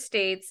go to the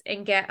States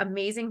and get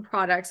amazing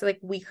products like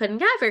we couldn't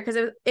get here because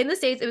in the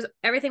States,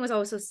 everything was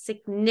always so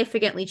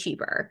significantly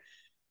cheaper.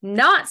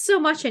 Not so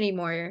much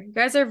anymore. You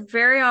guys are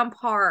very on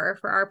par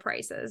for our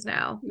prices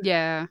now,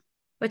 yeah,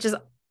 which is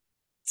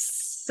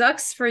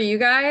sucks for you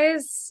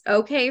guys.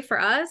 Okay for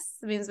us.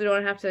 It means we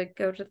don't have to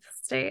go to the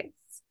States.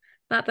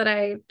 Not that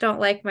I don't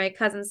like my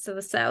cousins to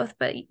the south,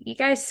 but you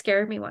guys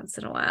scare me once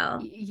in a while.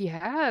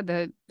 yeah.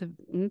 The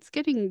it's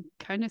getting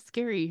kind of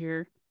scary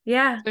here,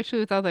 Yeah. especially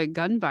with all the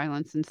gun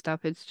violence and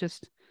stuff. It's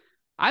just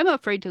I'm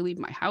afraid to leave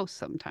my house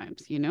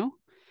sometimes.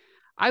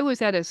 I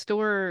was at a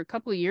store a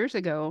couple of years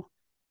ago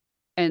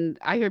and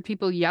I heard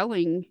people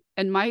yelling,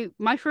 and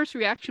my first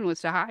reaction was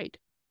to hide.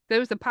 There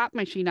was a pop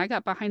machine. I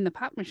got behind the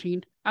pop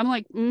machine. I'm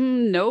like,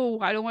 no,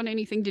 I don't want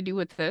anything to do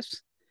with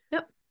this.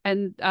 Yep.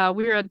 And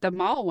we were at the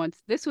mall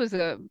once. This was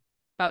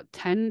about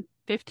 10,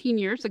 15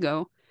 years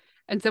ago.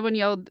 And someone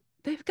yelled,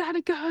 they've got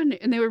a gun.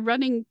 And they were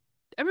running,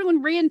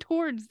 everyone ran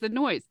towards the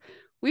noise.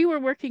 We were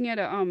working at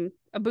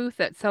a booth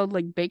that sold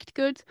like baked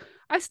goods.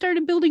 I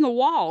started building a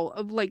wall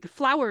of like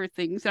flour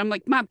things. And I'm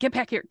like, Mom, get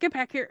back here, get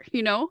back here,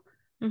 you know?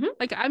 Hmm.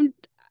 Like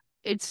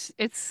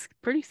it's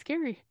pretty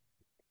scary.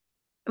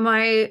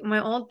 My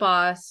old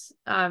boss,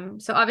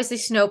 so obviously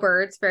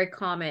snowbirds, very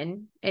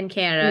common in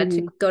Canada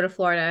to Hmm. go to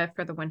Florida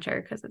for the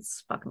winter because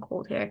it's fucking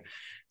cold here.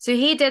 So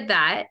he did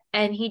that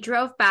and he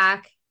drove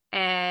back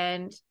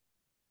and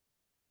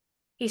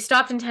he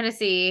stopped in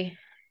Tennessee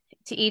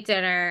to eat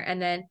dinner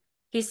and then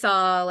he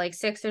saw like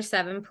 6 or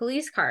 7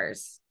 police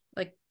cars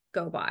like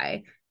go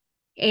by.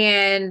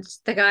 And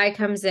the guy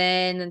comes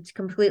in and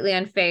completely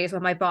unfazed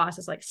while my boss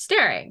is like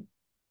staring.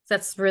 So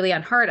that's really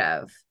unheard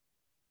of.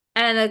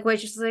 And the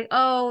waitress is like,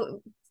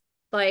 oh,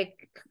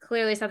 like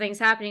clearly something's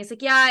happening. It's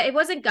like, yeah, it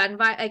wasn't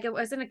like it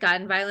wasn't a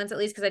gun violence, at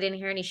least because I didn't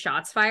hear any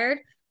shots fired.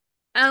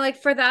 And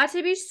like for that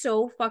to be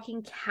so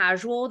fucking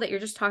casual that you're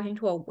just talking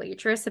to a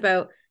waitress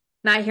about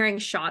not hearing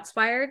shots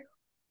fired,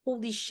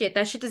 holy shit,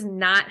 that shit does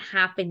not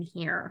happen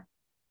here.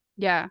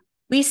 Yeah.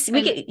 We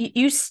And get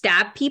you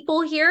stab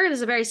people here. This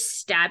is a very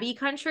stabby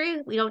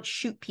country. We don't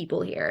shoot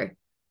people here.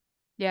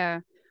 yeah,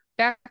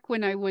 back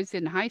when I was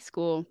in high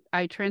school,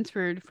 I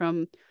transferred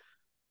from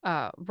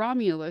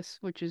Romulus,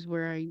 which is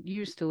where I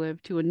used to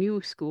live, to a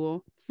new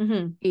school.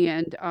 Mm-hmm.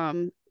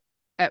 And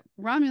at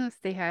Romulus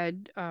they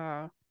had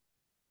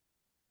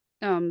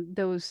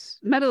those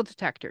metal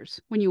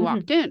detectors when you Mm-hmm.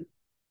 walked in.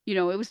 You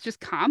know, it was just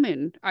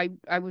common. I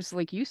was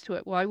like used to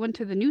it. Well, I went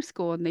to the new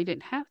school and they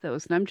didn't have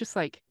those, and I'm just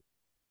like,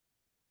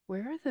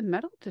 where are the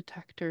metal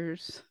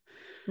detectors?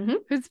 Mm-hmm.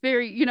 It's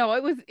very,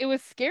 it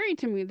was scary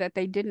to me that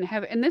they didn't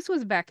have it. And this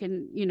was back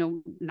in,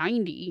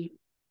 90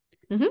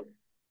 Mm-hmm.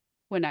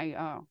 when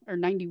I or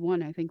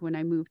 91, I think, when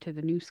I moved to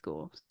the new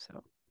school.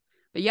 So,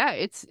 but yeah,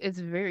 it's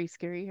very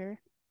scary here.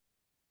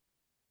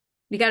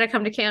 You got to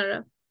come to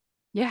Canada.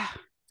 Yeah.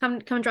 Come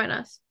join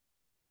us.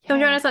 Come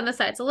join Yeah. us on the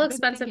side. It's a little I've been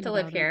expensive thinking to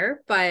live about it.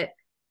 here, but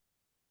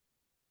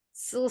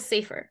it's a little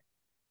safer.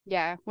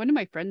 Yeah, one of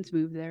my friends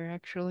moved there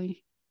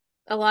actually.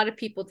 A lot of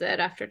people did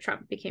after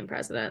Trump became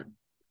president.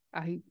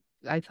 I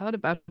I thought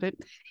about it.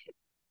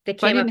 They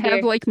If I came up didn't have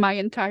here. like my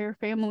entire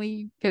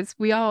family, because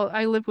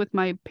I live with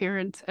my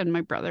parents and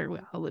my brother. We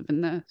all live in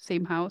the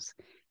same house,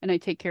 and I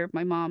take care of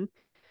my mom.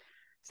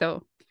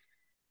 So,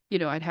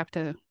 I'd have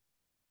to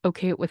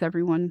okay it with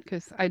everyone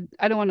because I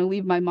don't want to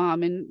leave my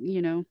mom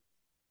and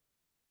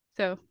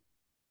so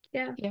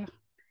Yeah. yeah.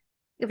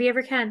 If you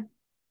ever can,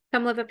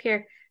 come live up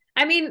here.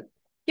 I mean,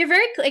 you're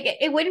very like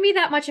it wouldn't be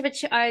that much of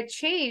a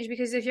change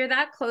because if you're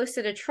that close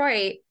to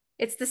Detroit,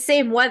 it's the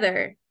same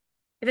weather.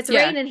 If it's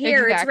Yeah, raining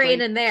here, it's exactly.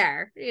 raining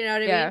there. You know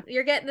what I Yeah. mean?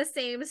 You're getting the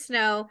same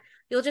snow.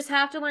 You'll just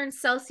have to learn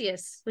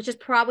Celsius, which is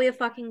probably a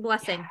fucking Yeah.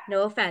 blessing.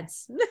 No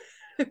offense.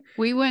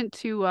 We went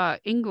to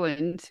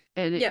England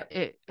and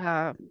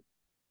Yeah.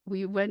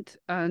 we went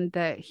on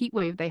the heat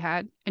wave they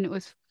had and it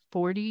was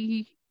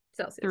 43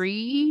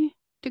 Celsius.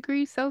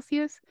 degrees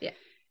Celsius. Yeah.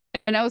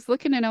 And I was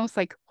looking and I was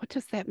like, what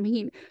does that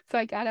mean? So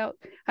I got out.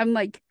 I'm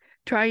like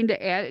trying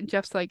to add, and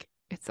Jeff's like,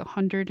 it's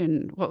 100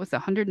 and what was it,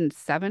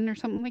 107 or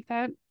something like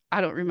that?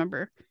 I don't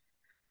remember.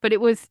 But it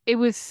was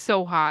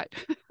so hot.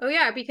 Oh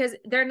yeah, because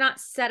they're not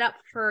set up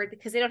for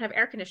because they don't have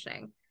air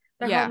conditioning.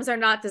 Their Yeah. homes are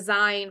not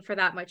designed for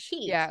that much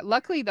heat. Yeah.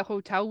 Luckily the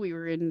hotel we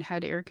were in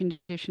had air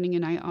conditioning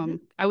and I Mhm.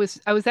 I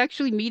was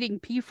actually meeting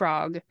P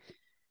Frog,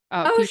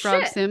 Oh P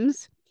Frog shit.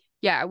 Sims.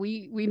 Yeah,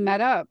 we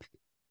met up.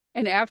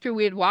 And after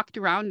we had walked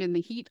around in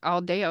the heat all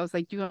day, I was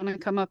like, "Do you want to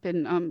come up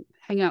and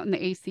hang out in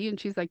the AC?" And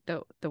she's like,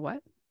 "The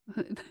what?"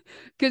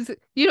 Because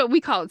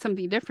we call it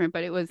something different,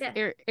 but it was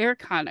Yeah.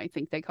 aircon, I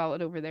think they call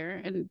it over there.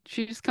 And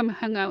she just come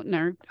hung out in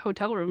our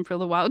hotel room for a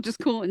little while, just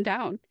cooling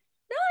down.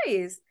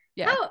 Nice.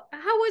 Yeah,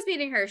 How was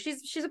meeting her?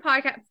 She's a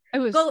podcast. it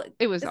was Go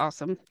it was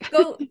awesome.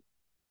 go.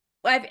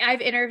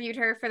 I've interviewed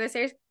her for the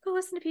series. Go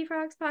listen to P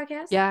Frog's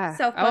podcast. Yeah.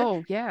 So fun.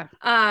 Oh yeah.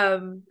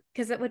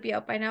 Because it would be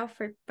out by now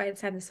for by the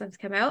time this one's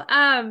come out.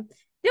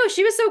 No,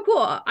 she was so cool.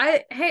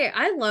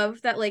 I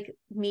love that like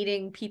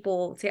meeting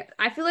people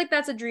I feel like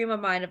that's a dream of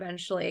mine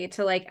eventually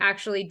to like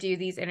actually do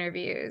these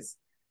interviews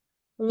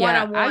one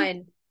Yeah. on I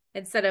one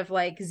instead of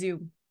like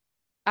Zoom.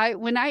 I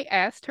when I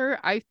asked her,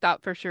 I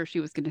thought for sure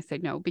she was going to say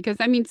no because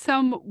I mean,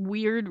 some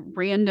weird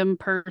random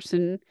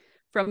person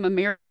from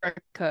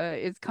America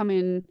is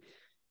coming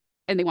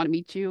and they want to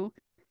meet you.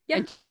 Yeah.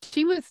 And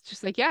she was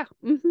just like, yeah,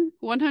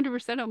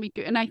 100% I'll meet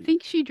you. And I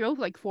think she drove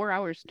like 4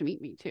 hours to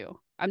meet me too.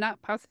 I'm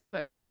not positive,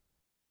 but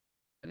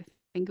I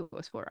think it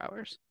was 4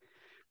 hours.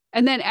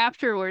 And then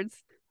afterwards,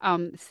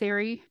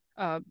 Sari,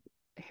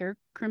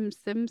 Haircrim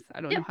Sims,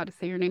 I don't know Yep. how to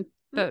say her name,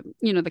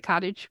 Mhm. the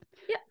cottage.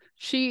 Yep.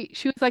 She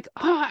was like,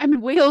 oh, I'm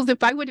in Wales.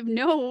 If I would have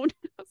known,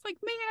 I was like,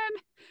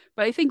 man.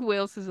 But I think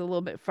Wales is a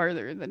little bit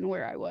farther than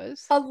where I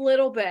was. A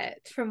little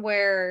bit from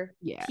where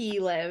Yeah. P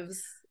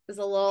lives is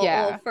a little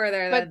Yeah.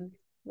 further But than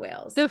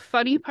Wales. the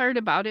funny part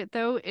about it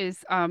though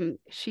is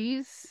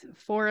she's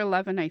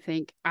 4'11", I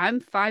think.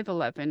 I'm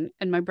 5'11",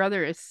 and my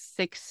brother is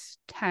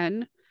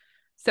 6'10".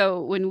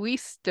 So when we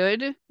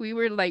stood, we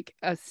were like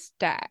a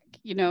stack,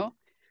 you know?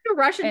 A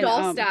Russian And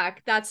doll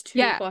stack. That's too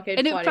yeah, fucking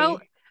and it felt,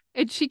 funny.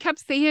 and she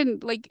kept saying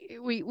like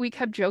we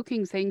kept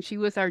joking saying she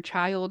was our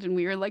child, and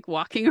we were like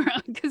walking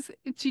around because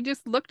she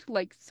just looked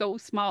like so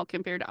small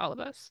compared to all of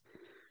us.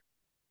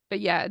 But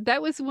yeah,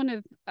 that was one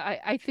of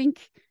I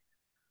think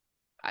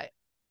I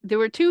there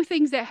were two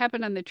things that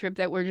happened on the trip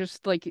that were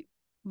just like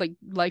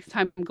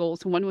lifetime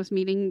goals. One was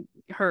meeting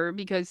her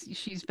because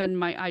she's been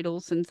my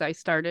idol since I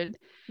started,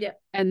 Yeah.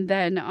 and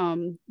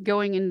then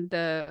going in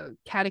the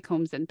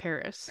catacombs in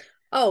Paris.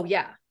 Oh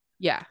yeah.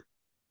 Yeah.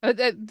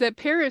 The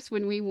Paris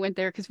when we went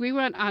there because we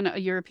went on a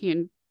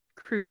European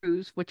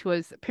cruise which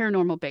was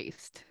paranormal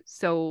based.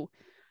 So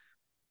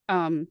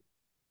um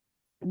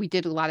we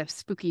did a lot of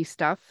spooky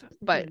stuff,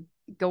 but Mhm.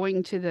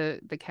 going to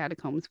the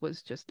catacombs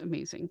was just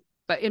amazing.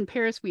 But in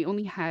Paris we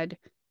only had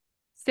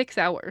 6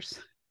 hours.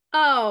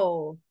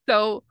 Oh.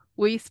 So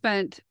we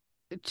spent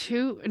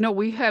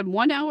we had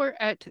 1 hour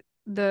at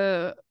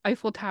the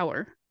Eiffel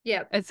Tower.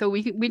 Yep. And so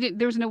we did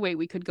there was no way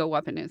we could go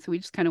up in it. So we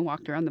just kind of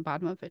walked around the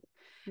bottom of it.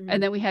 And Mhm.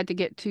 then we had to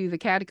get to the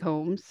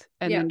catacombs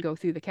and then Yep. go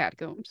through the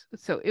catacombs.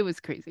 So it was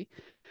crazy.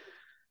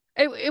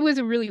 It was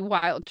a really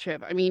wild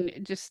trip. I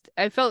mean, just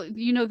I felt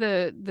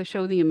the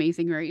show The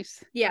Amazing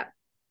Race. Yep.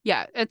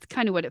 Yeah, that's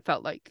kind of what it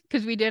felt like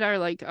because we did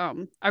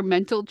our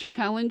mental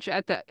challenge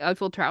at the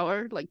Eiffel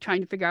Tower, like trying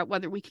to figure out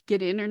whether we could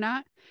get in or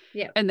not.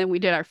 Yep. And then we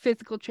did our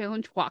physical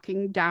challenge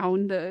walking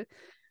down the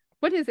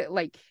what is it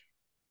like?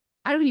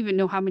 I don't even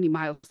know how many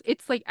miles.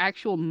 It's like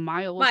actual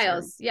miles or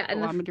Miles. Yeah. And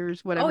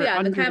kilometers, oh whatever, yeah,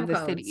 and the under cam the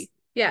cones. city.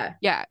 Yeah.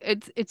 Yeah,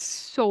 it's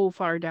so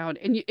far down,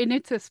 and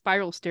it's a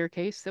spiral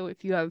staircase. So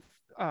if you have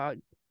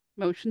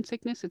motion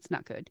sickness, it's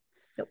not good.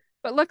 Nope.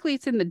 But luckily,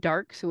 it's in the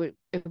dark, so it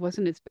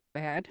wasn't as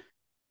bad.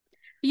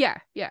 Yeah,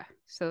 yeah.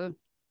 So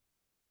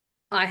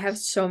I have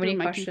so those are many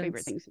my two favorite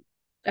questions. things.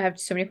 I have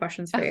so many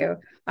questions for you.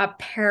 A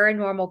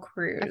paranormal Okay.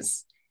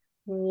 cruise.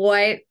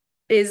 What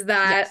is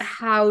that? Yes.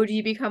 How do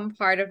you become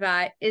part of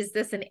that? Is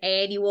this an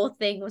annual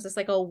thing? Was this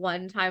like a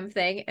one-time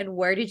thing? And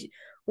where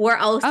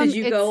else did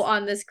you go It's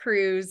on this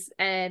cruise?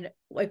 And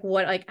like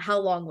how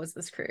long was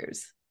this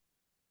cruise?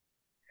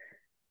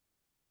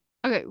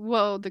 okay.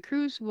 Well, the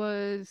cruise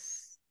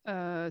was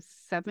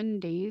 7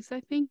 days, I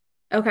think.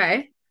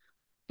 Okay.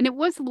 And it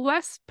was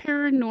less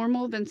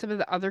paranormal than some of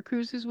the other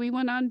cruises we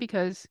went on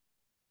because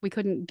we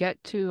couldn't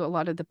get to a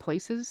lot of the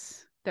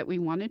places that we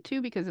wanted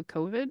to because of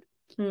COVID.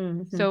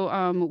 Mm-hmm.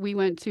 So we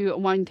went to a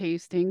wine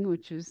tasting,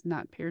 which is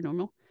not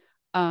paranormal,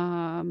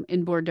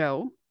 in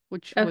Bordeaux,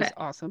 which was Okay.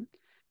 awesome.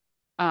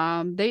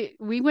 They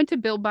we went to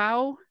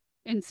Bilbao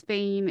in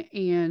Spain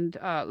and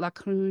La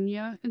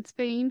Coruña in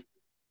Spain,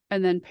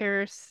 and then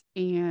Paris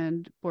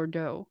and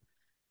Bordeaux.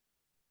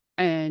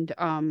 And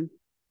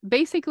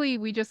basically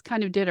we just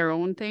kind of did our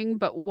own thing,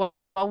 but while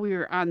we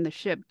were on the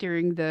ship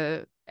during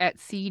the at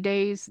sea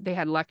days, they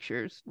had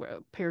lectures,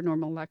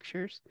 paranormal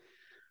lectures.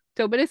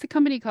 So, but it's a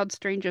company called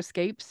Strange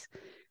Escapes,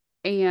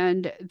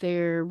 and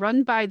they're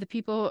run by the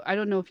people. I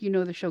don't know if you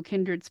know the show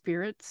Kindred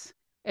Spirits.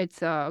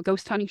 It's a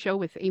ghost hunting show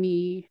with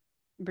Amy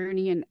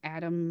Burney and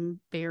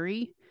Adam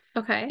Berry,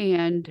 Okay.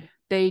 and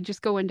they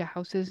just go into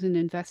houses and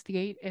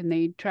investigate, and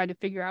they try to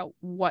figure out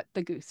what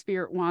the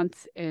spirit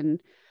wants, and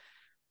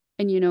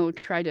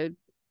try to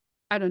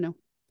I don't know.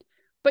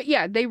 But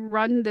yeah, they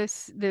run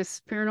this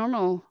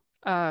paranormal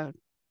uh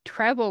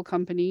travel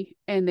company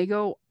and they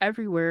go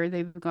everywhere.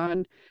 They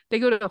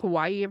go to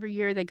Hawaii every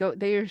year.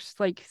 There's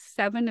like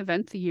 7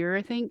 events a year,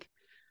 I think.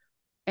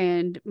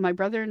 And my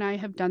brother and I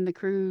have done the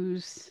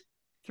cruise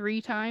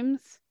 3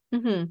 times.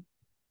 Mm-hmm.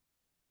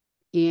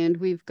 And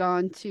we've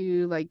gone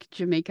to like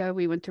Jamaica.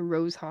 We went to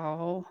Rose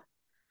Hall.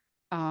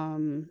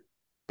 Um,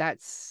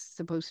 that's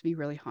supposed to be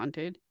really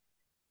haunted.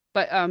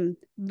 But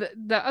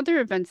the other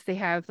events they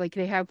have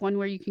one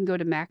where you can go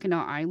to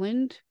Mackinac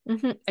Island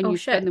Mm-hmm. and Oh you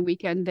spend shit. the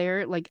weekend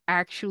there, like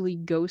actually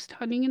ghost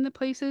hunting in the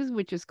places,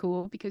 which is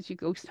cool because you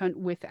ghost hunt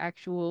with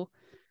actual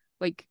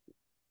like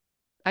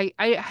I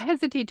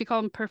hesitate to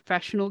call them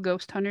professional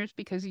ghost hunters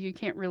because you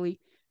can't really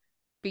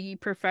be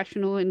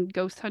professional in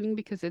ghost hunting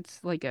because it's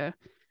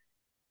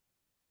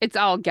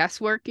all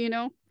guesswork.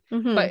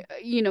 Mm-hmm. But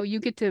you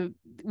get to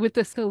with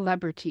the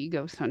celebrity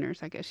ghost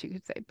hunters, I guess you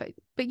could say.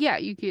 But yeah,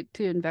 you get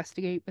to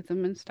investigate with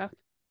them and stuff.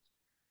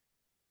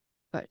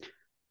 But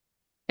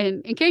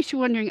And in case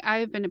you're wondering, I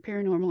have been a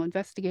paranormal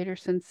investigator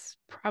since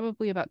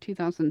probably about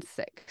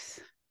 2006.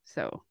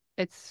 So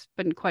it's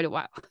been quite a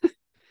while.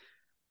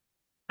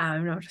 I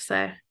don't know what to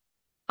say.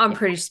 I'm Yeah.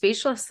 pretty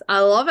speechless. I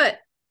love it.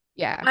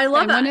 Yeah. I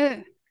love And one it.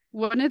 of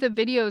one of the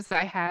videos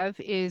I have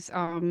is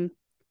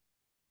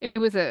it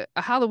was a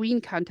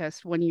Halloween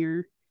contest one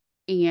year,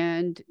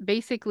 and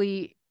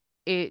basically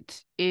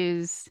it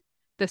is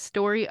the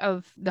story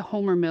of the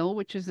Homer Mill,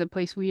 which is the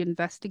place we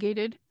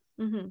investigated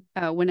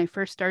Mm-hmm. when I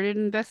first started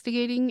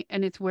investigating,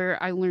 and it's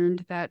where I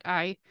learned that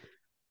I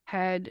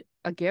had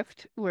a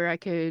gift where I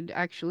could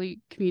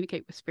actually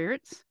communicate with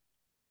spirits.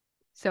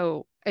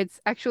 So it's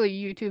actually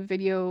a YouTube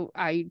video.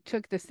 I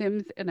took The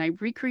Sims and I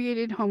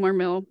recreated Homer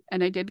Mill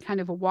and I did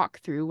kind of a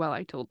walkthrough while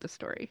I told the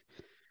story.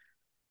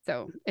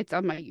 So it's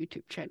on my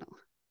YouTube channel.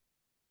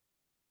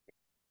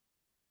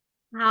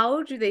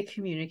 How do they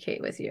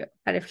communicate with you?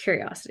 Out of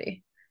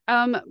curiosity.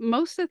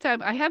 Most of the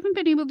time I haven't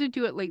been able to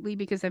do it lately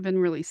because I've been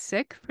really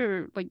sick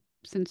for like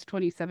since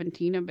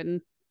 2017. I've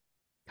been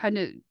kind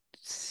of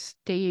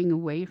staying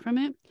away from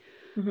it.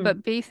 Mm-hmm.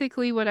 But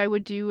basically what I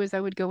would do is I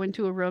would go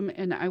into a room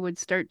and I would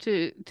start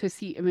to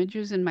see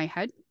images in my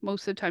head.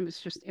 Most of the time it's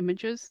just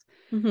images.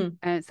 Mm-hmm.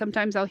 And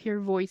sometimes I'll hear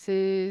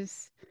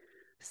voices.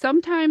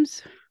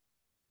 Sometimes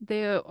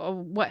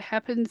what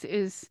happens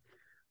is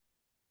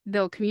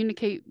they'll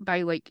communicate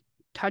by like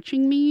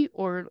touching me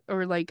or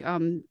like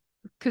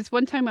because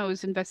one time I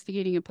was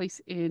investigating a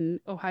place in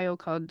Ohio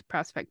called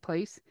Prospect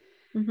Place,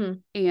 Mm-hmm.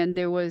 and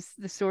there was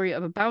the story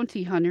of a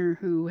bounty hunter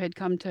who had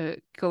come to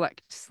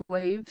collect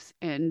slaves,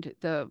 and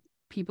the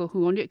people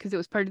who owned it, because it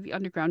was part of the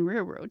Underground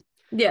Railroad,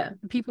 Yeah.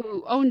 the people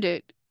who owned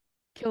it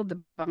killed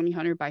the bounty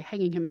hunter by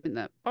hanging him in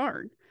the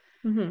barn.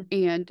 Mm-hmm.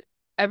 And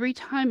every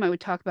time I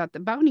would talk about the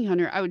bounty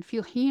hunter, I would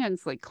feel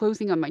hands like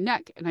closing on my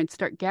neck and I'd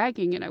start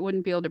gagging and I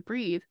wouldn't be able to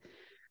breathe.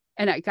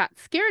 And I got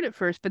scared at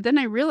first, but then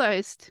I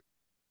realized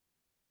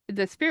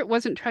the spirit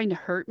wasn't trying to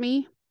hurt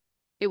me.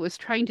 It was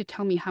trying to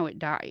tell me how it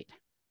died.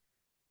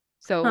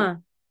 So Huh.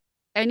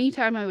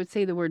 anytime I would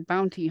say the word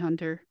bounty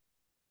hunter,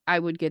 I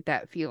would get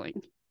that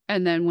feeling.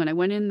 And then when I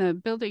went in the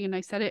building and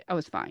I said it, I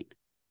was fine.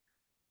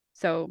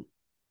 So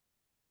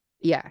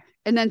yeah.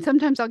 And then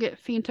sometimes I'll get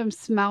phantom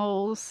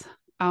smells.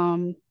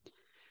 Um,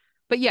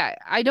 but yeah,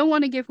 I don't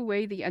want to give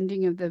away the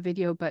ending of the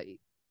video, but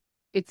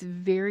it's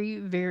very,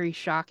 very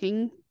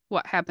shocking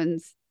what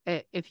happens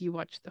if you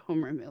watch the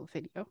Homer Mill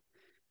video.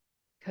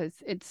 Because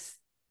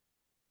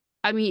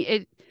I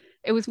mean,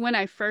 it was when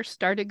I first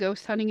started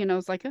ghost hunting, and I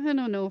was like, I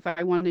don't know if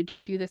I want to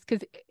do this.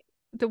 Because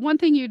the one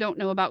thing you don't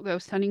know about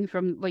ghost hunting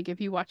from like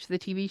if you watch the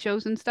TV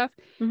shows and stuff,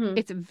 Mm-hmm.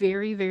 it's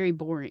very, very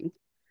boring.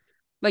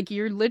 Like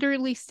you're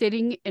literally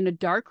sitting in a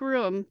dark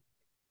room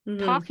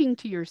Mm-hmm. talking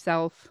to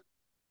yourself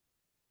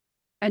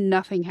and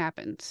nothing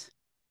happens.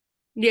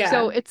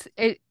 So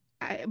Yeah.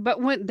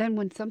 but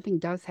when something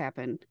does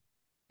happen,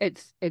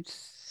 it's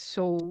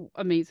so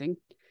amazing.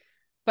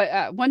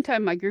 But one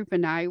time my group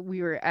and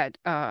we were at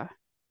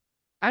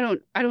I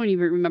don't even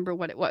remember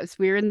what it was.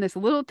 We were in this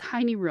little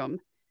tiny room.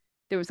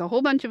 There was a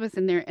whole bunch of us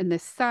in there, and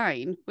this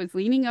sign was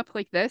leaning up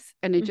like this,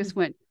 and it Mm-hmm. just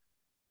went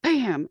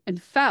bam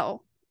and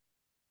fell.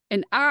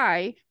 And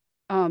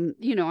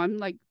I'm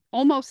like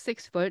almost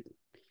 6 foot,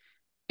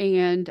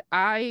 and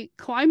I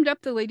climbed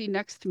up the lady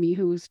next to me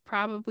who was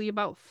probably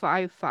about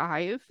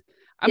 5'5".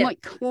 I'm Yeah.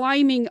 like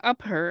climbing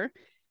up her.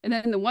 And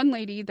then the one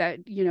lady that,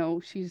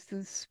 she's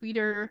the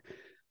sweeter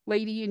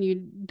lady and you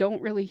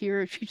don't really hear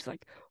her, she's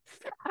like,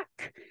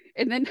 fuck.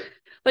 And then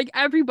like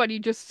everybody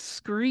just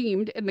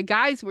screamed and the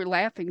guys were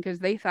laughing because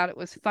they thought it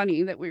was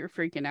funny that we were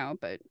freaking out.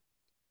 But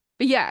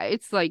yeah,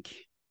 it's like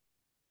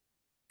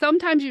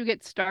sometimes you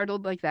get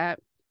startled like that.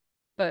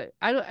 But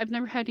I've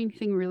never had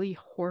anything really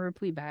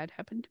horribly bad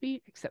happen to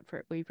me except for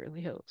at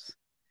Waverly Hills.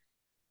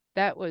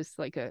 That was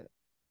like a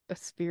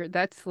spirit.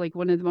 That's like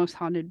one of the most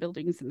haunted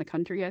buildings in the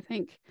country, I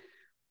think.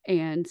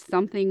 And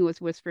something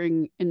was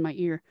whispering in my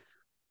ear,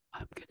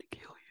 I'm gonna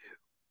kill you.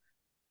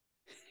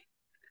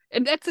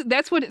 And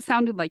that's what it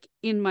sounded like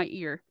in my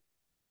ear.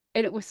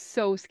 And it was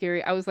so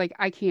scary. I was like,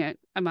 I can't.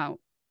 I'm out.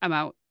 I'm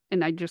out.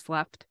 And I just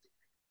left.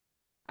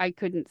 I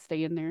couldn't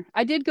stay in there.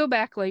 I did go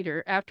back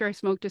later after I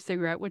smoked a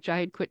cigarette, which I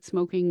had quit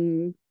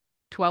smoking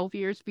 12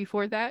 years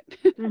before that.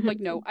 I'm like,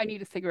 Mm-hmm. no, I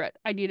need a cigarette.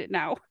 I need it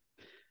now.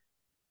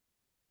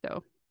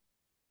 So,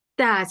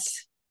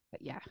 That's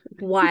but yeah.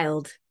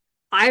 wild.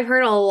 I've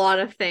heard a lot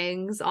of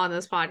things on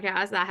this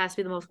podcast. That has to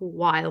be the most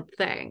wild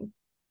thing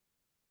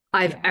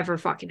I've Yeah. ever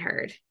fucking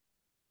heard.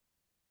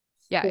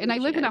 Yeah. And Holy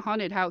I live in a shit.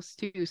 haunted house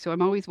too. So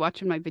I'm always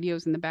watching my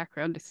videos in the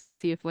background to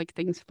see if like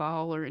things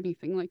fall or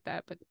anything like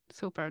that. But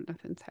so far,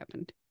 nothing's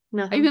happened. I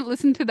Nothing. even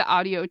listened to the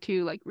audio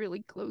too, like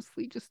really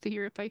closely just to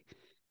hear if I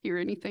hear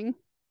anything.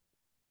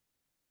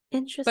 But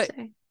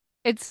Interesting.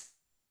 it's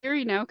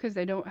scary now because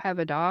I don't have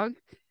a dog.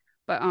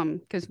 But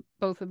because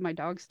both of my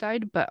dogs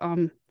died. But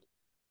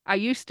I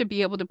used to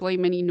be able to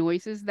blame any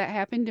noises that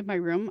happened in my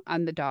room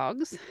on the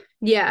dogs.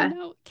 And Yeah.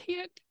 now I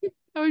can't.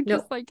 I'm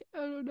just Nope. like, I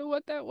don't know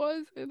what that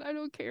was, and I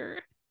don't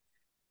care.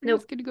 We're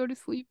just Nope. gonna go to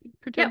sleep and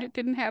pretend Yep. it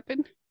didn't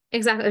happen.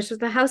 Exactly. It's just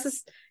the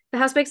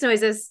house makes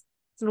noises.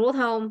 It's an old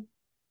home.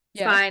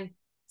 It's Yeah. fine.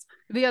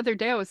 The other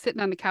day I was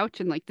sitting on the couch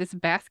and like this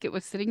basket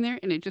was sitting there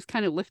and it just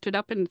kind of lifted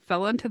up and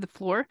fell onto the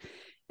floor.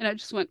 And I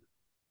just went,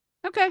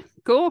 okay,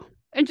 cool.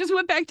 And just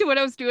went back to what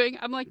I was doing.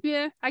 I'm like,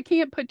 yeah, I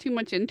can't put too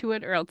much into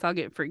it or else I'll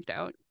get freaked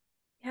out.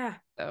 Yeah.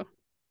 So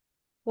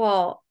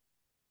Well,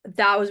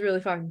 that was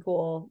really fucking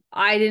cool.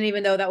 I didn't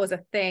even know that was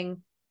a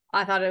thing.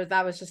 I thought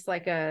that was just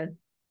like a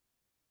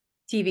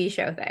TV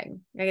show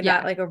thing, like not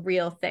yeah. like a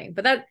real thing.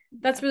 But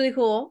that's Yeah. really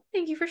cool.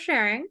 Thank you for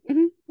sharing.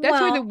 That's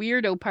where the Well,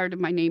 weirdo part of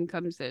my name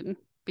comes in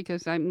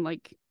because I'm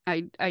like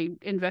I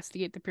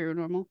investigate the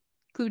paranormal,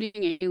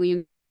 including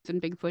aliens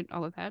and Bigfoot,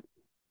 all of that.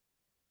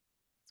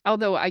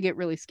 Although I get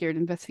really scared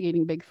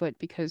investigating Bigfoot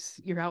because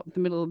you're out in the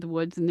middle of the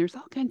woods and there's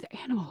all kinds of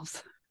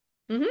animals.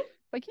 mhm.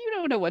 Like, you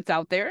don't know what's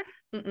out there.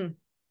 Mm-mm.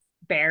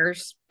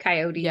 Bears, Yeah.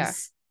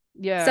 coyotes,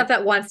 Yeah. stuff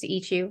that wants to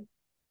eat you.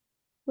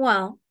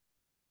 Well,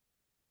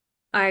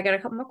 I got a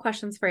couple more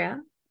questions for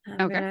you.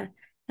 I'm Okay. gonna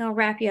now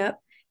wrap you up.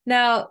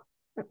 Now,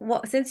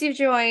 well, since you've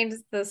joined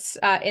this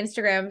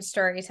Instagram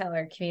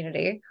storyteller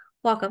community,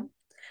 welcome.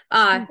 It's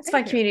a fun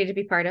Thank you. community to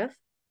be part of.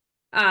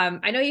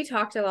 I know you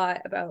talked a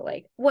lot about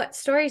like what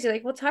stories you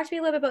like. Well, talk to me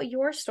a little bit about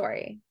your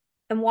story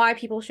and why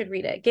people should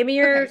read it. Give me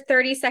your Okay.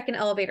 30-second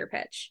elevator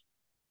pitch.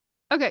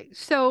 Okay.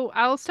 So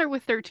I'll start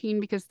with 13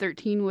 because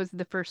 13 was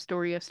the first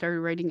story I started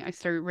writing. I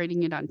started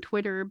writing it on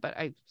Twitter, but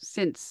I've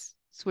since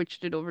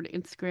switched it over to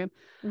Instagram.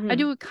 I Mm-hmm.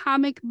 do a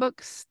comic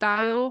book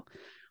style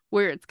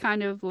where it's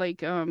kind of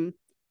like a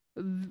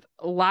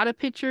lot of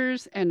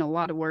pictures and a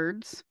lot of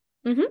words.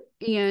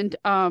 Mm-hmm.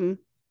 And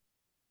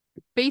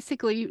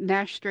basically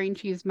Nash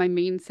Strange, he's my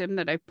main sim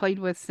that I've played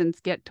with since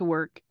Get to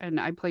Work, and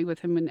I play with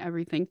him and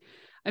everything.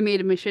 I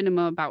made a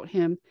machinima about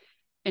him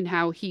and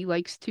how he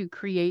likes to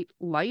create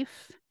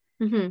life,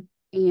 Mm-hmm.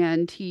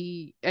 and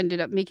he ended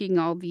up making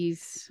all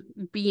these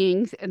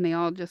beings and they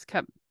all just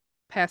kept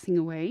passing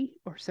away,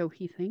 or so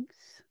he thinks.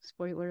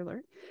 Spoiler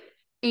alert.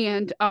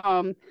 And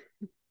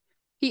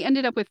he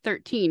ended up with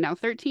 13. Now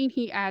 13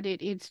 he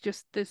added, it's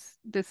just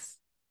this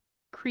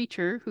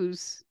creature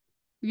who's,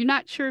 you're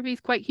not sure if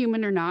he's quite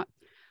human or not,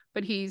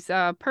 but he's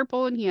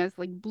purple and he has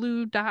like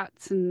blue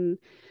dots and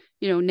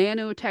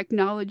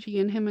nanotechnology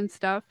in him and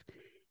stuff.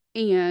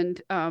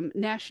 And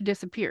Nash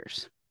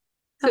disappears.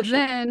 Oh So shit.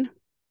 then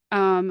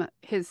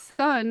his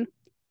son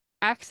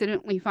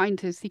accidentally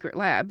finds his secret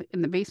lab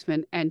in the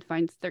basement and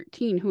finds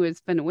 13, who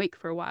has been awake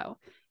for a while.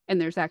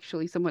 And there's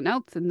actually someone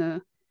else in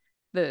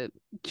the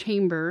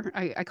chamber.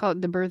 I call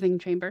it the birthing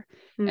chamber,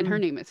 and her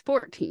Mm. name is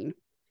 14.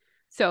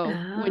 So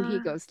when he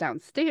Ah. goes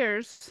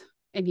downstairs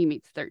and he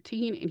meets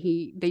 13,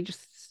 and they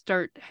just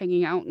start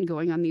hanging out and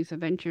going on these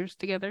adventures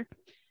together.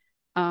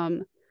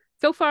 Um,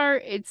 so far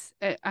it's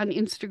on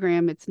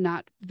Instagram, it's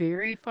not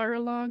very far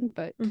along,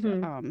 but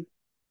Mm-hmm.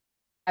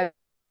 I've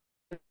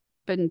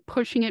been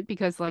pushing it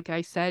because, like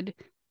I said,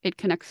 it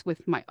connects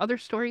with my other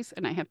stories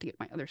and I have to get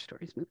my other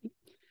stories moving.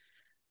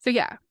 So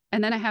yeah,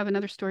 and then I have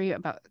another story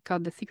about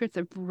called The Secrets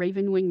of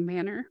Ravenwing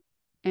Manor,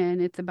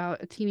 and it's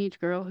about a teenage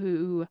girl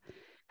who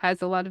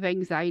has a lot of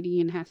anxiety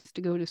and has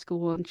to go to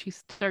school, and she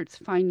starts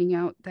finding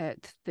out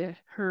that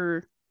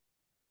her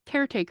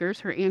caretakers,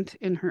 her aunt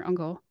and her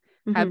uncle,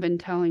 have Mm-hmm. been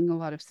telling a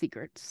lot of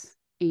secrets,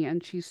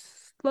 and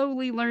she's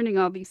slowly learning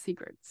all these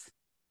secrets.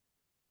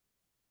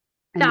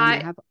 And then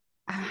That,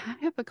 I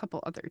have a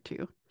couple other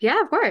too.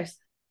 yeah, of course.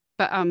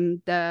 But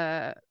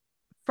the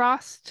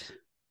Frost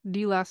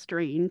de la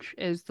Strange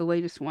is the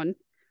latest one,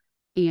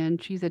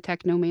 and she's a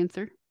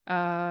technomancer.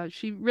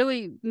 She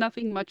really,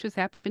 nothing much has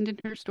happened in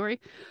her story,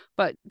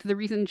 but the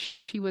reason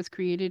she was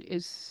created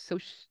is so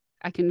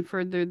I can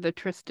further the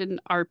Tristan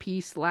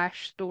RP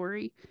slash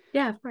story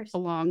Yeah, of course.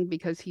 along,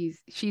 because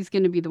she's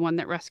going to be the one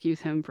that rescues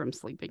him from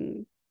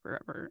sleeping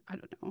forever. I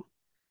don't know.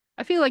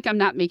 I feel like I'm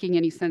not making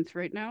any sense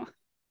right now.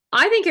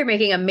 I think you're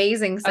making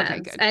amazing Okay,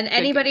 sense. good, And good, good,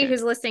 anybody good.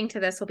 who's listening to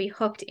this will be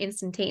hooked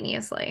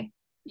instantaneously.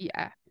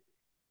 Yeah,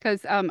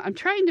 because I'm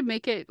trying to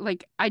make it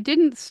like I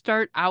didn't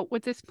start out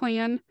with this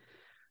plan,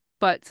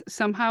 but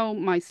somehow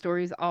my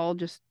stories all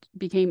just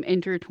became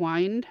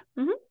intertwined.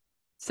 Hmm.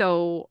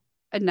 So,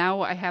 and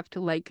now I have to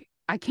like,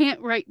 I can't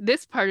write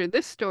this part of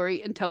this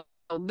story until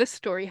this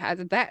story has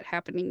that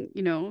happening.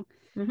 Hmm.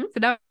 So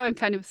now I'm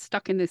kind of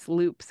stuck in this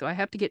loop. So I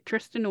have to get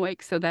Tristan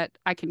awake so that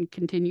I can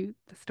continue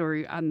the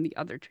story on the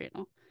other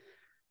channel.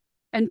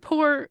 And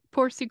poor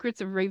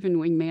Secrets of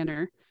Ravenwing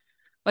Manor,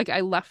 like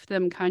I left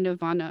them kind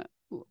of on a,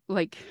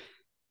 like,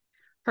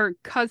 her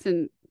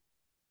cousin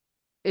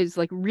is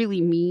like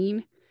really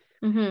mean,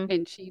 Hmm.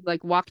 and she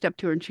like walked up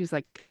to her and she's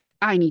like,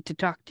 I need to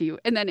talk to you.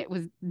 And then it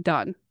was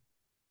done.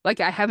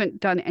 Like I haven't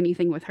done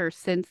anything with her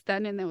since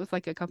then, and that was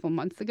like a couple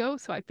months ago.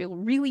 So I feel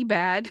really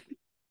bad,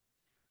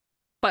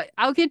 but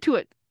I'll get to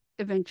it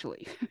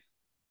eventually.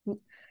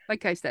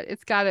 Like I said,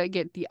 it's got to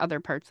get the other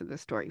parts of the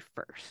story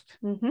first.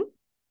 Hmm. So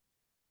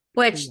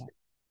Which, yeah.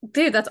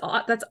 dude, that's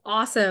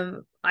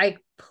awesome. I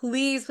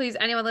please,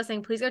 anyone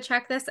listening, please go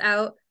check this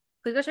out.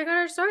 Please go check out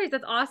our stories.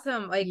 That's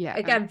awesome. Like Yeah.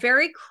 again,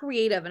 very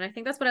creative, and I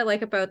think that's what I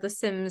like about the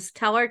Sims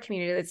teller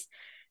community. It's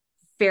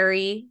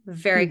very,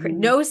 very Hmm.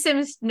 no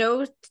Sims,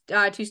 no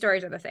two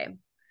stories are the same.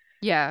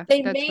 Yeah,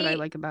 They that's what I may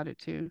like about it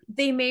too.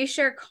 they may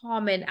share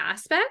common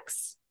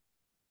aspects,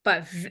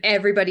 but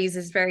everybody's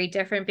is very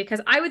different because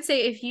I would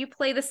say if you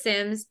play The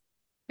Sims,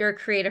 you're a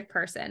creative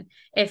person.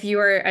 If you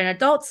are an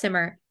adult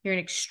simmer, you're an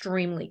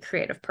extremely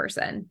creative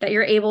person that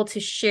you're able to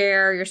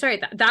share your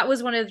story. That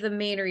was one of the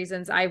main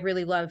reasons I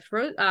really loved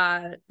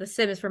The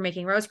Sims for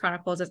making Rose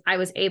Chronicles is I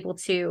was able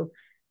to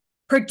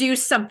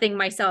produce something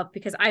myself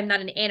because I'm not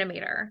an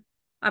animator.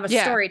 I'm a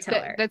Yeah, that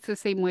storyteller, that's the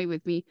same way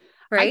with me.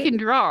 I right? can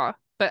draw,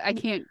 but I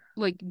can't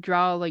like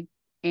draw like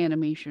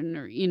animation,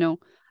 or I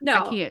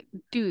No, can't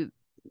do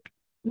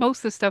most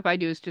of the stuff I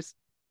do is just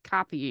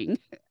copying.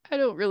 I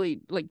don't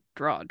really like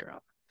draw.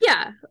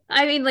 Yeah.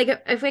 I mean, like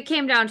if it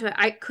came down to it,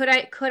 I could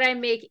I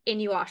make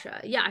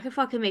Inuyasha? Yeah, I could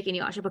fucking make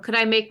Inuyasha, but could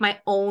I make my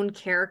own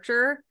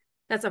character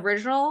that's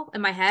original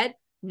in my head?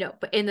 No.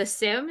 But in The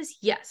Sims,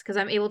 yes, because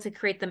I'm able to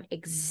create them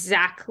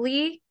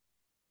exactly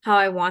how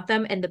I want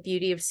them. And the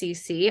beauty of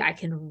CC, I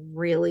can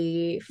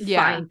really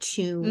Yeah. fine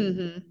tune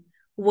Mm-hmm.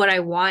 what I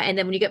want. And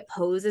then when you get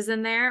poses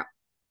in there,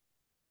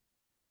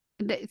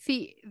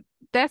 See,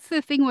 that's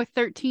the thing with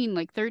 13.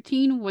 Like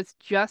 13 was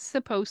just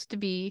supposed to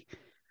be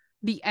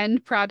the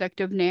end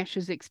product of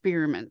Nash's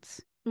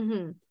experiments.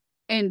 mhm,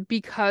 And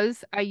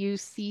because I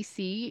used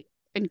CC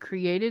and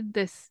created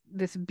this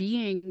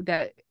being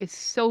that is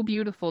so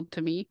beautiful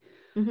to me,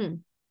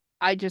 mhm.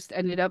 I just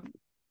ended up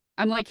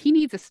I'm like, he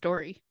needs a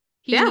story.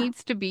 He Yeah.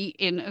 needs to be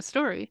in a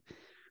story.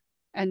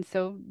 And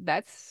so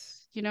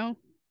that's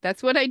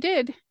what I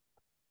did.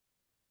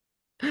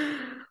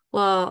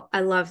 Well,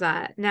 I love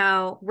that.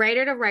 Now,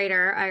 writer to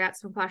writer, I got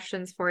some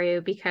questions for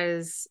you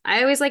because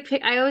I always like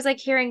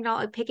hearing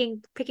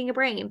picking a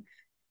brain.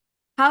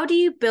 How do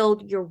you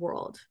build your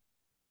world?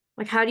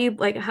 Like how do you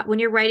when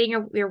you're writing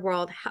your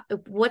world,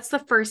 what's the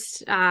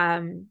first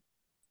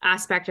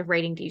aspect of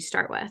writing do you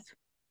start with?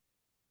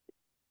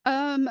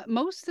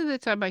 Most of the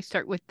time I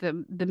start with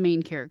the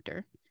main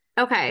character.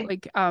 Okay.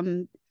 Like,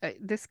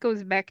 this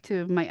goes back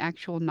to my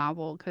actual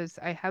novel because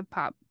I have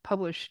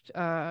published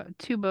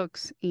two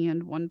books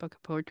and one book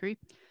of poetry.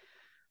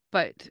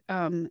 But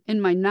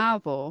in my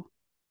novel,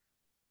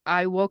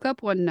 I woke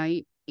up one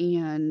night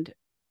and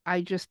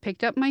I just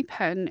picked up my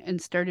pen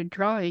and started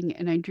drawing,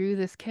 and I drew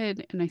this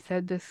kid, and I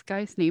said, "This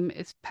guy's name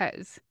is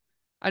Pez."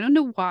 I don't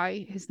know why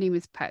his name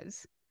is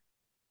Pez.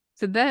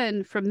 So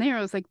then from there,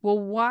 I was like, well,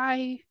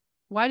 why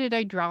did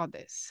I draw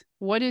this?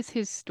 What is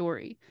his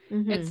story?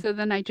 And Mm-hmm. so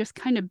then I just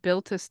kind of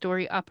built a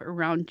story up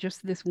around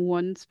just this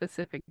one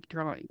specific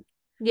drawing.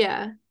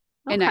 Yeah.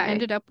 And I Okay.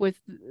 ended up with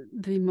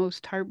the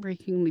most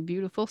heartbreakingly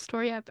beautiful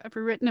story I've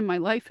ever written in my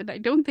life. And I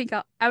don't think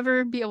I'll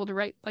ever be able to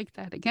write like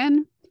that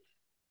again.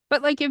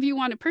 But like if you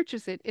want to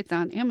purchase it, it's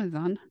on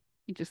Amazon.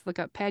 You just look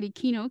up Patty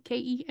Keno,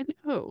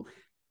 Keno,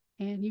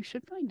 and you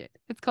should find it.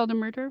 It's called A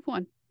Murder of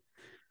One.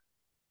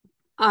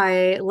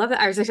 I love it.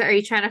 Are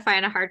you trying to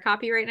find a hard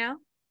copy right now?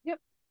 Yep.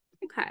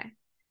 Okay.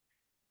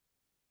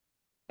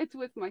 It's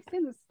with my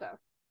Sims stuff.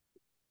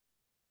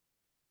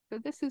 So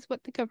this is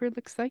what the cover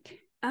looks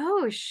like.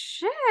 Oh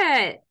shit.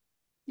 That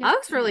Yep,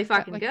 looks and really it's got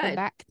fucking like the good.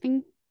 back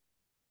thing.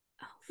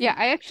 Oh, Yeah,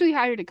 I actually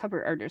hired a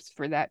cover artist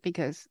for that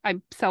because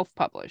I'm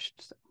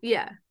self-published. So.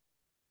 yeah.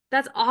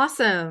 That's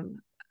awesome.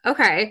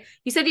 Okay.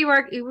 You said you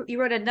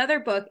wrote another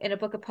book and a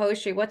book of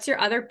poetry. What's your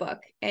other book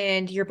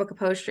and your book of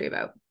poetry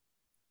about?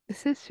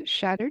 This is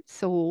Shattered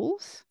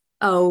Souls.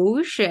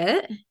 Oh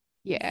shit.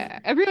 Yeah,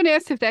 everyone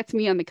asks if that's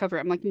me on the cover.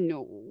 I'm like,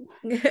 no,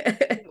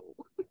 no.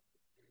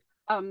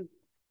 Um,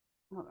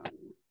 hold on.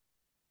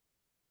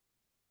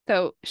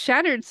 So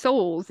Shattered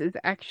Souls is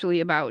actually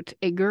about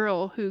a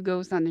girl who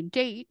goes on a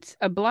date,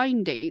 a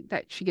blind date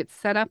that she gets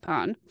set up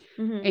on,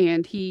 Hmm.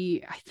 and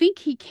I think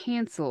he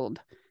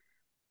canceled.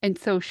 And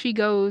so she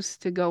goes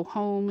to go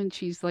home and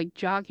she's like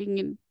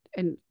jogging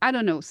and I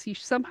don't know, she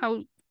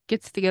somehow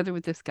gets together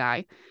with this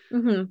guy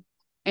Hmm.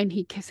 and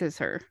he kisses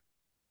her.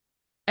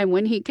 And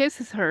when he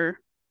kisses her,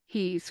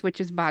 he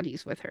switches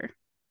bodies with her.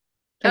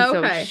 And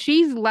so Okay.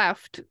 she's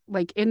left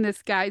like in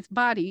this guy's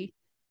body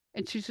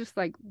and she's just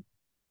like,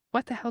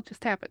 what the hell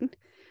just happened?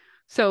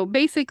 So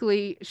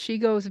basically, she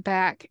goes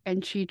back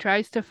and she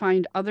tries to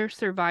find other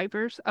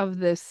survivors of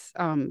this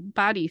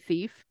body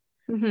thief,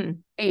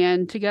 Hmm.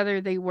 and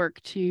together they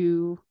work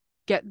to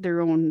get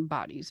their own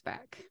bodies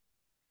back.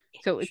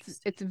 So Interesting.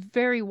 it's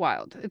very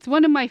wild. It's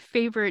one of my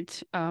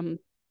favorite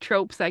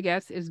tropes, I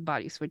guess, is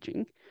body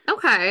switching.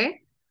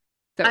 Okay.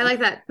 I So like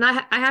that.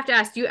 Now, I have to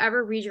ask, do you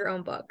ever read your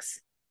own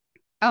books?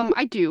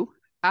 I do.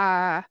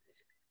 Uh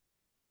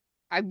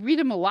I read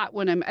them a lot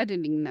when I'm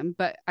editing them,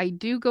 but I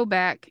do go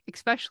back,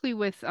 especially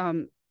with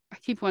I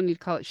keep wanting to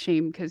call it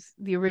Shame because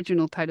the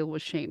original title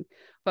was Shame.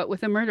 But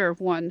with A Murder of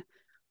One,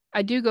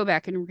 I do go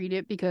back and read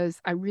it because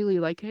I really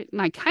like it.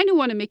 And I kind of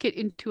want to make it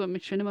into a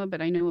machinima,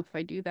 but I know if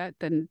I do that,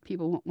 then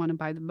people won't want to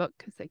buy the book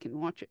because they can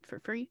watch it for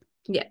free.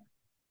 Yeah.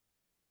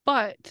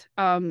 But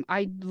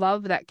I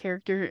love that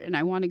character and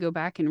I want to go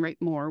back and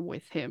write more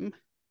with him.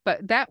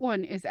 But that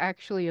one is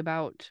actually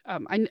about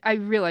I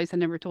realize I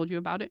never told you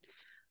about it,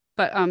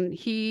 but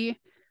he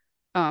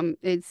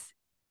is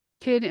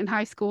kid in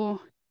high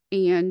school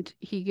and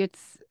he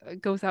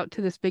goes out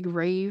to this big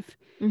rave,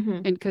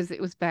 Hmm. and because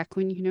it was back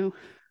when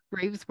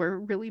raves were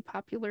really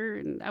popular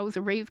and I was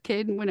a rave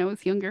kid when I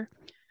was younger.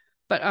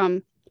 But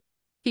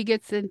he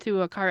gets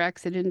into a car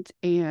accident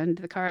and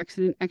the car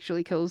accident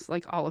actually kills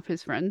like all of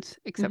his friends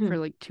except for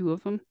Hmm. like two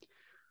of them.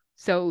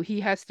 So he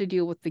has to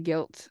deal with the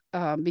guilt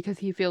because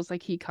he feels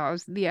like he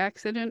caused the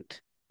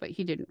accident, but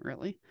he didn't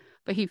really.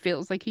 But he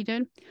feels like he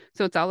did.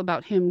 So it's all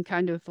about him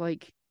kind of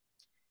like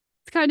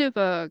it's kind of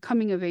a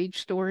coming of age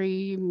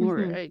story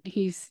more. Hmm.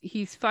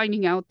 He's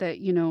finding out that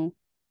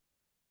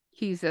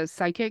he's a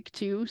psychic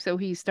too, so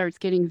he starts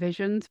getting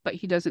visions, but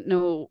he doesn't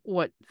know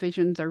what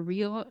visions are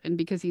real. And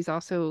because he's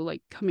also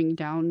like coming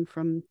down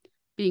from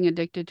being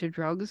addicted to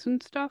drugs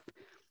and stuff,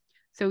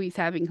 so he's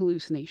having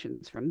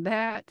hallucinations from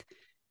that.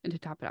 And to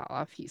top it all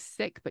off, he's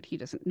sick, but he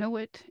doesn't know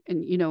it.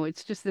 And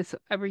it's just this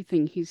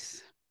everything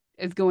he's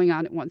is going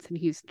on at once, and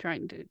he's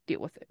trying to deal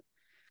with it.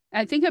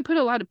 I think I put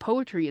a lot of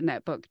poetry in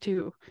that book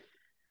too,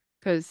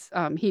 because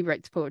he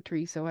writes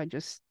poetry, so I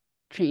just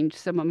changed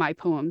some of my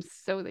poems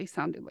so they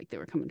sounded like they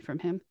were coming from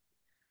him.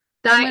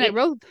 And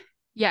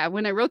That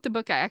when I wrote the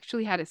book, I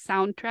actually had a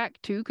soundtrack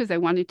too, because I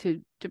wanted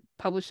to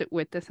publish it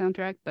with the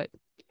soundtrack, but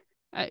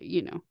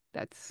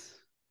that's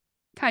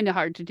kind of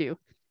hard to do.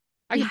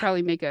 I could yeah.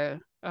 probably make a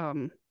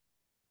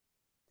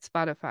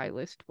Spotify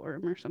list for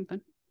him or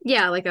something.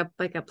 Yeah, like a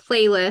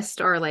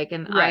playlist or like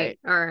an Right.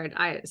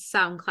 I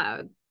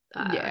SoundCloud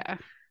Yeah.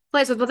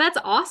 playlist. But that's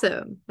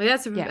awesome. Like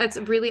Yeah. that's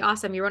really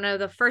awesome. You're one of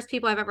the first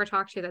people I've ever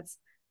talked to that's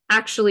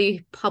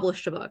actually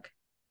published a book.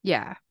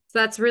 Yeah. So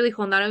that's really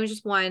cool. Not only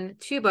just one,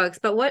 two books,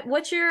 but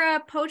what's your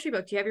poetry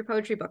book? Do you have your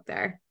poetry book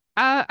there?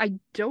 I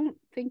don't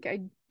think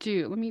I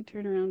do. Let me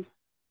turn around.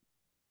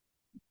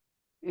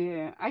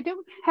 Yeah, I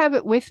don't have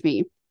it with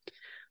me,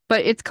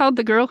 but it's called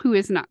The Girl Who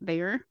Is Not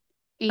There,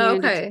 and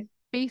it's Okay.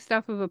 based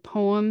off of a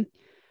poem.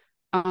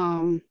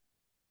 Um,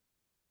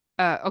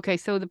 okay,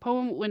 so the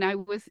poem, when I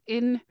was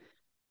in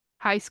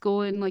high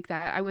school and like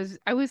that,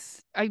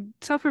 I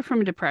suffer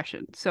from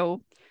depression.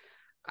 So,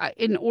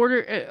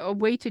 a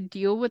way to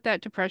deal with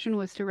that depression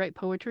was to write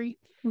poetry.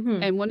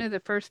 Mm-hmm. And one of the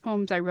first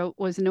poems I wrote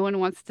was "No one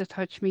wants to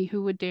touch me.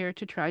 Who would dare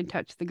to try and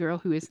touch the girl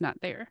who is not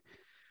there?"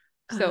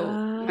 So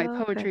my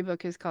Okay. poetry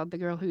book is called "The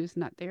Girl Who Is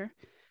Not There,"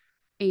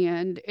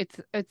 and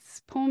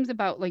it's poems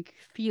about like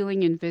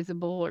feeling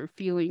invisible or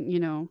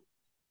feeling,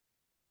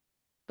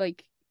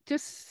 like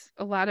just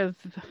a lot of.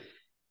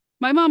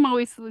 My mom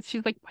always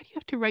she's like, "Why do you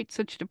have to write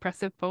such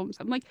depressive poems?"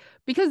 I'm like,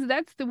 "Because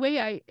that's the way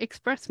I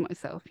express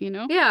myself."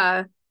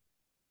 Yeah.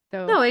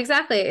 So No,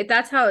 exactly.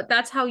 That's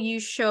how you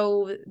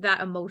show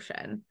that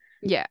emotion.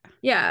 yeah.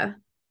 Yeah.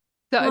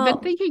 So I've been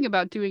Well, thinking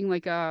about doing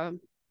like on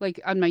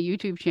my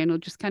YouTube channel,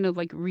 just kind of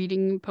like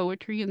reading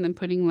poetry and then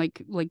putting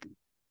like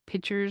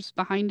pictures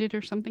behind it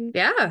or something.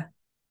 yeah.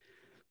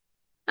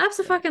 So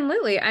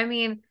Absolutely. I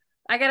mean,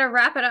 I gotta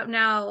wrap it up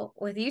now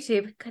with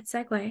YouTube. Good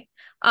segue.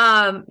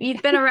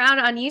 You've been around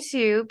on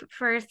YouTube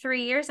for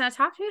 3 years now.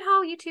 Talk to me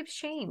how YouTube's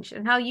changed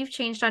and how you've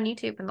changed on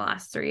YouTube in the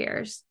last 3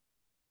 years.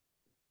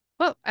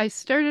 well, I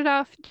started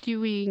off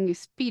doing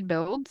speed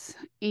builds,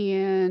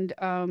 and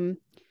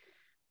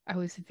I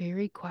was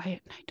very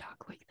quiet and I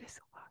talk like this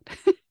a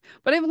lot.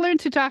 But I've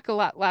learned to talk a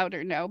lot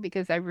louder now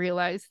because I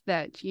realized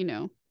that,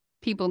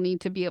 people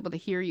need to be able to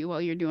hear you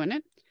while you're doing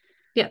it.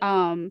 Yeah.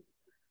 Um,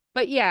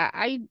 but yeah,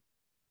 I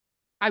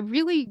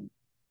really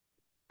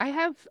I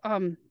have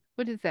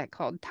what is that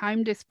called?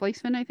 Time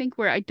displacement, I think,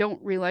 where I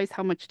don't realize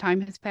how much time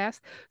has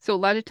passed. So a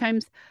lot of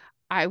times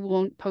I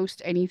won't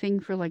post anything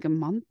for like a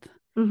month.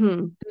 Mm-hmm.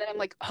 And then I'm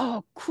like,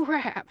 oh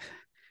crap.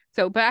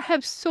 So, but I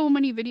have so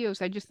many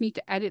videos. I just need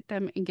to edit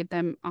them and get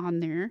them on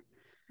there.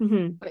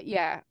 Mm-hmm. But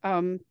yeah,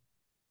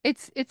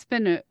 it's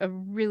been a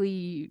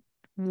really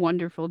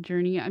wonderful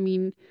journey. I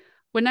mean,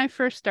 when I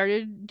first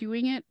started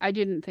doing it, I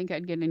didn't think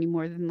I'd get any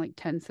more than like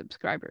 10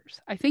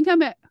 subscribers. I think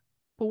I'm at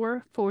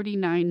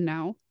 449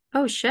 now.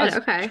 Oh I shit. was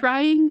Okay.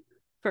 trying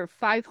for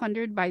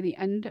 500 by the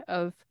end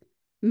of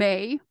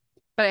May,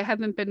 but I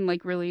haven't been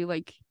like really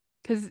like,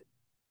 because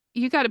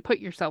you got to put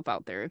yourself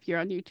out there. If you're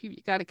on YouTube,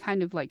 you got to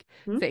kind of like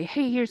Mhm. say,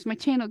 hey, here's my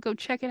channel, go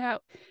check it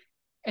out.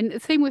 And the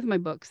same with my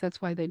books.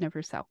 That's why they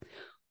never sell.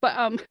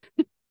 But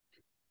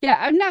yeah,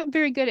 I'm not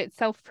very good at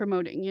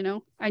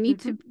self-promoting. I need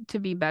Mhm. to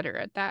be better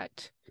at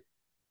that.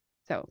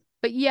 So,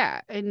 but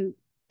yeah, and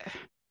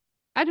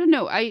I don't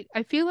know. I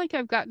feel like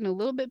I've gotten a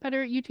little bit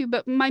better at YouTube,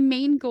 but my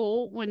main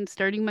goal when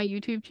starting my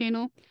YouTube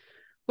channel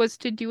was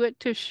to do it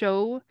to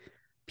show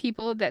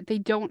people that they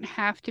don't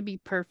have to be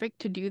perfect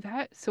to do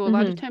that. So a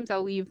lot of Mhm. times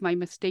I'll leave my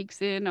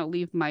mistakes in, I'll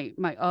leave my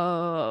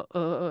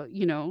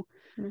Mhm.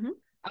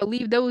 I'll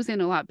leave those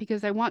in a lot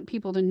because I want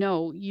people to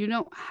know you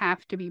don't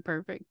have to be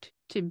perfect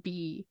to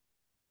be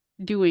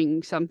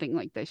doing something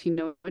like this.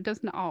 It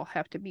doesn't all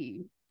have to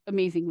be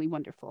amazingly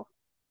wonderful.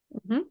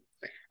 Mhm.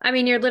 I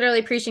mean, you're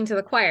literally preaching to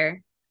the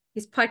choir.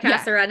 These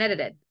podcasts Yeah. are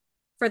unedited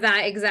for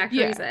that exact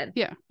Yeah. reason.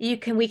 Yeah.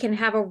 We can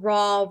have a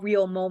raw,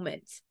 real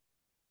moment.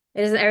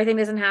 Everything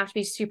doesn't have to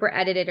be super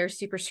edited or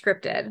super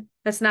scripted.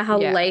 That's not how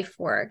Yeah. life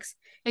works.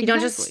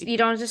 Exactly. You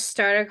don't just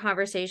start a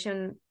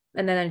conversation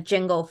and then a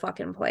jingle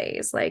fucking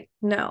plays. Like,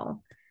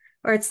 no.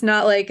 Or it's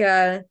not like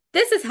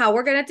this is how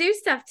we're gonna do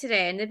stuff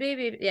today. And the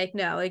baby like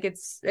no, like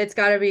it's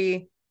gotta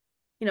be,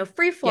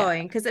 free Yeah.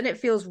 flowing because then it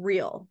feels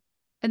real.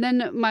 And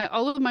then my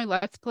all of my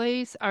Let's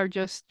Plays are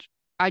just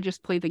I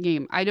just play the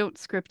game. I don't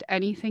script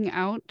anything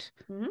out.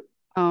 Mhm.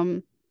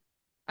 Um,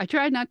 I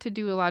try not to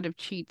do a lot of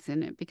cheats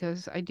in it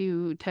because I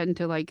do tend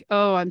to like,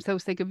 oh, I'm so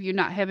sick of you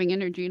not having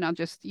energy and I'll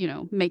just,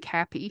 make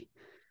happy.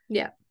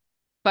 Yeah.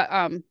 But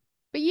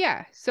but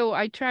yeah, so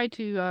I try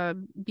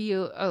to be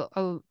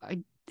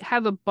I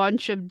have a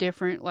bunch of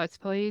different Let's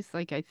Plays.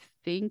 Like I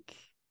think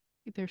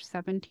there's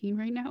 17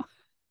 right now.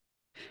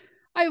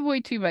 I have way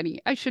too many.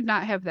 I should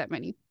not have that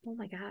many. Oh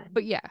my God.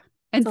 But yeah.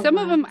 It's And a some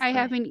of lot them of I play.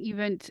 haven't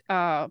even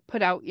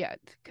put out yet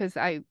because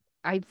I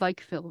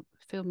like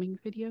filming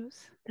videos.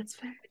 That's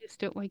fair. I just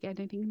don't like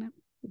editing them.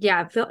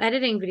 Yeah,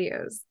 editing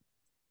videos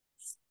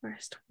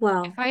first.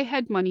 Well, If I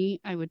had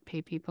money, I would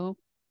pay people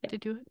yeah. to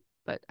do it,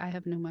 but I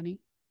have no money.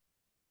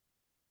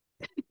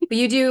 But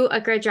you do a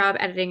great job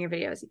editing your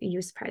videos.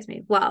 You surprise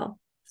me. Well,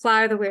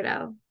 Flower the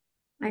Weirdo,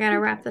 I gotta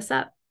Thank wrap you. this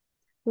up.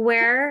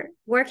 Yeah.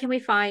 Where can we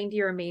find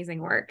your amazing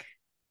work?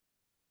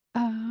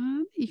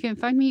 You can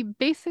find me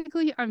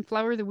basically on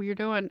Flower the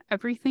Weirdo on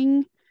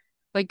everything,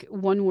 like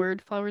one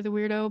word, Flower the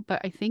Weirdo.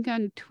 But I think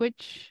on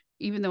Twitch,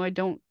 even though I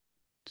don't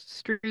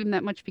stream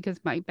that much because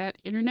my bad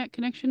internet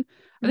connection,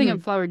 I think I'm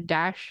Mhm. Flower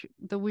Dash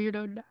the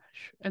Weirdo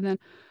Dash, and then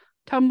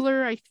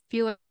Tumblr. I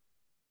feel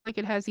like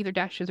it has either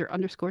dashes or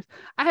underscores.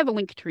 I have a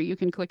link tree you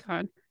can click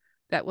on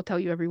that will tell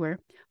you everywhere.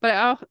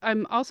 But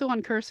I'm also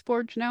on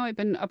CurseForge now. I've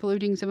been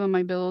uploading some of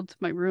my builds,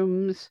 my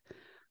rooms,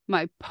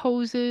 my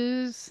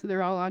poses.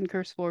 They're all on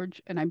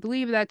CurseForge, and I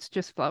believe that's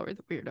just Flower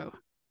the Weirdo.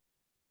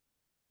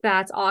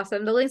 That's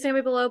awesome. The link's gonna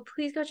be below.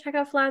 Please go check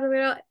out Flower the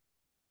Weirdo.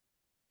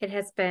 It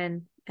has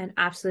been an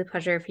absolute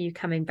pleasure for you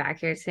coming back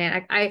here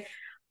today.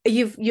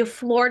 You've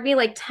floored me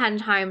like 10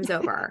 times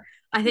over.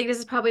 I think this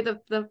is probably the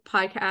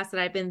podcast that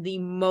I've been the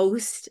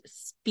most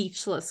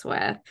speechless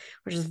with,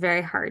 which is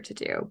very hard to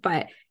do.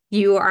 But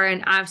you are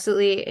an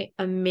absolutely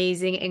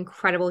amazing,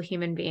 incredible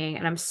human being.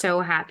 And I'm so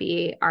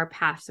happy our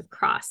paths have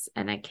crossed.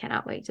 And I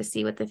cannot wait to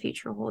see what the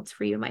future holds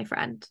for you, my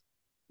friend.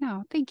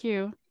 No, thank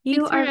you. You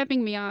Thanks for are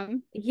having me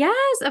on.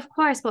 Yes, of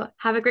course. Well,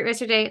 have a great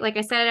rest of your day. Like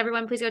I said,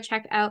 everyone, please go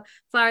check out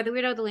Flower the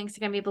Weirdo. The links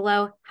are going to be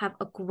below. Have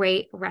a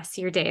great rest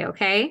of your day,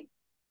 okay?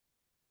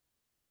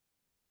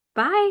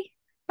 Bye.